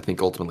sense. I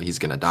think ultimately he's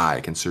going to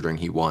die, considering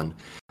he won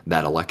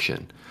that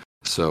election.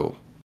 So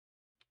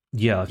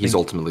yeah, he's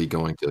ultimately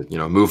going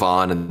to, move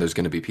on, and there's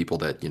going to be people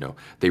that,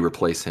 they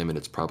replace him, and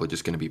it's probably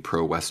just going to be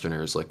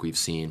pro-Westerners like we've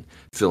seen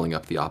filling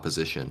up the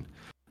opposition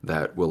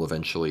that will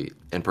eventually,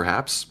 and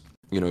perhaps,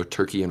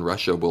 Turkey and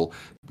Russia will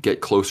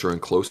get closer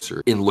and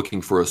closer in looking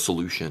for a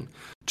solution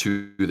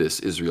to this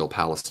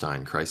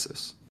Israel-Palestine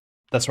crisis.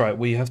 That's right.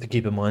 We have to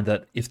keep in mind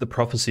that if the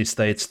prophecy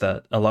states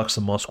that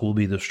Al-Aqsa Mosque will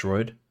be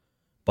destroyed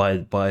by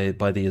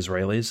the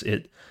Israelis,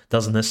 it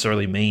doesn't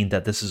necessarily mean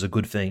that this is a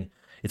good thing.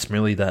 It's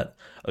merely that,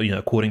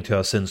 according to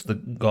our sins,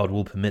 God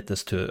will permit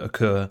this to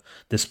occur,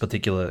 this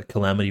particular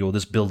calamity or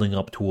this building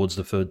up towards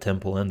the third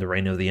temple and the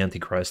reign of the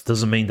Antichrist.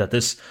 Doesn't mean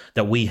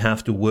that we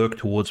have to work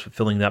towards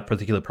fulfilling that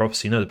particular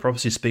prophecy. No, the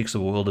prophecy speaks of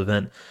a world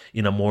event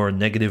in a more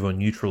negative or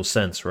neutral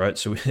sense, right?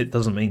 So it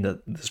doesn't mean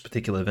that this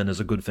particular event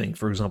is a good thing.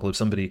 For example,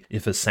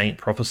 if a saint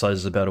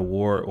prophesies about a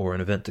war or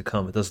an event to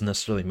come, it doesn't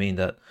necessarily mean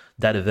that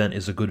that event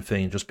is a good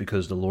thing just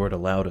because the Lord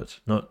allowed it.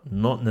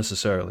 Not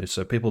necessarily.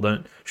 So people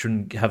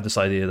shouldn't have this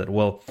idea that,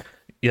 well,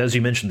 yeah, as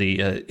you mentioned,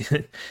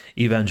 the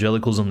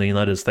evangelicals in the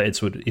United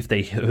States would, if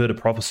they heard a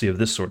prophecy of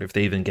this sort, if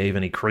they even gave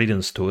any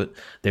credence to it,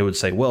 they would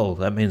say, well,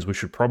 that means we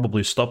should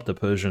probably stop the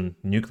Persian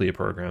nuclear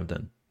program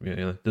then.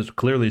 this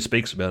clearly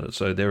speaks about it.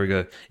 So there we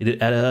go.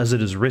 As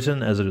it is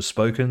written, as it is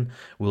spoken,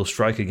 we'll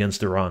strike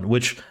against Iran.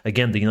 Which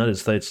again, the United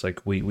States, like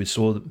we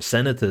saw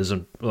senators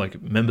and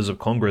like members of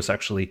Congress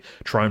actually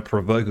try and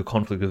provoke a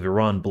conflict with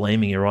Iran,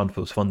 blaming Iran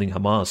for funding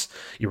Hamas.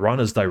 Iran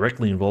is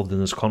directly involved in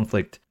this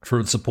conflict for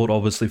its support,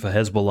 obviously, for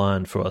Hezbollah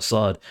and for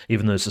Assad.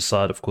 Even though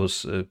Assad, of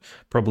course,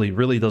 probably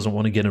really doesn't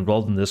want to get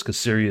involved in this because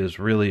Syria is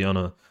really on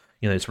a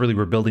it's really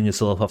rebuilding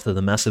itself after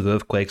the massive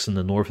earthquakes in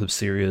the north of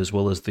Syria, as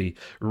well as the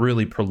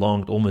really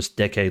prolonged, almost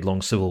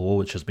decade-long civil war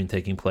which has been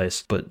taking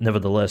place. But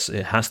nevertheless,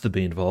 it has to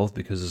be involved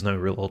because there's no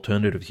real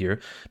alternative here.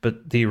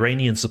 But the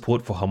Iranian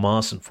support for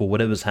Hamas and for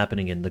whatever's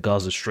happening in the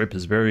Gaza Strip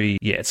is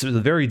it's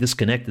very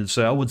disconnected.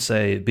 So I would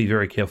say be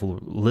very careful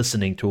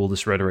listening to all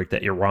this rhetoric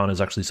that Iran is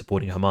actually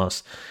supporting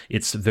Hamas.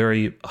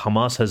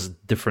 Hamas has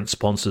different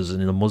sponsors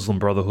in the Muslim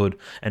Brotherhood,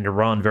 and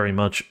Iran very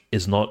much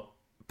is not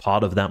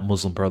part of that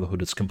Muslim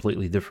Brotherhood. It's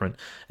completely different,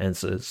 and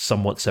it's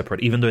somewhat separate,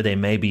 even though they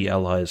may be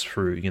allies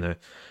through,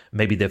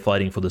 maybe they're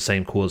fighting for the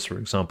same cause, for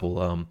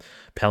example,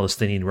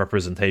 Palestinian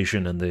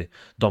representation and the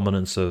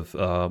dominance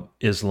of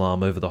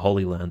Islam over the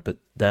Holy Land. But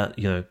that,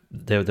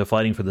 they're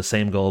fighting for the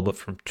same goal, but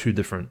from two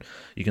different,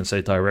 you can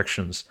say,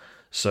 directions.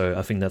 So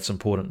I think that's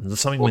important. There's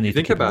something we need to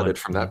think keep in about mind. it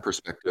from that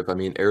perspective. I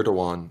mean,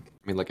 Erdogan,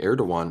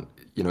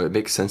 it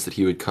makes sense that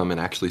he would come and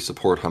actually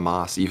support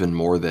Hamas even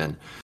more than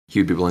he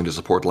would be willing to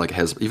support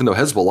even though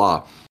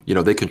Hezbollah,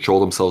 they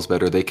control themselves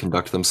better, they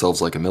conduct themselves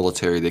like a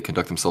military, they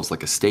conduct themselves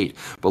like a state.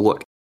 But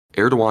look,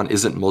 Erdogan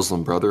isn't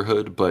Muslim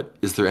Brotherhood, but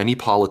is there any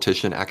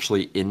politician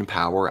actually in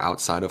power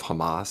outside of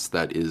Hamas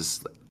that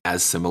is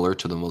as similar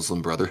to the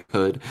Muslim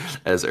Brotherhood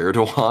as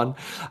Erdogan?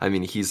 I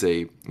mean, he's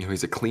a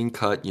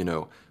clean-cut,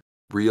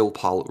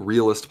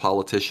 realist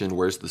politician,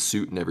 wears the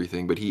suit and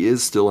everything, but he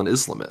is still an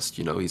Islamist.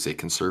 He's a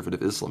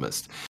conservative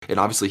Islamist. And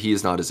obviously he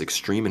is not as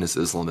extreme in his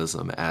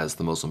Islamism as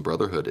the Muslim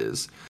Brotherhood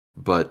is.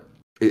 But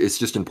it's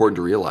just important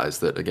to realize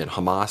that, again,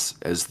 Hamas,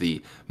 as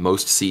the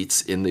most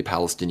seats in the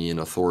Palestinian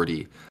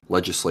Authority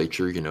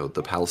legislature,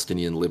 the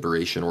Palestinian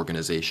Liberation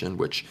Organization,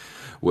 which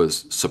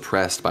was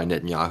suppressed by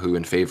Netanyahu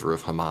in favor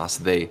of Hamas,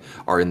 they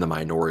are in the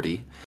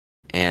minority.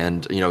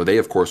 And, they,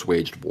 of course,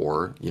 waged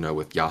war,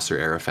 with Yasser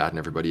Arafat and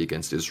everybody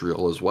against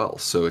Israel as well.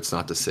 So it's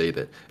not to say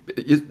that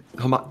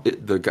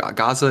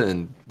Gaza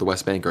and the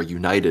West Bank are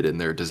united in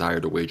their desire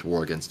to wage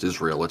war against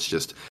Israel. It's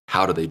just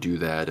how do they do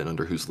that and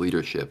under whose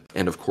leadership?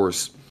 And, of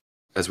course,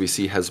 as we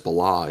see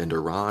Hezbollah and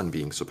Iran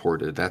being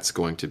supported, that's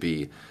going to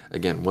be,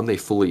 again, when they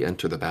fully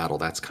enter the battle,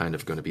 that's kind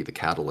of going to be the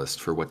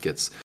catalyst for what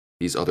gets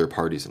these other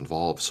parties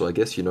involved. So I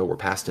guess, we're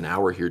past an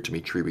hour here,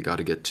 Dimitri. We got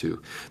to get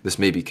to this.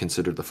 May be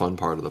considered the fun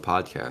part of the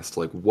podcast.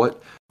 Like,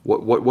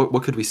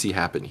 what could we see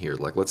happen here?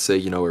 Like, let's say,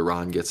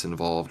 Iran gets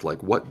involved.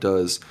 Like, what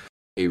does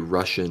a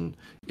Russian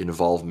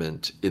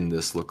involvement in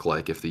this look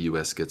like if the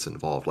U.S. gets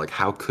involved? Like,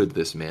 how could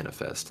this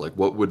manifest? Like,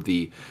 what would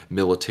the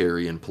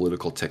military and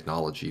political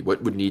technology,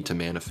 what would need to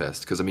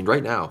manifest? Because, I mean,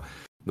 right now,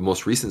 the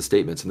most recent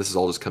statements, and this is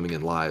all just coming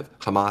in live,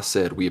 Hamas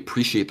said, "We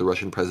appreciate the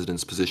Russian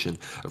president's position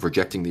of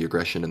rejecting the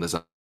aggression and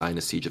the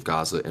Zionist siege of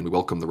Gaza, and we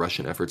welcome the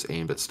Russian efforts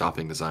aimed at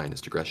stopping the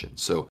Zionist aggression."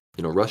 So,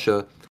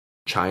 Russia,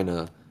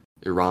 China,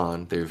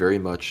 Iran, they very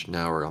much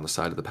now are on the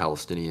side of the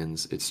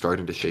Palestinians. It's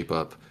starting to shape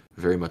up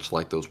very much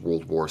like those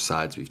World War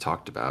sides we've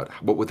talked about.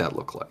 What would that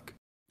look like?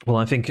 Well,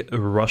 I think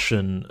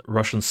Russian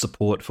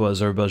support for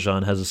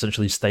Azerbaijan has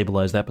essentially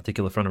stabilized that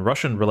particular front. And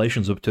Russian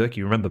relations with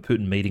Turkey, remember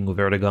Putin meeting with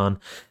Erdogan,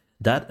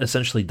 that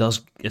essentially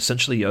does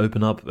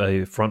open up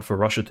a front for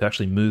Russia to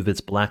actually move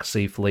its Black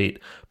Sea fleet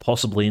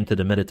possibly into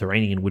the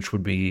Mediterranean, which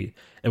would be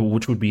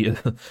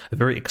a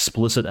very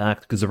explicit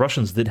act, because the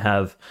Russians did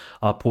have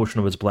a portion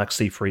of its Black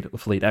Sea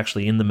fleet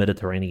actually in the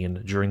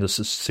Mediterranean during the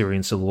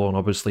Syrian civil war, and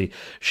obviously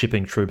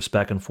shipping troops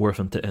back and forth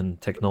and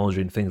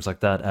technology and things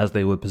like that as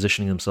they were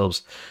positioning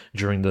themselves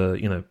during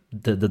the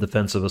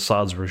defense of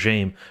Assad's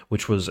regime,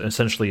 which was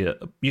essentially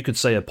you could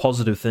say a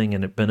positive thing,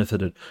 and it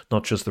benefited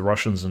not just the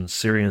Russians and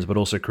Syrians but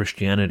also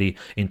Christianity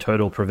in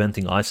total,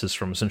 preventing ISIS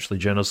from essentially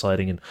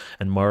genociding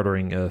and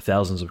murdering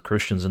thousands of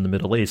Christians in the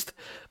Middle East.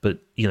 But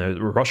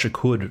Russia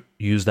could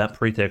use that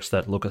pretext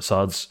that, look,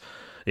 Assad's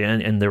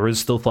and there is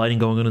still fighting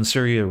going on in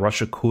Syria.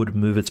 Russia could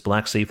move its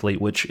Black Sea fleet,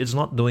 which is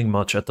not doing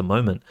much at the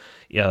moment,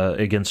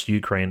 against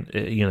Ukraine.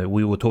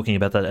 We were talking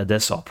about that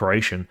Odessa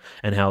operation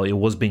and how it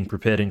was being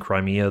prepared in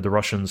Crimea. The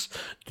Russians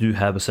do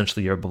have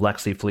essentially a Black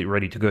Sea fleet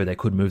ready to go. They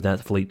could move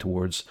that fleet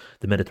towards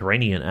the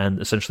Mediterranean and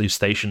essentially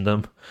station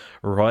them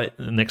right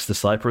next to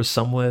Cyprus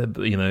somewhere,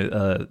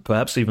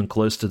 perhaps even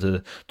close to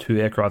the two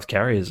aircraft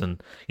carriers,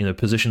 and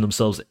position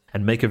themselves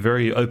and make a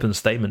very open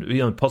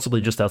statement,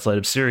 possibly just outside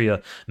of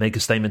Syria, make a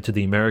statement to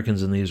the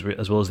Americans and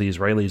as well as the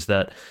Israelis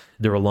that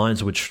there are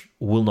lines which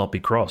will not be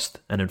crossed.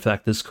 And in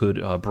fact, this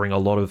could bring a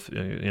lot of,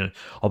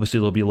 obviously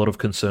there'll be a lot of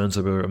concerns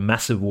over a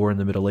massive war in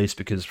the Middle East,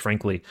 because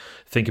frankly,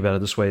 think about it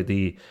this way,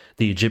 the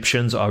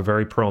Egyptians are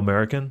very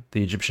pro-American.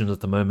 The Egyptians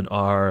at the moment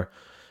are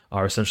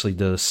are essentially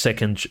the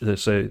second.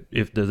 So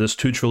if there's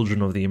two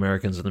children of the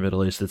Americans in the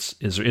Middle East,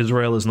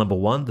 Israel is number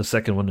one. The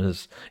second one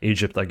is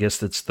Egypt. I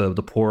guess it's the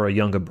poorer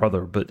younger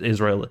brother, but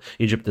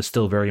Egypt is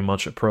still very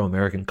much a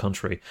pro-American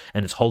country,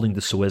 and it's holding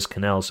the Suez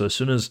Canal. So as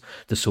soon as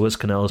the Suez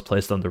Canal is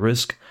placed under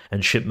risk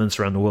and shipments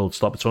around the world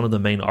stop, it's one of the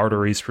main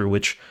arteries through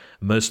which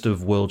most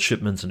of world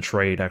shipments and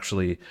trade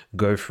actually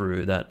go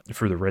through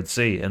the Red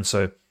Sea, and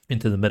so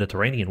into the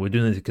Mediterranean. We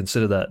do need to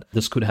consider that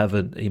this could have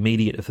an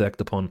immediate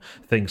effect upon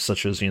things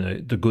such as,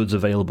 the goods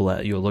available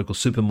at your local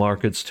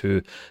supermarkets,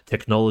 to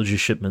technology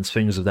shipments,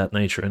 things of that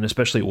nature, and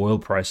especially oil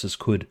prices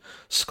could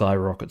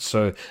skyrocket.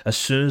 So as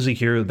soon as you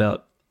hear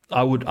about,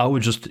 I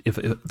would just, if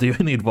the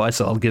only advice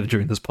I'll give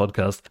during this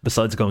podcast,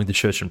 besides going to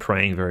church and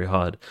praying very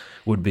hard,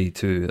 would be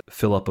to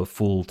fill up a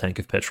full tank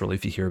of petrol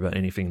if you hear about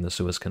anything in the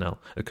Suez Canal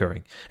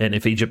occurring. And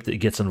if Egypt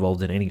gets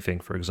involved in anything,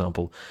 for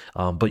example.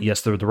 But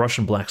yes, the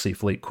Russian Black Sea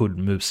Fleet could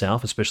move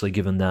south, especially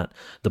given that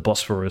the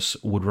Bosphorus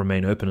would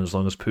remain open as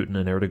long as Putin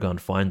and Erdogan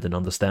find an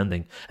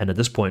understanding. And at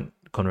this point,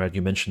 Conrad,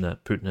 you mentioned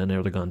that Putin and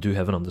Erdogan do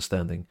have an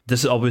understanding.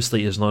 This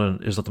obviously is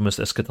not the most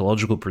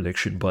eschatological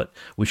prediction, but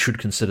we should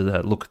consider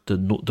that. Look,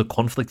 the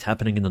conflict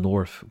happening in the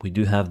north, we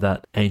do have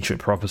that ancient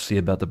prophecy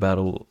about the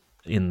battle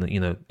in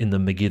the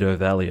Megiddo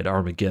Valley at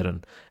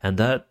Armageddon, and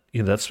that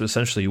that's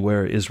essentially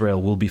where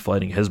Israel will be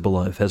fighting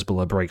Hezbollah if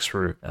Hezbollah breaks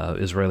through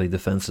Israeli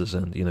defenses,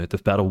 and the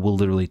battle will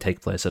literally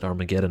take place at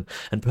Armageddon,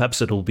 and perhaps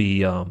it'll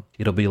be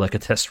like a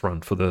test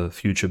run for the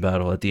future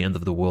battle at the end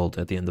of the world,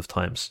 at the end of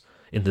times.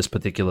 In this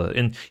particular,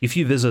 and if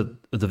you visit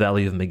the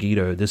Valley of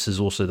Megiddo, this is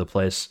also the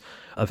place,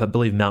 I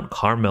believe Mount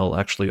Carmel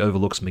actually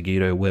overlooks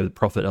Megiddo, where the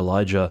prophet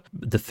Elijah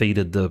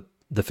defeated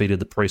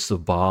the priests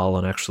of Baal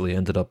and actually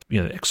ended up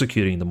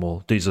executing them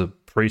all. These are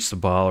priests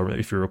of Baal, or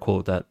if you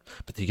recall that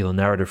particular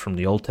narrative from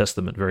the Old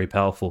Testament, very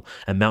powerful.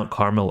 And Mount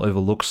Carmel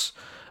overlooks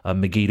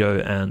Megiddo,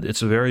 and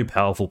it's a very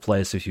powerful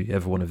place if you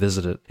ever want to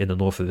visit it in the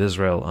north of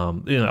Israel.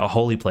 A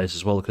holy place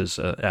as well, because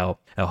our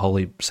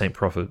holy saint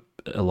prophet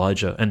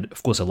Elijah, and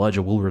of course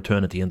Elijah will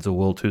return at the end of the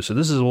world too. So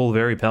this is all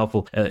very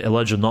powerful.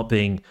 Elijah not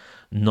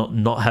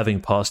having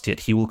passed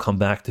yet, he will come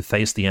back to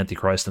face the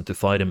Antichrist and to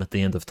fight him at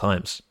the end of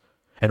times,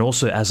 and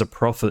also as a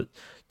prophet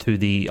to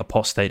the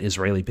apostate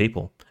Israeli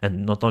people,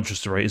 and not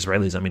just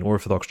Israelis, I mean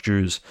Orthodox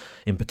Jews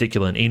in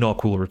particular, and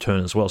Enoch will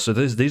return as well. So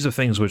these are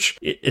things which,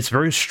 it's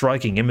very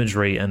striking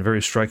imagery and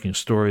very striking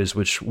stories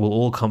which will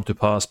all come to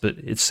pass, but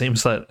it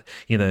seems that,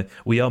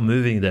 we are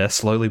moving there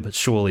slowly but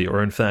surely,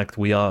 or in fact,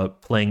 we are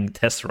playing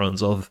test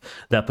runs of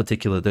those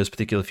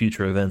particular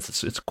future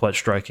events. It's quite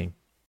striking.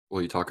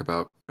 Well, you talk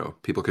about,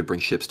 people could bring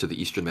ships to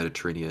the Eastern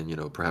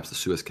Mediterranean, perhaps the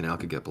Suez Canal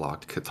could get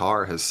blocked.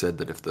 Qatar has said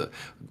that if the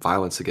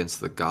violence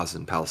against the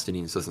Gazan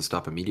Palestinians doesn't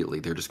stop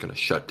immediately, they're just going to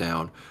shut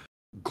down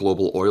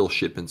global oil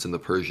shipments in the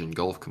Persian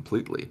Gulf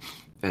completely.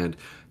 And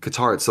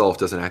Qatar itself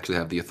doesn't actually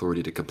have the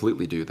authority to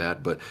completely do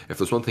that, but if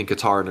there's one thing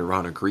Qatar and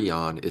Iran agree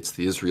on, it's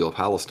the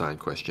Israel-Palestine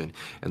question,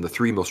 and the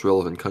three most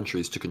relevant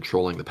countries to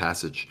controlling the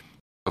passage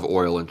of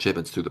oil and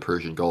shipments through the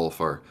Persian Gulf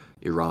are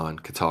Iran,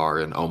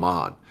 Qatar, and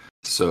Oman.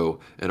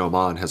 And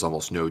Oman has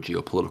almost no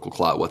geopolitical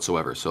clout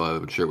whatsoever, so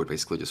I'm sure it would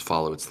basically just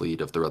follow its lead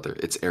of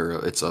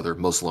its other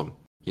Muslim,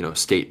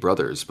 state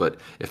brothers. But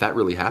if that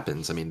really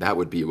happens, I mean, that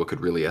would be what could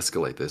really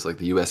escalate this. Like,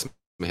 the U.S.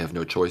 may have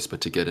no choice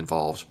but to get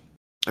involved.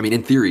 I mean,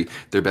 in theory,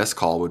 their best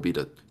call would be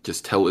to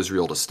just tell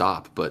Israel to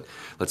stop. But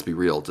let's be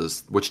real,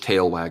 which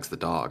tail wags the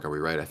dog? Are we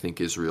right? I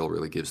think Israel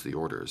really gives the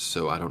orders.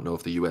 So I don't know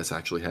if the U.S.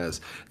 actually has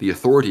the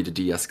authority to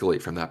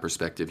de-escalate from that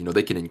perspective.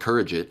 They can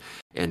encourage it,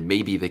 and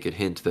maybe they could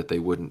hint that they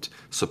wouldn't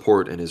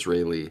support an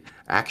Israeli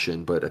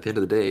action. But at the end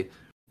of the day,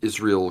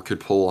 Israel could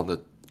pull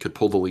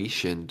the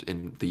leash,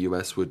 and the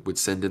U.S. would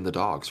send in the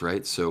dogs,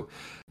 right? So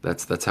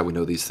that's how we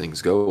know these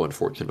things go,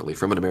 unfortunately.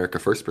 From an America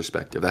First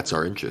perspective, that's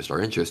our interest. Our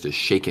interest is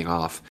shaking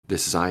off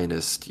this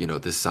Zionist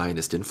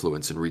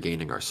influence and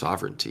regaining our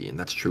sovereignty. And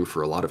that's true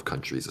for a lot of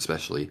countries,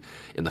 especially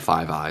in the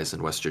Five Eyes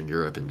and Western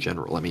Europe in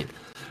general. I mean,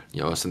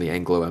 us in the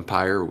Anglo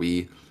Empire,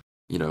 the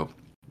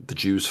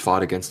Jews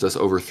fought against us,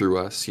 overthrew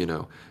us,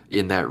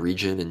 in that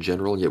region in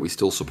general, yet we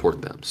still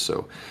support them.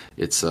 So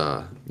it's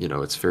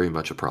very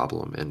much a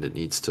problem, and it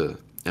needs to.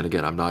 And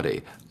again, I'm not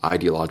a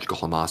ideological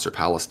Hamas or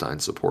Palestine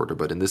supporter,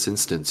 but in this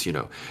instance,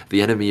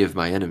 the enemy of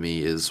my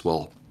enemy is,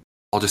 well,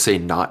 I'll just say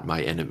not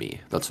my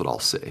enemy. That's what I'll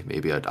say.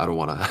 Maybe I don't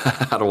want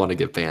to I don't want to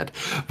get banned,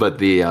 but at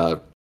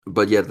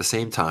the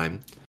same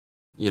time,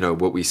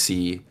 what we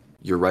see.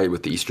 You're right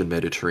with the Eastern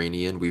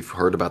Mediterranean. We've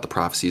heard about the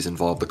prophecies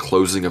involve the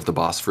closing of the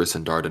Bosphorus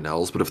and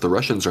Dardanelles, but if the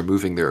Russians are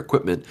moving their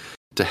equipment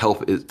to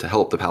help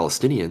the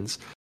Palestinians,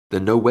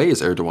 then no way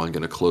is Erdogan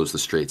going to close the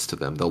straits to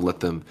them. They'll let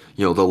them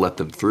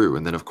through.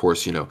 And then, of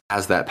course,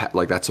 as that,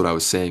 like, that's what I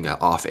was saying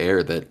off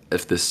air, that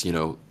if this,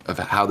 of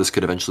how this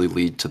could eventually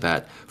lead to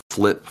that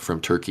flip from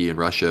Turkey and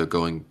Russia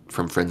going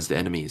from friends to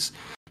enemies,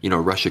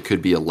 Russia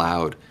could be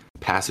allowed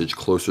passage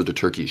closer to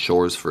Turkey's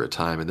shores for a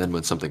time. And then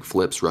when something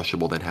flips, Russia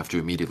will then have to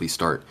immediately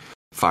start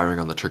firing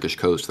on the Turkish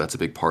coast. That's a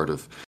big part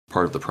of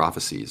the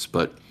prophecies.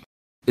 But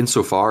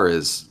insofar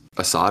as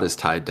Assad is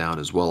tied down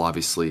as well.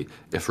 Obviously,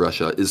 if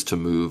Russia is to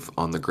move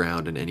on the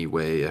ground in any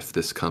way, if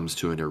this comes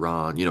to an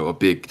Iran, a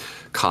big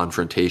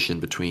confrontation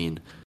between,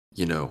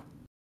 you know,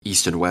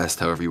 East and West,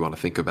 however you want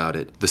to think about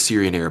it, the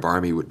Syrian Arab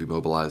Army would be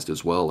mobilized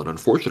as well. And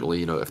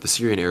unfortunately, if the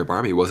Syrian Arab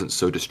Army wasn't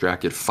so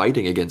distracted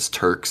fighting against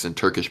Turks and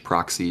Turkish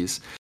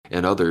proxies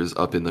and others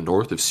up in the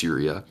north of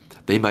Syria,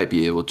 they might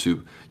be able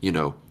to,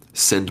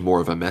 send more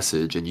of a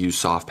message and use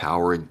soft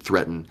power and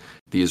threaten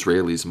the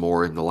Israelis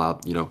more and allow,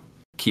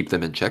 keep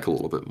them in check a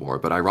little bit more.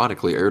 But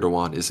ironically,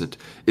 Erdogan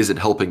isn't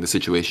helping the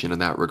situation in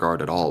that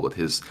regard at all with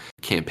his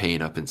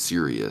campaign up in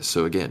Syria.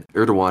 So again,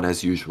 Erdogan,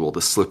 as usual, the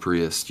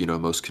slipperiest,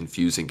 most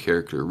confusing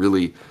character,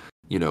 really,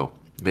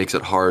 makes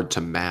it hard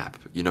to map,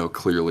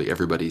 clearly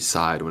everybody's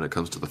side when it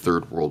comes to the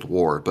Third World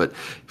War. But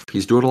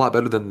he's doing a lot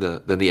better than the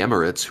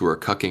Emirates, who are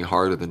cucking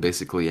harder than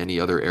basically any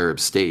other Arab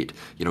state,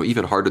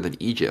 even harder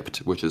than Egypt,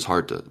 which is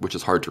hard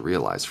to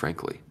realize,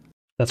 frankly.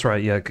 That's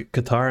right. Yeah,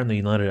 Qatar and the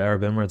United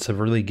Arab Emirates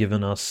have really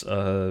given us,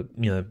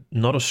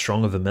 not as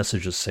strong of a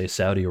message as, say,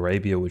 Saudi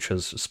Arabia, which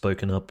has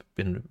spoken up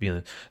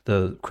in,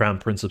 the Crown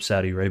Prince of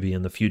Saudi Arabia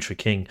and the future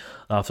king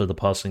after the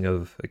passing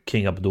of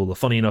King Abdullah.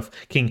 Funny enough,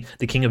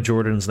 the King of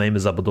Jordan's name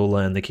is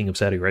Abdullah, and the King of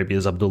Saudi Arabia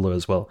is Abdullah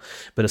as well.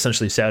 But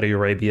essentially, Saudi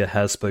Arabia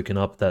has spoken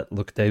up that,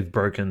 look, they've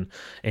broken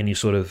any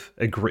sort of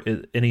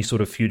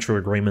future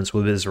agreements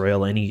with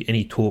Israel.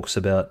 Any talks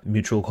about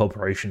mutual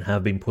cooperation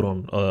have been put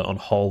on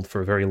hold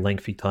for a very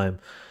lengthy time.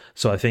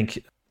 So I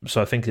think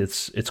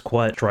it's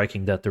quite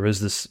striking that there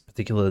is this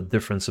particular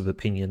difference of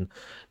opinion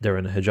there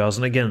in the Hijaz.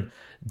 And again,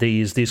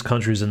 these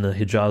countries in the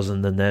Hijaz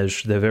and the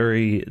Nejd, they're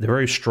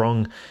very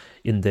strong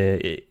in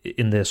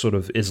their sort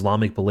of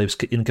Islamic beliefs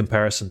in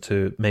comparison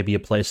to maybe a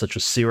place such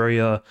as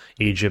Syria,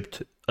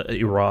 Egypt,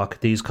 Iraq.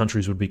 These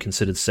countries would be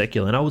considered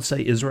secular, and I would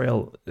say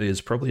Israel is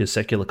probably a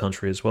secular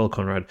country as well,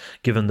 Conrad,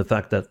 given the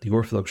fact that the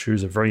Orthodox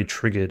Jews are very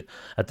triggered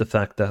at the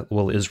fact that,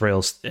 well,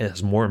 Israel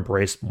has more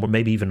embraced,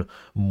 maybe even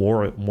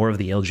more of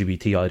the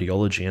LGBT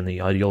ideology and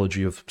the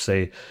ideology of,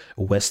 say,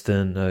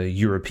 Western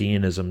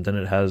Europeanism than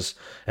it has,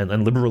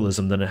 and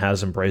liberalism than it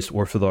has embraced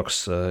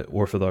Orthodox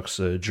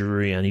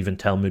Jewry and even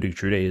Talmudic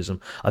Judaism.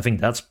 I think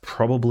that's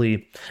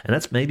probably, and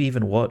that's maybe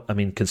even what, I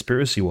mean,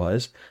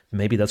 conspiracy-wise,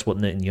 maybe that's what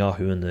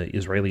Netanyahu and the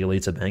Israeli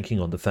elites are banking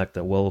on, the fact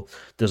that, well,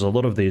 there's a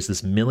lot of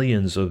there's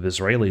millions of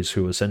Israelis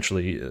who are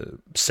essentially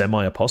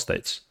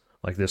semi-apostates.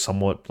 Like, they're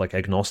somewhat like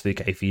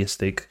agnostic,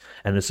 atheistic,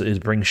 and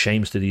it brings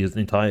shames to the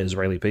entire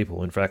Israeli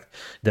people. In fact,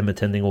 them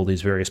attending all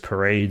these various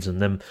parades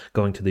and them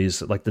going to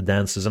these, like, the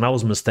dances. And I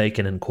was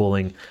mistaken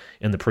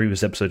in the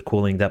previous episode,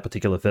 calling that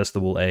particular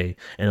festival an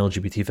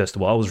LGBT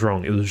festival. I was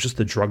wrong. It was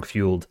just a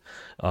drug-fueled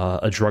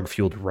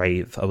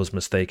rave. I was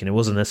mistaken. It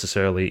wasn't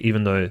necessarily,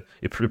 even though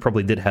it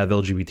probably did have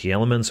LGBT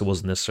elements, it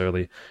wasn't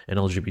necessarily an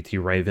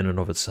LGBT rave in and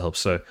of itself.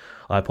 So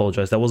I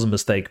apologize. That was a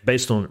mistake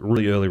based on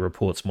really early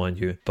reports, mind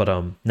you. But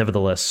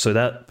nevertheless, so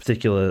that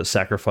particular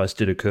sacrifice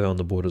did occur on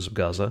the borders of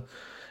Gaza.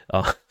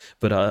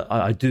 But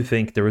I do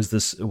think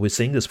we're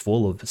seeing this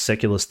fall of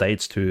secular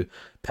states to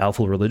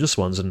powerful religious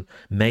ones, and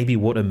maybe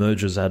what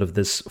emerges out of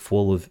this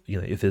fall of,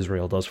 if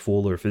Israel does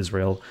fall, or if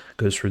Israel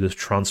goes through this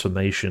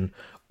transformation,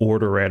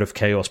 order out of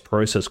chaos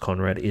process,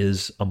 Conrad,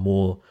 is a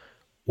more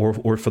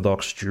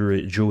Orthodox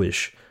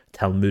Jewish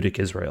Talmudic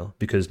Israel,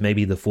 because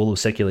maybe the fall of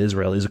secular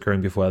Israel is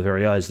occurring before our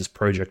very eyes. This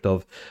project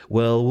of,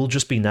 well, we'll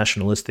just be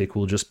nationalistic,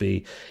 we'll just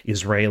be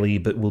Israeli,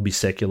 but we'll be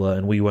secular,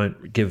 and we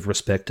won't give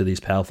respect to these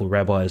powerful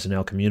rabbis in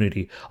our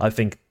community. I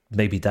think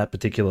maybe that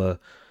particular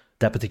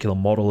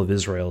model of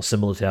Israel,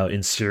 similar to how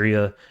in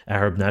Syria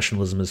Arab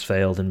nationalism has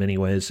failed in many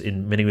ways.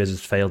 In many ways,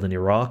 it's failed in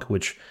Iraq,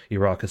 which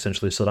Iraq,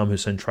 essentially Saddam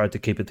Hussein tried to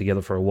keep it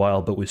together for a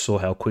while, but we saw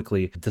how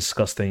quickly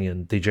disgusting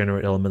and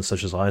degenerate elements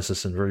such as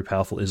ISIS and very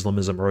powerful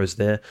Islamism rose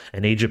there.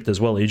 And Egypt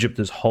as well. Egypt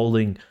is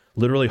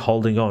literally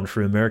holding on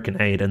through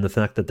American aid, and the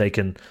fact that they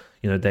can,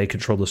 they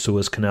control the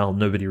Suez Canal.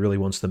 Nobody really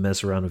wants to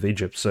mess around with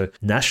Egypt. So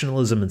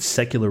nationalism and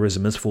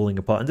secularism is falling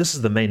apart. And this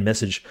is the main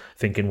message, I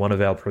think, in one of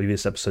our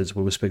previous episodes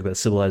where we spoke about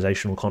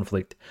civilizational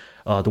conflict.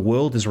 The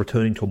world is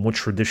returning to a more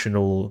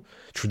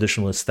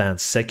traditionalist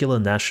stance. Secular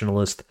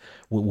nationalist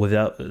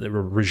without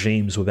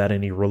regimes, without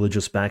any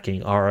religious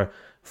backing, are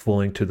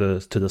falling to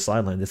the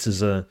sideline.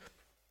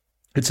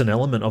 It's an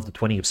element of the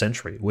 20th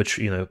century, which,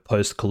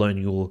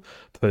 post-colonial,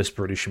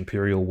 post-British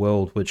imperial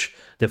world, which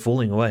they're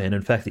falling away. And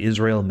in fact,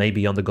 Israel may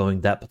be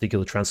undergoing that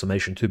particular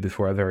transformation too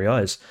before our very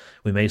eyes.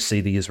 We may see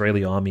the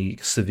Israeli army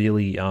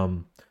severely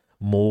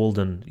mauled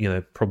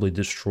and, probably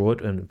destroyed.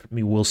 And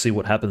we'll see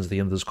what happens at the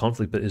end of this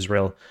conflict. But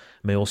Israel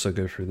may also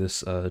go through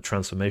this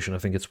transformation. I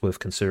think it's worth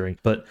considering.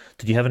 But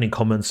did you have any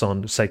comments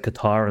on, say,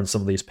 Qatar and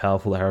some of these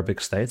powerful Arabic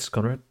states,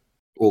 Conrad?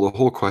 Well, the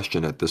whole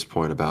question at this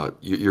point about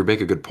you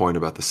make a good point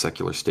about the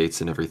secular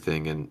states and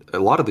everything, and a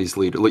lot of these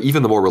leaders,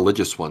 even the more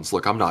religious ones.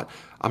 Look, I'm not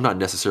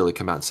necessarily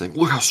come out and saying,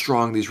 look how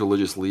strong these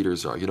religious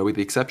leaders are. With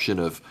the exception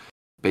of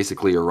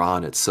basically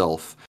Iran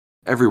itself,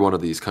 every one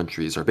of these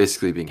countries are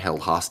basically being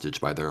held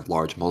hostage by their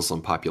large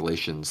Muslim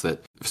populations.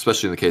 That,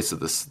 especially in the case of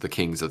the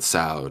kings of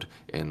Saud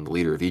and the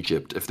leader of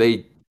Egypt, if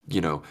they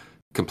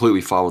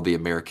completely followed the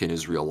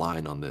American-Israel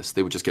line on this,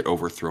 they would just get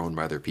overthrown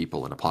by their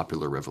people in a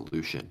popular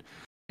revolution.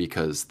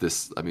 Because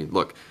this, I mean,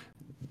 look,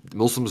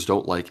 Muslims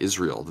don't like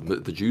Israel.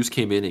 The Jews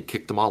came in and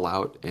kicked them all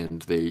out,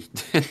 and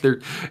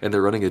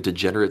they're running a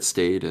degenerate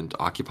state and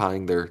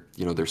occupying their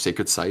their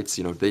sacred sites.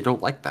 They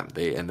don't like them.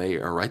 They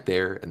are right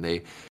there, and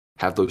they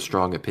have those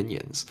strong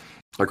opinions.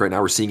 Like right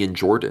now, we're seeing in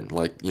Jordan,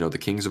 like the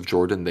kings of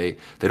Jordan, they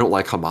don't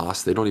like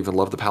Hamas. They don't even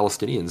love the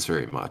Palestinians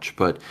very much.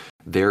 But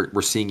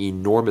we're seeing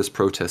enormous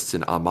protests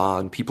in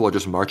Amman. People are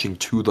just marching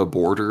to the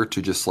border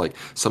to just like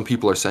some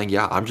people are saying,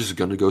 yeah, I'm just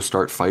going to go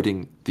start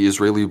fighting the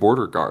Israeli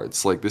border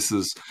guards. Like this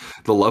is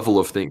the level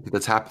of thing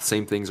that's happened.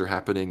 Same things are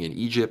happening in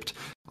Egypt,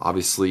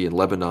 obviously in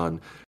Lebanon.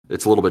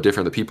 It's a little bit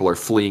different. The people are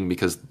fleeing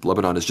because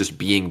Lebanon is just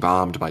being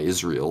bombed by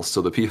Israel.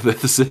 So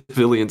the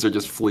civilians are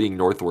just fleeing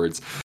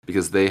northwards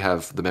because they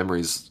have the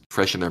memories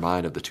fresh in their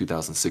mind of the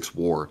 2006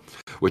 war,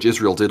 which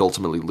Israel did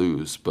ultimately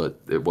lose, but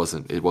it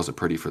wasn't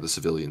pretty for the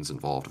civilians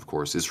involved. Of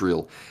course,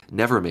 Israel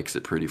never makes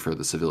it pretty for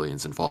the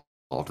civilians involved.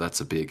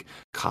 That's a big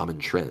common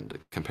trend.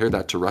 Compare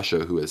that to Russia,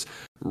 who has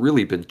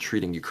really been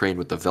treating Ukraine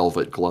with the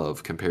velvet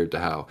glove compared to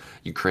how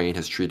Ukraine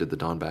has treated the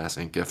Donbass,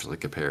 and definitely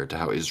compared to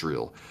how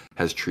Israel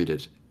has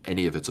treated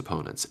any of its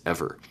opponents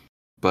ever.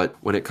 But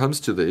when it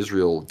comes to the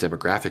Israel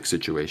demographic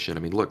situation,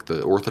 I mean, look,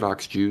 the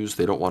Orthodox Jews,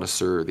 they don't want to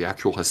serve, the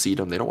actual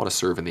Hasidim, they don't want to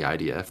serve in the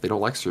IDF. They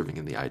don't like serving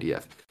in the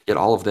IDF. Yet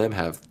all of them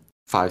have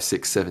 5,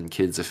 6, 7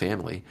 kids a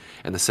family.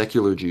 And the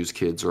secular Jews'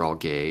 kids are all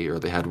gay, or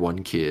they had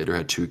 1 kid or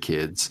had 2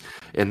 kids.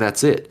 And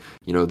that's it.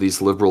 These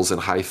liberals in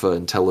Haifa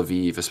and Tel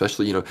Aviv,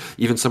 especially,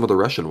 even some of the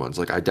Russian ones.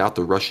 Like, I doubt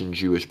the Russian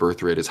Jewish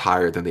birth rate is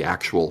higher than the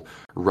actual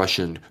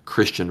Russian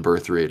Christian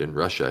birth rate in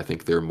Russia. I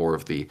think they're more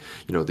of the,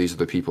 these are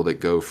the people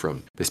that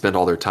they spend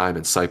all their time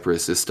in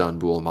Cyprus,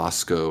 Istanbul,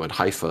 Moscow, and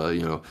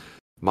Haifa.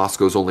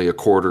 Moscow's only a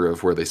quarter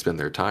of where they spend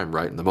their time,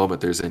 right? And the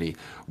moment there's any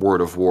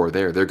word of war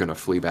there, they're going to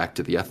flee back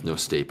to the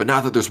ethno-state. But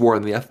now that there's war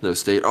in the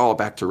ethno-state,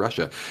 back to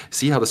Russia.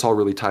 See how this all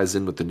really ties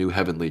in with the new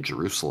heavenly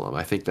Jerusalem?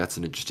 I think that's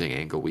an interesting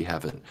angle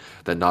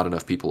that not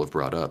enough people have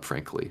brought up,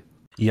 frankly.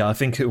 Yeah, I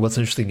think what's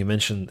interesting, you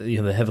mentioned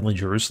the Heavenly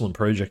Jerusalem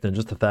project, and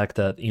just the fact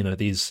that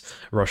these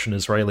Russian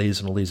Israelis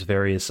and all these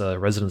various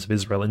residents of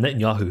Israel, and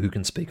Netanyahu, who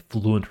can speak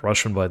fluent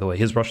Russian, by the way,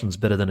 his Russian's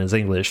better than his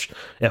English,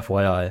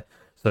 FYI.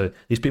 So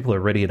these people are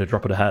ready at a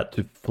drop of a hat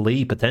to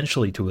flee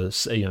potentially to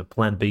a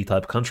Plan B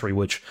type country,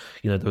 which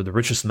the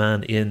richest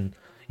man in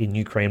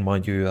Ukraine,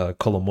 mind you,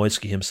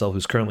 Kolomoisky himself,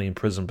 who's currently in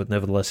prison, but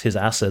nevertheless his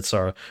assets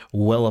are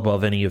well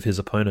above any of his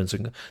opponents.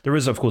 And there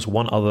is, of course,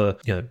 one other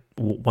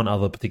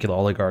particular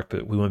oligarch,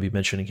 but we won't be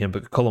mentioning him.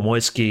 But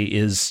Kolomoisky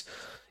is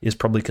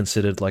probably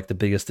considered like the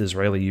biggest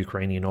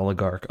Israeli-Ukrainian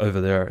oligarch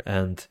over there,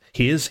 and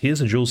he is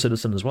a dual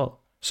citizen as well.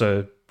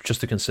 So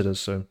just to consider,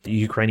 so the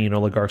Ukrainian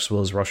oligarchs as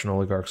well as Russian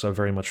oligarchs are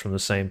very much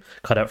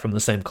cut out from the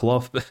same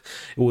cloth. But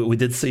we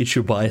did see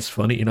Chubais,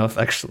 funny enough,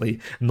 actually.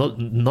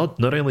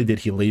 Not only did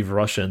he leave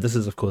Russia, and this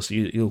is, of course,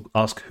 you'll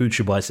ask who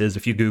Chubais is.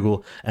 If you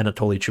Google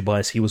Anatoly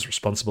Chubais, he was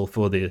responsible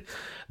for the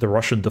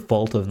Russian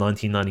default of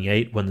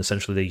 1998, when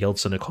essentially the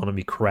Yeltsin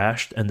economy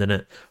crashed, and then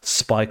it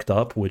spiked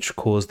up, which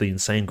caused the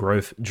insane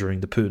growth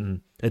during the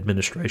Putin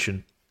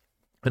administration.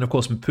 And of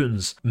course,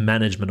 Putin's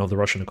management of the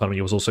Russian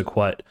economy was also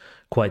quite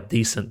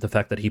decent. The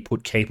fact that he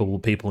put capable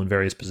people in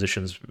various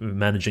positions,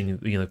 managing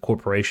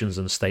corporations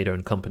and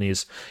state-owned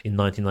companies in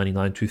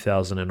 1999,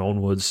 2000, and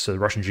onwards. So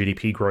Russian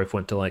GDP growth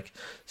went to like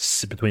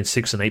between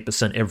 6 and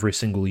 8% every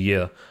single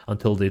year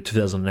until the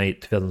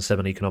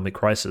 2008-2007 economic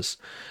crisis.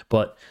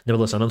 But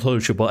nevertheless,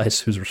 Anatoly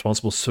Chubais, who's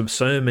responsible for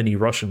so many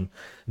Russian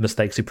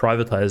mistakes, he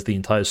privatized the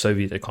entire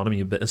Soviet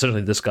economy. But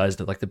essentially, this guy's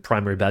the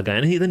primary bad guy,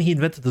 and he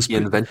invented this. He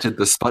invented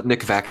the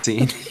Sputnik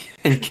vaccine.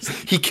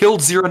 He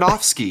killed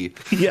Zhirinovsky.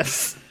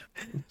 Yes.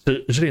 So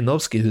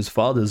Zhirinovsky, whose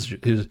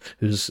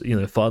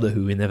father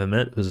who we never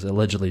met, was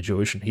allegedly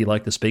Jewish, and he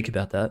liked to speak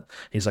about that.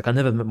 He's like, I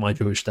never met my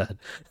Jewish dad.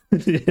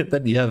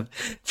 Then you have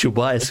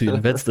Chubais, who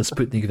invents the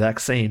Sputnik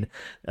vaccine.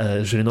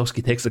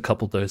 Zhirinovsky takes a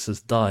couple doses,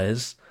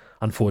 dies.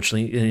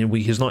 Unfortunately, and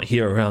he's not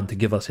here around to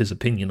give us his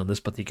opinion on this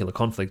particular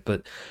conflict.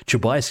 But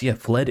Chubais,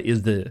 fled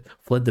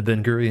the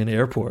Ben Gurion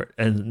airport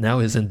and now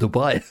is in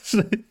Dubai.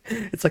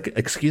 It's like,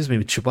 excuse me,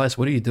 Chubais,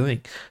 what are you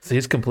doing? So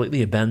he's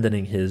completely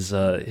abandoning his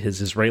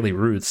Israeli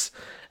roots.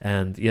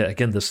 And yeah,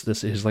 again, this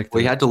is like.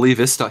 He had to leave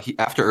Istanbul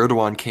after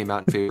Erdogan came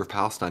out in favor of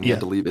Palestine. He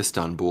had to leave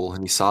Istanbul,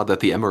 and he saw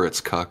that the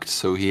Emirates cucked,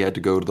 so he had to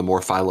go to the more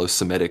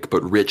philo-Semitic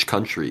but rich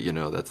country.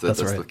 That's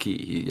right. The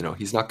key.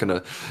 He's not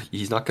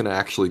gonna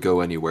actually go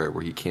anywhere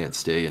where he can't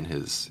stay in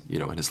his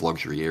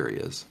luxury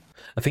areas.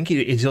 I think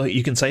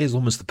you can say he's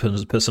almost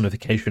the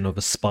personification of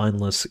a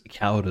spineless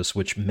cowardice,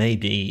 which may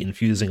be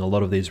infusing a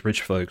lot of these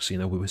rich folks.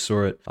 We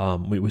saw it.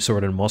 We saw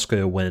it in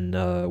Moscow when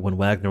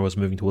Wagner was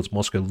moving towards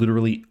Moscow.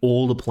 Literally,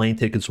 all the plane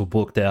tickets were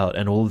booked out,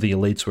 and all of the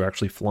elites were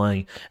actually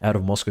flying out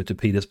of Moscow to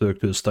Petersburg,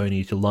 to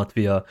Estonia, to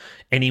Latvia,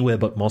 anywhere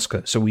but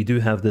Moscow. So we do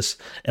have this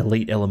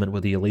elite element where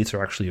the elites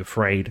are actually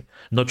afraid,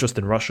 not just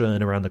in Russia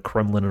and around the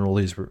Kremlin and all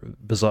these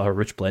bizarre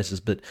rich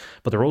places, but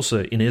they're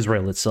also in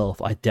Israel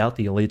itself. I doubt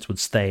the elites would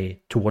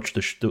stay to watch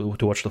watch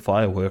to watch the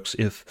fireworks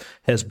if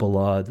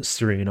Hezbollah, the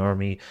Syrian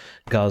army,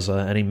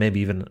 Gaza, and maybe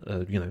even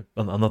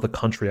another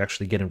country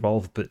actually get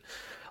involved. But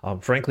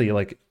frankly,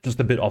 like, just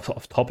a bit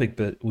off topic,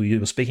 but we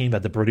were speaking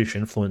about the British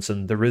influence,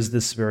 and there is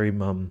this very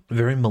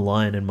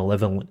malign and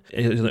malevolent.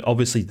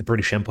 Obviously, the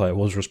British Empire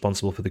was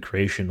responsible for the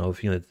creation of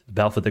the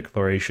Balfour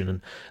Declaration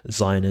and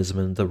Zionism,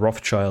 and the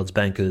Rothschilds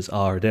bankers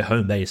their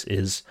home base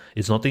is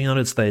not the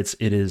United States.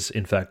 It is,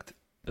 in fact,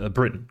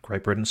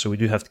 Great Britain. So we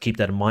do have to keep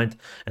that in mind,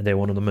 and they're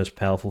one of the most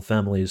powerful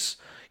families,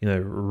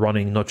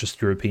 running not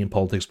just European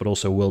politics but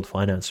also world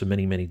finance for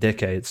many, many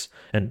decades,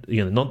 and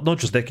not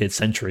just decades,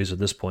 centuries at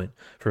this point,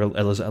 for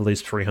at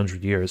least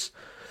 300 years.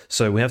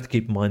 So we have to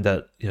keep in mind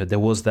that there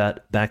was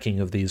that backing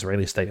of the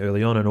Israeli state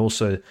early on, and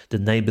also the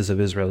neighbors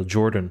of Israel,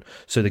 Jordan.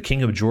 So the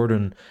king of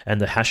Jordan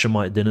and the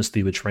Hashemite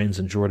dynasty, which reigns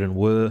in Jordan,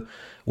 were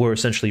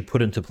essentially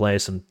put into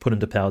place and put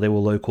into power. They were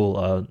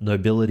local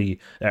nobility,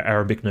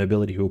 Arabic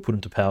nobility, who were put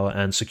into power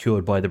and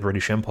secured by the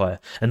British Empire.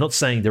 And not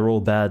saying they're all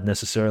bad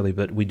necessarily,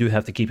 but we do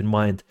have to keep in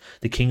mind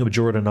the king of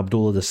Jordan,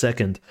 Abdullah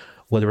II,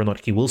 whether or not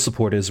he will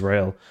support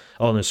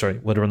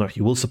whether or not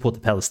he will support the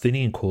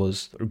Palestinian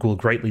cause will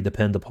greatly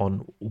depend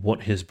upon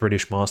what his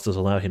British masters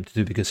allow him to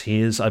do, because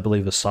he is, I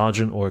believe, a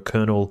sergeant or a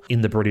colonel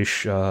in the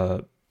British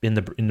in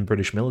the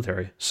British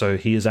military. So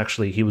he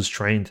was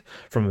trained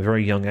from a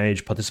very young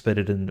age,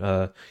 participated in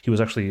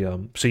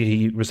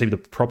he received a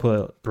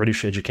proper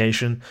British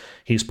education.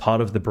 He's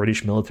part of the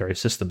British military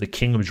system, the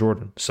King of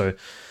Jordan. So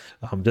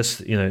and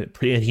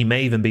he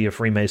may even be a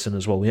Freemason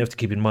as well. We have to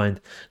keep in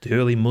mind the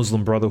early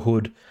Muslim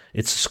Brotherhood,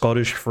 its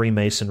Scottish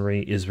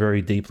Freemasonry, is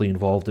very deeply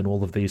involved in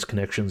all of these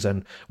connections.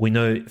 And we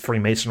know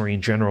Freemasonry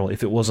in general,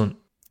 if it wasn't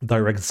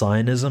direct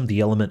Zionism, the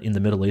element in the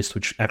Middle East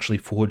which actually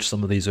forged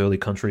some of these early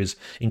countries,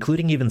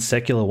 including even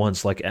secular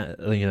ones like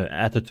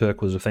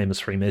Ataturk was a famous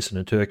Freemason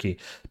in Turkey,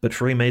 but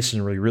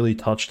Freemasonry really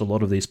touched a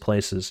lot of these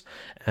places.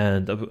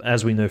 And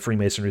as we know,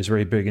 Freemasonry is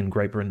very big in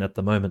Great Britain at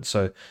the moment,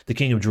 so the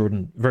King of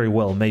Jordan very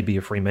well may be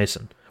a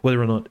Freemason.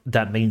 Whether or not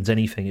that means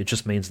anything, it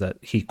just means that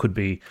he could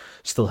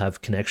still have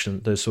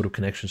those sort of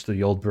connections to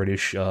the old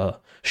British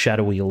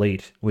shadowy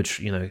elite,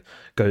 which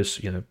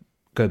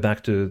go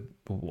back to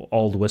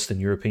old Western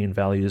European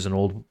values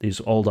and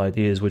these old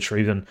ideas, which are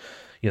even,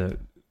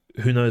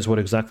 who knows what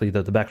exactly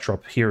the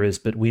backdrop here is.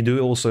 But we do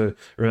also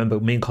remember,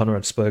 me and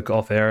Conrad spoke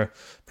off air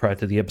prior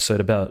to the episode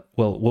about,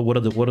 well,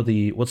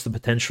 what's the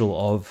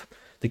potential of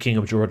the King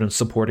of Jordan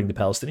supporting the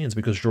Palestinians,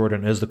 because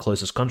Jordan is the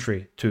closest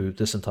country to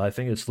this entire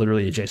thing. It's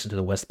literally adjacent to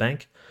the West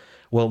Bank.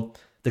 Well,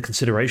 the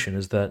consideration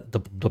is that the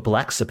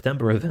Black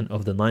September event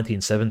of the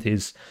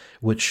 1970s,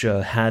 which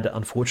had,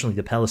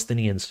 unfortunately, the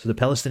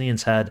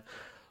Palestinians had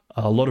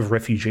a lot of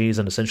refugees,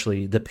 and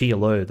essentially the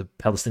PLO, the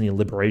Palestinian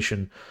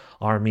Liberation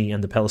Army,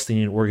 and the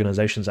Palestinian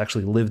organizations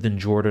actually lived in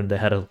Jordan. They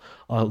had there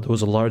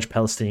was a large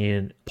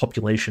Palestinian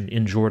population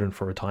in Jordan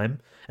for a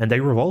time, and they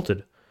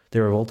revolted. They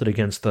revolted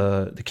against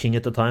the king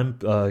at the time,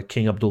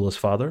 King Abdullah's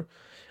father,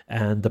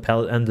 and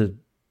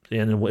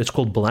it's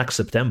called Black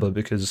September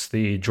because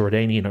the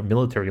Jordanian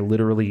military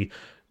literally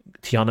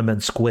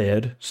Tiananmen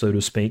squared, so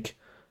to speak,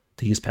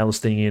 these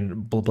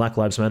Palestinian Black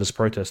Lives Matter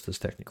protesters,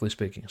 technically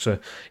speaking. So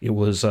it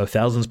was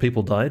thousands of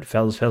people died,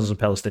 thousands of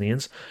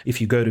Palestinians. If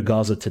you go to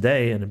Gaza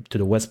today and to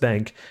the West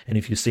Bank, and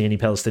if you see any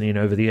Palestinian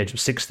over the age of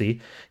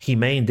 60, he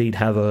may indeed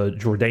have a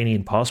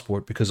Jordanian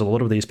passport, because a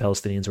lot of these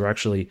Palestinians are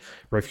actually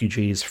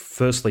refugees,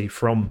 firstly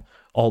from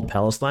old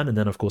Palestine, and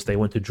then of course they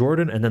went to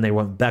Jordan, and then they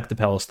went back to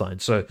Palestine.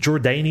 So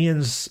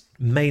Jordanians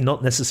may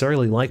not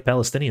necessarily like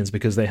Palestinians,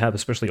 because they have,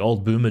 especially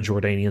old boomer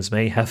Jordanians,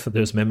 may have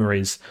those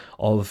memories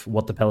of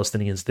what the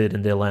Palestinians did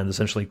in their land,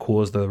 essentially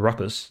caused the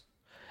ruckus.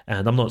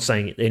 And I'm not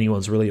saying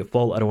anyone's really at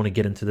fault. I don't want to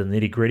get into the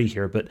nitty gritty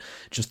here, but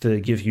just to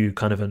give you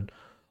kind of an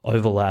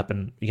overlap,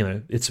 and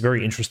it's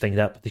very interesting,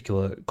 that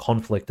particular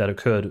conflict that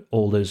occurred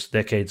all those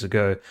decades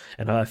ago.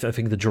 And I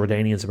think the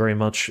Jordanians are very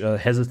much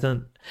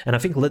hesitant, and I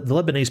think the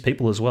Lebanese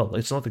people as well.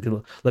 It's not that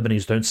the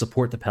Lebanese don't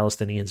support the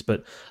Palestinians,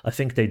 but I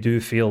think they do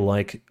feel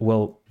like,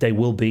 well, they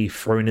will be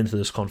thrown into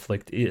this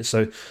conflict.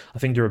 So I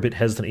think they're a bit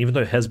hesitant, even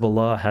though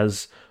Hezbollah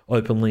has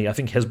openly, I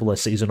think Hezbollah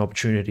sees an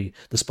opportunity,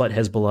 despite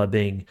Hezbollah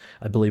being,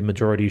 I believe,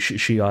 majority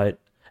Shiite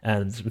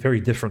and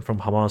very different from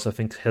Hamas. I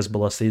think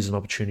Hezbollah sees an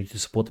opportunity to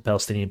support the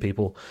Palestinian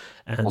people.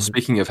 And well,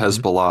 speaking of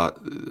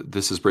Hezbollah,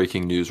 this is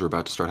breaking news. We're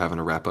about to start having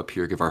a wrap up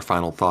here, give our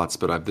final thoughts,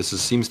 but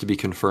seems to be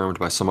confirmed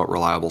by somewhat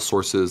reliable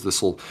sources.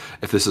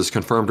 If this is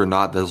confirmed or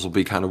not, this will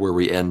be kind of where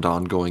we end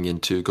on going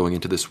into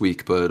this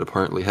week. But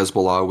apparently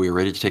Hezbollah, we are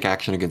ready to take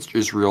action against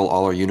Israel.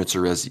 All our units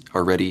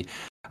are ready.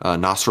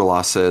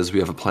 Nasrallah says we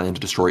have a plan to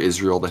destroy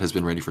Israel that has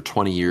been ready for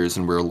 20 years,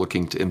 and we're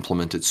looking to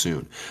implement it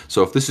soon.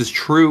 So if this is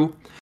true,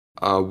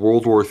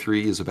 World War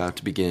III is about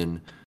to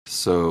begin,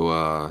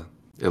 so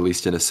at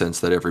least in a sense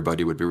that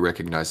everybody would be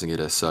recognizing it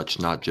as such,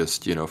 not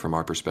just, from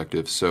our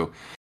perspective. So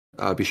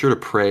be sure to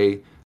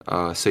pray,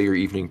 say your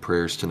evening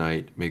prayers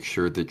tonight, make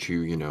sure that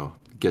you,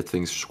 get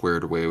things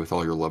squared away with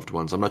all your loved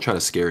ones. I'm not trying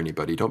to scare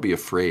anybody. Don't be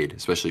afraid,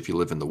 especially if you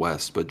live in the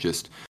West, but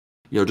just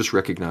just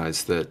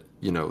recognize that,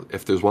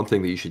 if there's one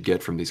thing that you should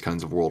get from these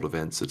kinds of world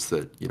events, it's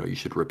that, you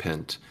should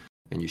repent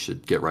and you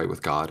should get right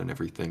with God and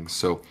everything.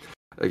 So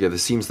again, it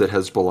seems that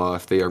Hezbollah,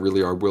 if they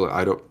really are willing,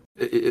 I don't.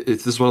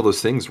 It's this one of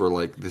those things where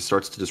like this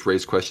starts to just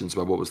raise questions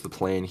about what was the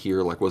plan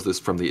here. Like, was this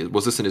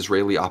an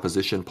Israeli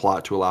opposition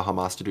plot to allow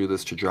Hamas to do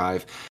this, to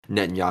drive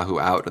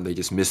Netanyahu out, and they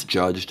just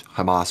misjudged?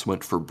 Hamas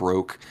went for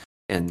broke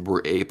and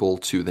were able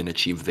to then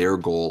achieve their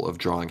goal of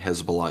drawing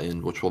Hezbollah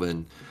in, which will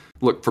then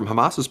look from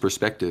Hamas's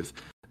perspective.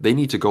 They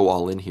need to go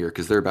all in here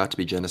because they're about to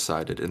be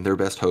genocided, and their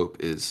best hope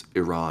is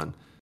Iran,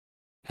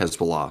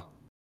 Hezbollah,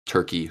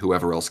 Turkey,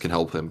 whoever else can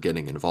help them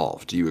getting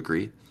involved. Do you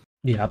agree?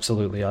 Yeah,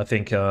 absolutely. I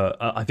think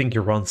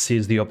Iran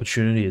sees the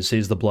opportunity, it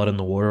sees the blood in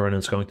the water, and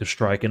it's going to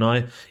strike.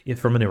 And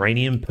from an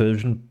Iranian,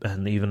 Persian,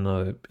 and even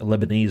a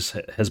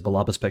Lebanese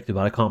Hezbollah perspective,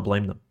 I can't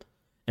blame them.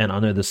 And I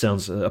know this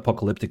sounds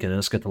apocalyptic and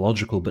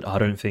eschatological, but I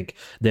don't think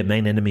their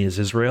main enemy is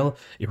Israel.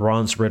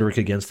 Iran's rhetoric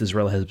against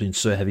Israel has been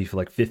so heavy for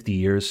like 50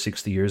 years,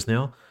 60 years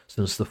now,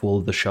 since the fall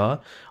of the Shah.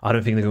 I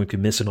don't think they're going to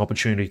miss an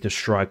opportunity to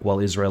strike while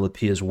Israel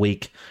appears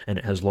weak and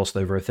it has lost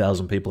over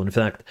 1,000 people. In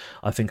fact,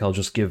 I think I'll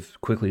just give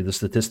quickly the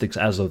statistics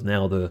as of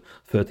now, the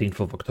 13th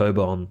of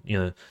October on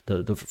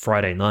the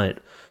Friday night.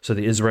 So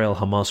the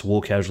Israel-Hamas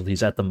war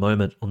casualties at the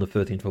moment on the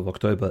 13th of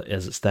October,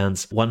 as it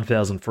stands,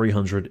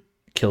 1,300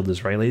 killed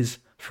Israelis,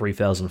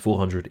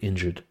 3,400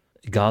 injured.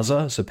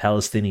 Gaza, so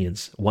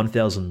Palestinians,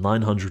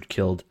 1,900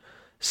 killed,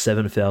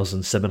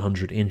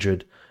 7,700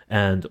 injured,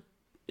 and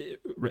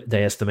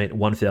they estimate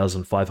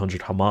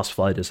 1,500 Hamas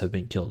fighters have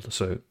been killed.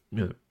 So,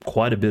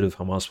 quite a bit of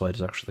Hamas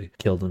fighters actually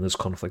killed in this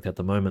conflict at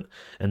the moment.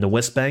 And the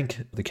West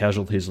Bank, the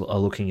casualties we're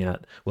looking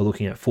at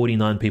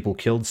 49 people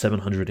killed,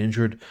 700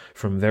 injured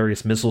from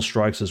various missile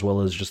strikes as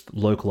well as just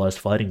localized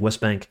fighting. West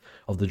Bank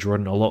of the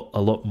Jordan, a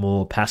lot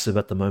more passive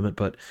at the moment,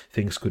 but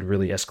things could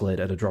really escalate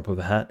at a drop of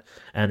a hat.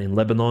 And in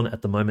Lebanon,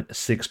 at the moment,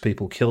 6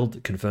 people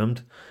killed,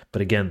 confirmed.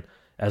 But again,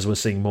 as we're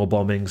seeing more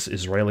bombings,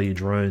 Israeli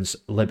drones,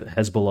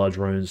 Hezbollah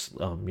drones,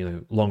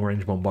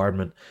 long-range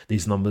bombardment,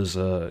 these numbers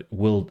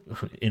will,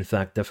 in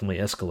fact, definitely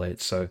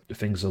escalate. So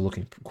things are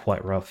looking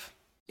quite rough.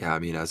 Yeah,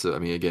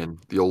 again,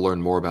 you'll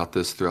learn more about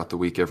this throughout the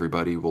week.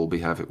 Everybody, we'll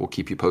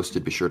keep you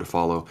posted. Be sure to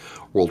follow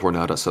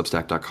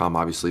worldwarnow.substack.com,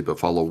 obviously, but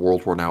follow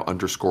worldwarnow_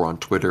 on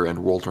Twitter and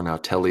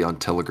worldwarnowtelly on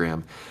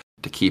Telegram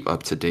to keep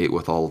up to date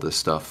with all of this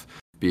stuff.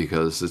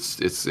 Because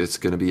it's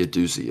going to be a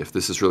doozy. If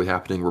this is really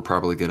happening, we're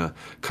probably going to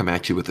come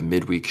at you with a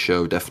midweek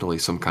show, definitely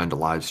some kind of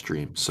live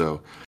stream.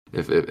 So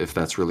if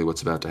that's really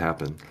what's about to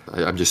happen.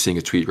 I'm just seeing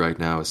a tweet right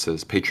now. It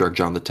says, Patriarch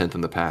John X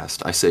in the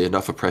past, I say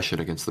enough oppression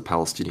against the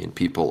Palestinian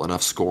people,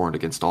 enough scorn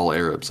against all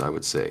Arabs, I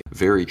would say.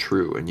 Very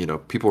true. And,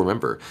 people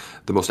remember,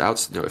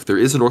 if there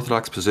is an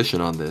Orthodox position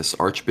on this,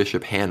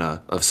 Archbishop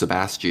Hannah of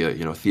Sebastia,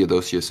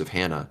 Theodosius of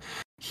Hannah,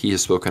 he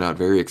has spoken out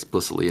very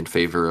explicitly in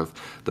favor of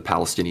the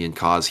Palestinian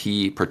cause.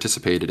 He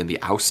participated in the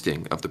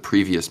ousting of the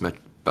previous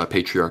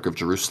Patriarch of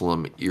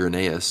Jerusalem,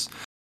 Irenaeus,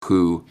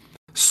 who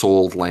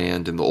sold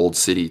land in the Old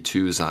City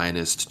to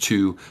Zionists,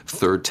 to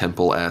Third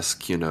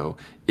Temple-esque,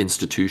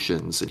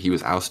 institutions, and he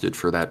was ousted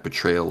for that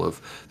betrayal of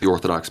the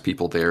Orthodox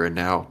people there. And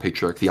now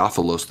Patriarch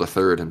Theophilos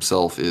III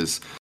himself is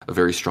a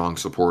very strong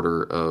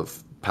supporter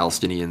of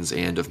Palestinians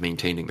and of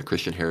maintaining the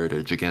Christian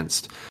heritage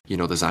against,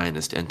 the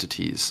Zionist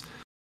entities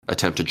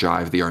attempt to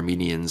drive the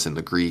Armenians and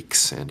the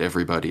Greeks and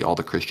everybody, all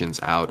the Christians,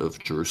 out of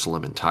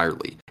Jerusalem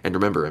entirely. And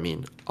remember,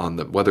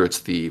 whether it's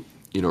the,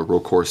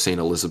 Rokor St.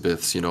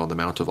 Elizabeth's, on the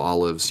Mount of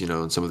Olives,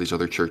 and some of these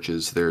other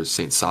churches, there's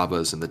St.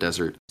 Saba's in the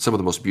desert, some of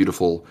the most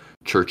beautiful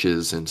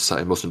churches and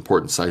most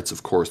important sites,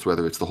 of course,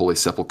 whether it's the Holy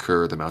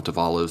Sepulchre, the Mount of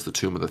Olives, the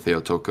tomb of the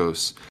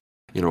Theotokos,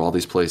 all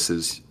these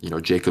places,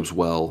 Jacob's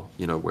Well,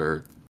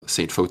 where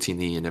St.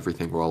 Fotini and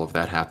everything, where all of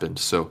that happened.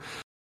 So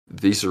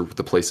these are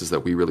the places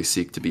that we really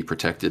seek to be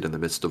protected in the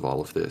midst of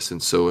all of this.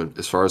 And so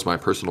as far as my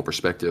personal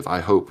perspective, I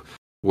hope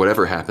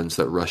whatever happens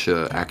that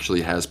Russia actually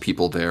has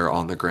people there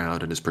on the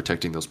ground and is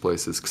protecting those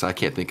places, because I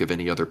can't think of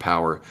any other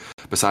power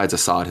besides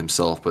Assad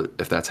himself. But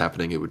if that's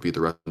happening, it would be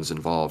the Russians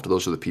involved.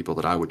 Those are the people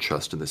that I would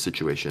trust in this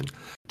situation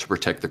to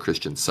protect the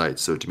Christian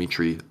sites. So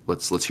Dimitri,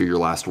 let's hear your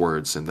last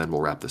words and then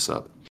we'll wrap this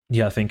up.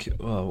 Yeah, I think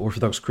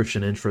Orthodox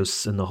Christian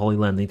interests in the Holy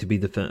Land need to be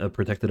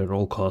protected at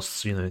all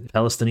costs.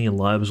 Palestinian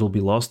lives will be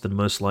lost and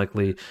most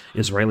likely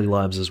Israeli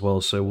lives as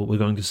well. So we're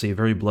going to see a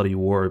very bloody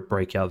war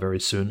break out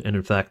very soon. And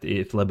in fact,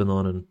 if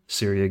Lebanon and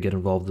Syria get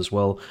involved as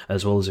well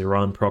as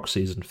Iran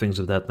proxies and things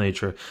of that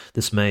nature,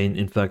 this may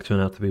in fact turn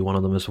out to be one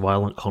of the most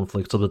violent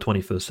conflicts of the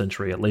 21st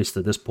century, at least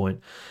at this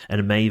point. And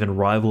it may even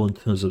rival in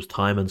terms of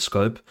time and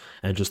scope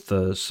and just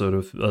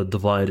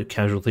divide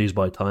casualties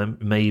by time.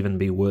 It may even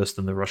be worse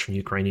than the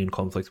Russian-Ukrainian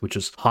conflict, which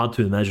is hard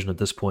to imagine at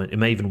this point. It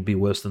may even be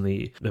worse than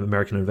the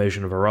American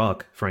invasion of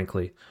Iraq,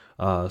 frankly.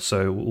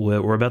 So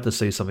we're about to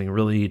see something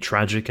really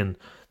tragic and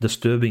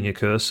disturbing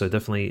occur. So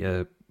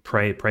definitely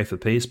pray for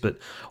peace. But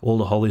all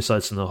the holy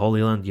sites in the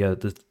Holy Land,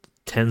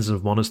 tens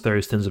of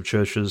monasteries, tens of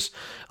churches,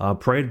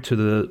 prayed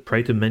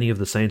to many of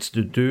the saints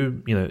to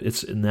do,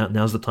 it's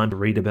now's the time to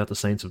read about the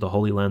saints of the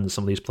Holy Land in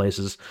some of these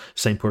places,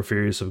 Saint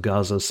Porphyrius of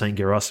Gaza, Saint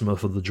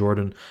Gerasimov of the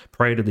Jordan.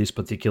 Pray to these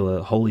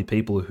particular holy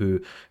people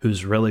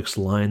whose relics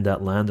line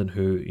that land, and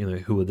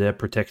who are there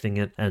protecting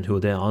it, and who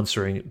are there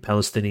answering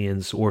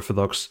Palestinians,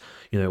 Orthodox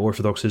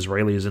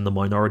Israelis in the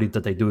minority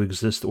that they do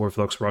exist,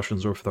 Orthodox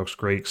Russians, Orthodox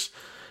Greeks,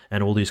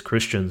 and all these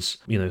Christians,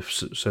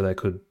 so they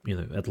could,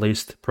 at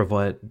least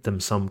provide them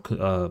some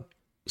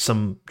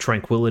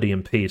tranquility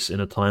and peace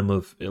in a time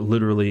of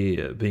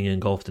literally being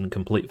engulfed in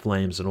complete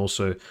flames, and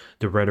also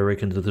the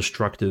rhetoric and the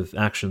destructive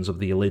actions of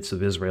the elites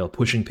of Israel,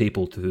 pushing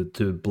people to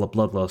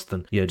bloodlust.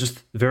 And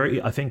just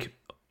I think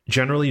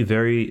generally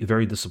very,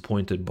 very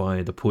disappointed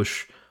by the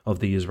push of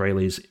the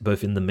Israelis,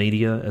 both in the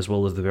media as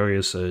well as the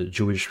various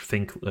Jewish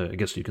I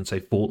guess you can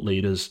say, thought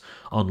leaders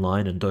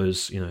online, and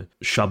those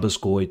Shabbos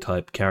Goy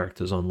type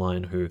characters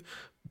online who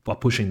are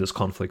pushing this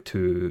conflict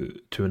to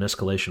an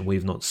escalation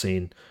we've not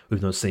seen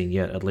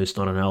yet, at least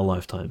not in our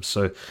lifetime.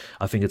 So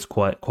I think it's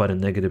quite a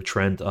negative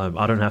trend.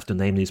 I don't have to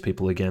name these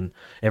people again.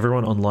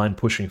 Everyone online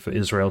pushing for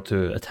Israel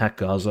to attack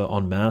Gaza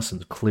en masse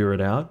and clear it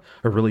out,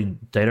 or really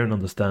they don't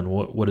understand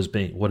what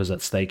is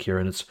at stake here,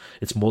 and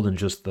it's more than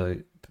just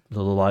the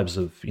lives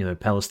of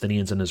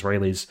Palestinians and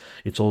Israelis.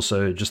 It's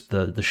also just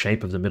the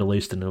shape of the Middle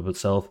East in and of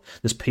itself.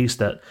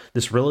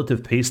 This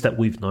relative peace that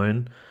we've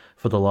known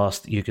for the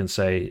last, you can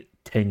say,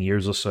 10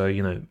 years or so,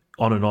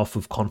 on and off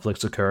of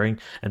conflicts occurring,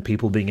 and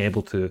people being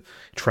able to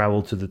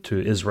travel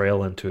to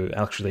Israel and to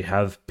actually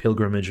have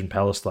pilgrimage in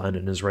Palestine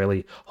and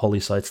Israeli holy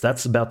sites.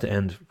 That's about to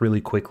end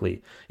really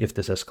quickly if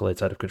this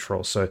escalates out of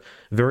control. So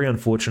very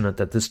unfortunate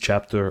that this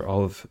chapter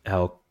of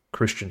our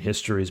Christian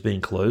history is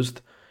being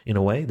closed. In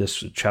a way,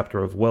 this chapter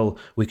of,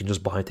 we can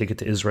just buy a ticket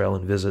to Israel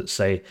and visit,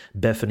 say,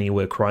 Bethany,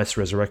 where Christ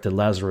resurrected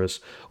Lazarus,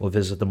 or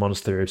visit the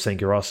monastery of Saint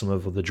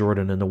Gerasimov of the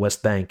Jordan in the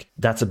West Bank.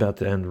 That's about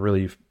to end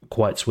really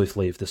quite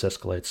swiftly if this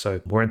escalates.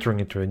 So we're entering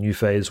into a new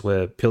phase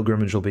where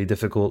pilgrimage will be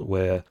difficult,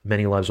 where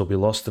many lives will be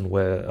lost, and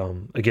where,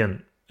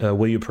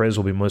 where your prayers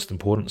will be most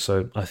important.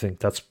 So I think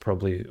that's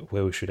probably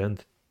where we should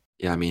end.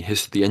 Yeah, I mean,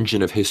 the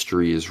engine of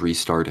history is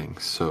restarting.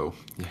 So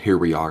here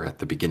we are at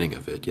the beginning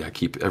of it. Yeah,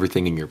 keep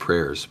everything in your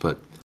prayers.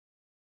 But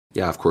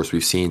yeah, of course,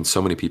 we've seen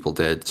so many people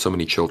dead, so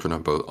many children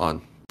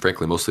on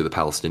frankly, mostly the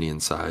Palestinian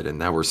side. And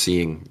now we're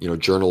seeing,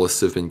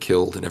 journalists have been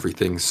killed and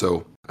everything.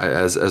 So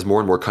as more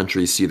and more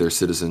countries see their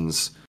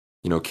citizens,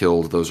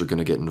 killed, those are going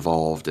to get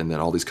involved. And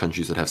then all these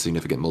countries that have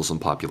significant Muslim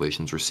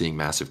populations, we're seeing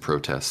massive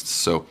protests.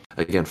 So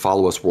again,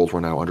 follow us, World War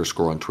Now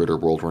 _ on Twitter,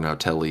 World War Now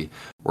Telly.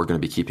 We're going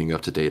to be keeping you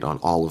up to date on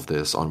all of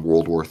this, on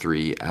World War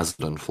III as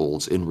it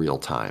unfolds in real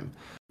time.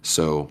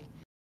 So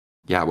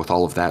yeah, with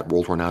all of that,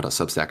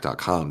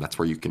 worldwarnow.substack.com, that's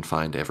where you can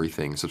find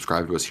everything.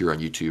 Subscribe to us here on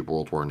YouTube,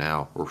 World War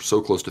Now. We're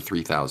so close to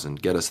 3,000.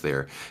 Get us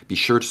there. Be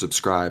sure to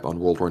subscribe on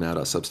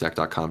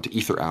worldwarnow.substack.com to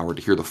Ether Hour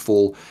to hear the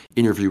full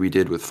interview we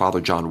did with Father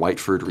John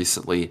Whiteford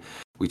recently.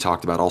 We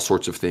talked about all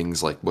sorts of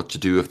things like what to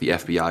do if the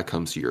FBI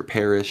comes to your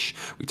parish.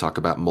 We talk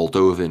about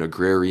Moldovan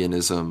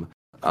agrarianism.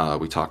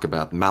 We talk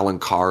about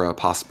Malankara,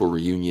 possible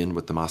reunion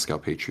with the Moscow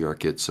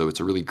Patriarchate. So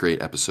it's a really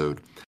great episode.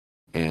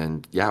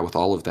 And yeah, with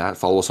all of that,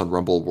 follow us on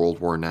Rumble, World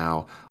War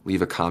Now.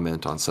 Leave a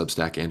comment on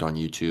Substack and on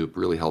YouTube.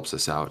 Really helps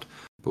us out.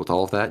 But with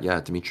all of that, yeah,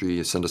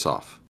 Dimitri, send us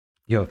off.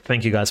 Yo,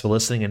 thank you guys for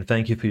listening, and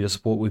thank you for your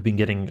support. We've been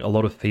getting a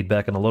lot of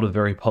feedback and a lot of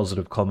very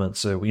positive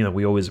comments, so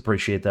we always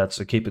appreciate that.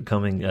 So keep it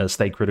coming.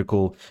 Stay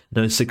critical.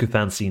 No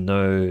sycophancy,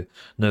 no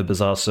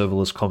bizarre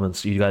serverless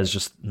comments. You guys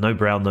just no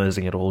brown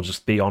nosing at all.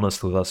 Just be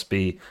honest with us.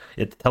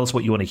 Tell us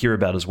what you want to hear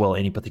about as well.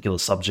 Any particular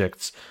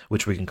subjects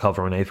which we can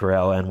cover on Aether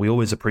Hour, and we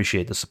always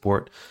appreciate the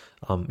support.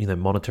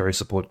 Monetary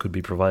support could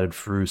be provided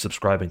through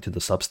subscribing to the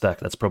Substack.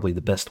 That's probably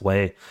the best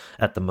way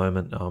at the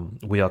moment.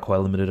 We are quite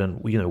limited, and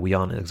we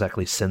aren't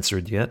exactly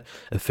censored yet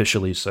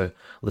officially. So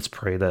let's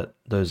pray that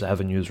those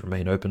avenues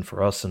remain open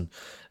for us. And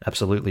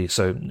absolutely.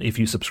 So if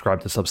you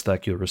subscribe to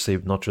Substack, you'll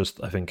receive not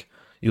just, I think,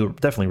 you'll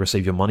definitely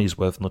receive your money's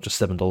worth, not just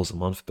 $7 a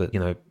month, but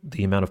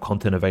the amount of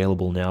content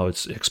available now,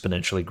 it's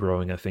exponentially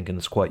growing, I think, and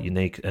it's quite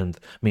unique. And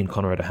me and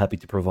Conrad are happy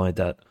to provide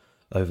that.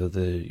 Over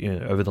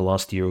the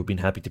last year, we've been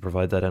happy to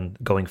provide that, and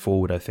going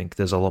forward, I think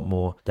there's a lot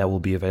more that will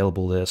be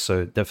available there.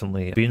 So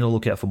definitely be on the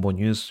lookout for more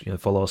news.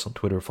 Follow us on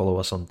Twitter, follow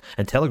us on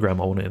and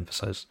Telegram. I want to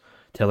emphasize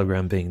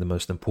Telegram being the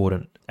most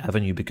important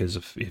avenue, because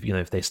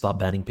if they start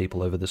banning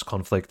people over this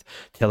conflict,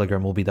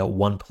 Telegram will be that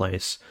one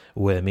place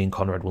where me and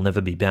Conrad will never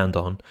be banned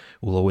on.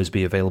 We'll always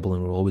be available,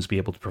 and we'll always be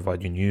able to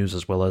provide you news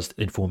as well as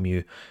inform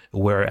you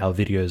where our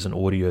videos and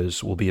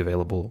audios will be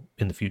available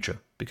in the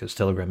future, because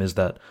Telegram is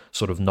that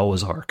sort of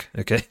Noah's Ark,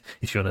 okay?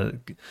 If you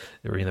want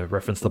to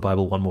reference the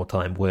Bible one more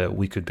time, where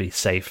we could be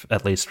safe,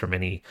 at least from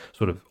any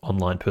sort of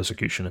online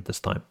persecution at this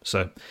time.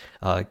 So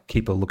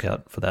keep a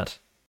lookout for that.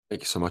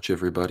 Thank you so much,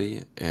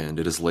 everybody. And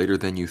it is later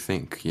than you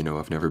think.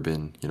 I've never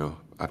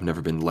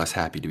been less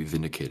happy to be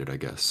vindicated, I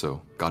guess.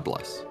 So God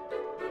bless.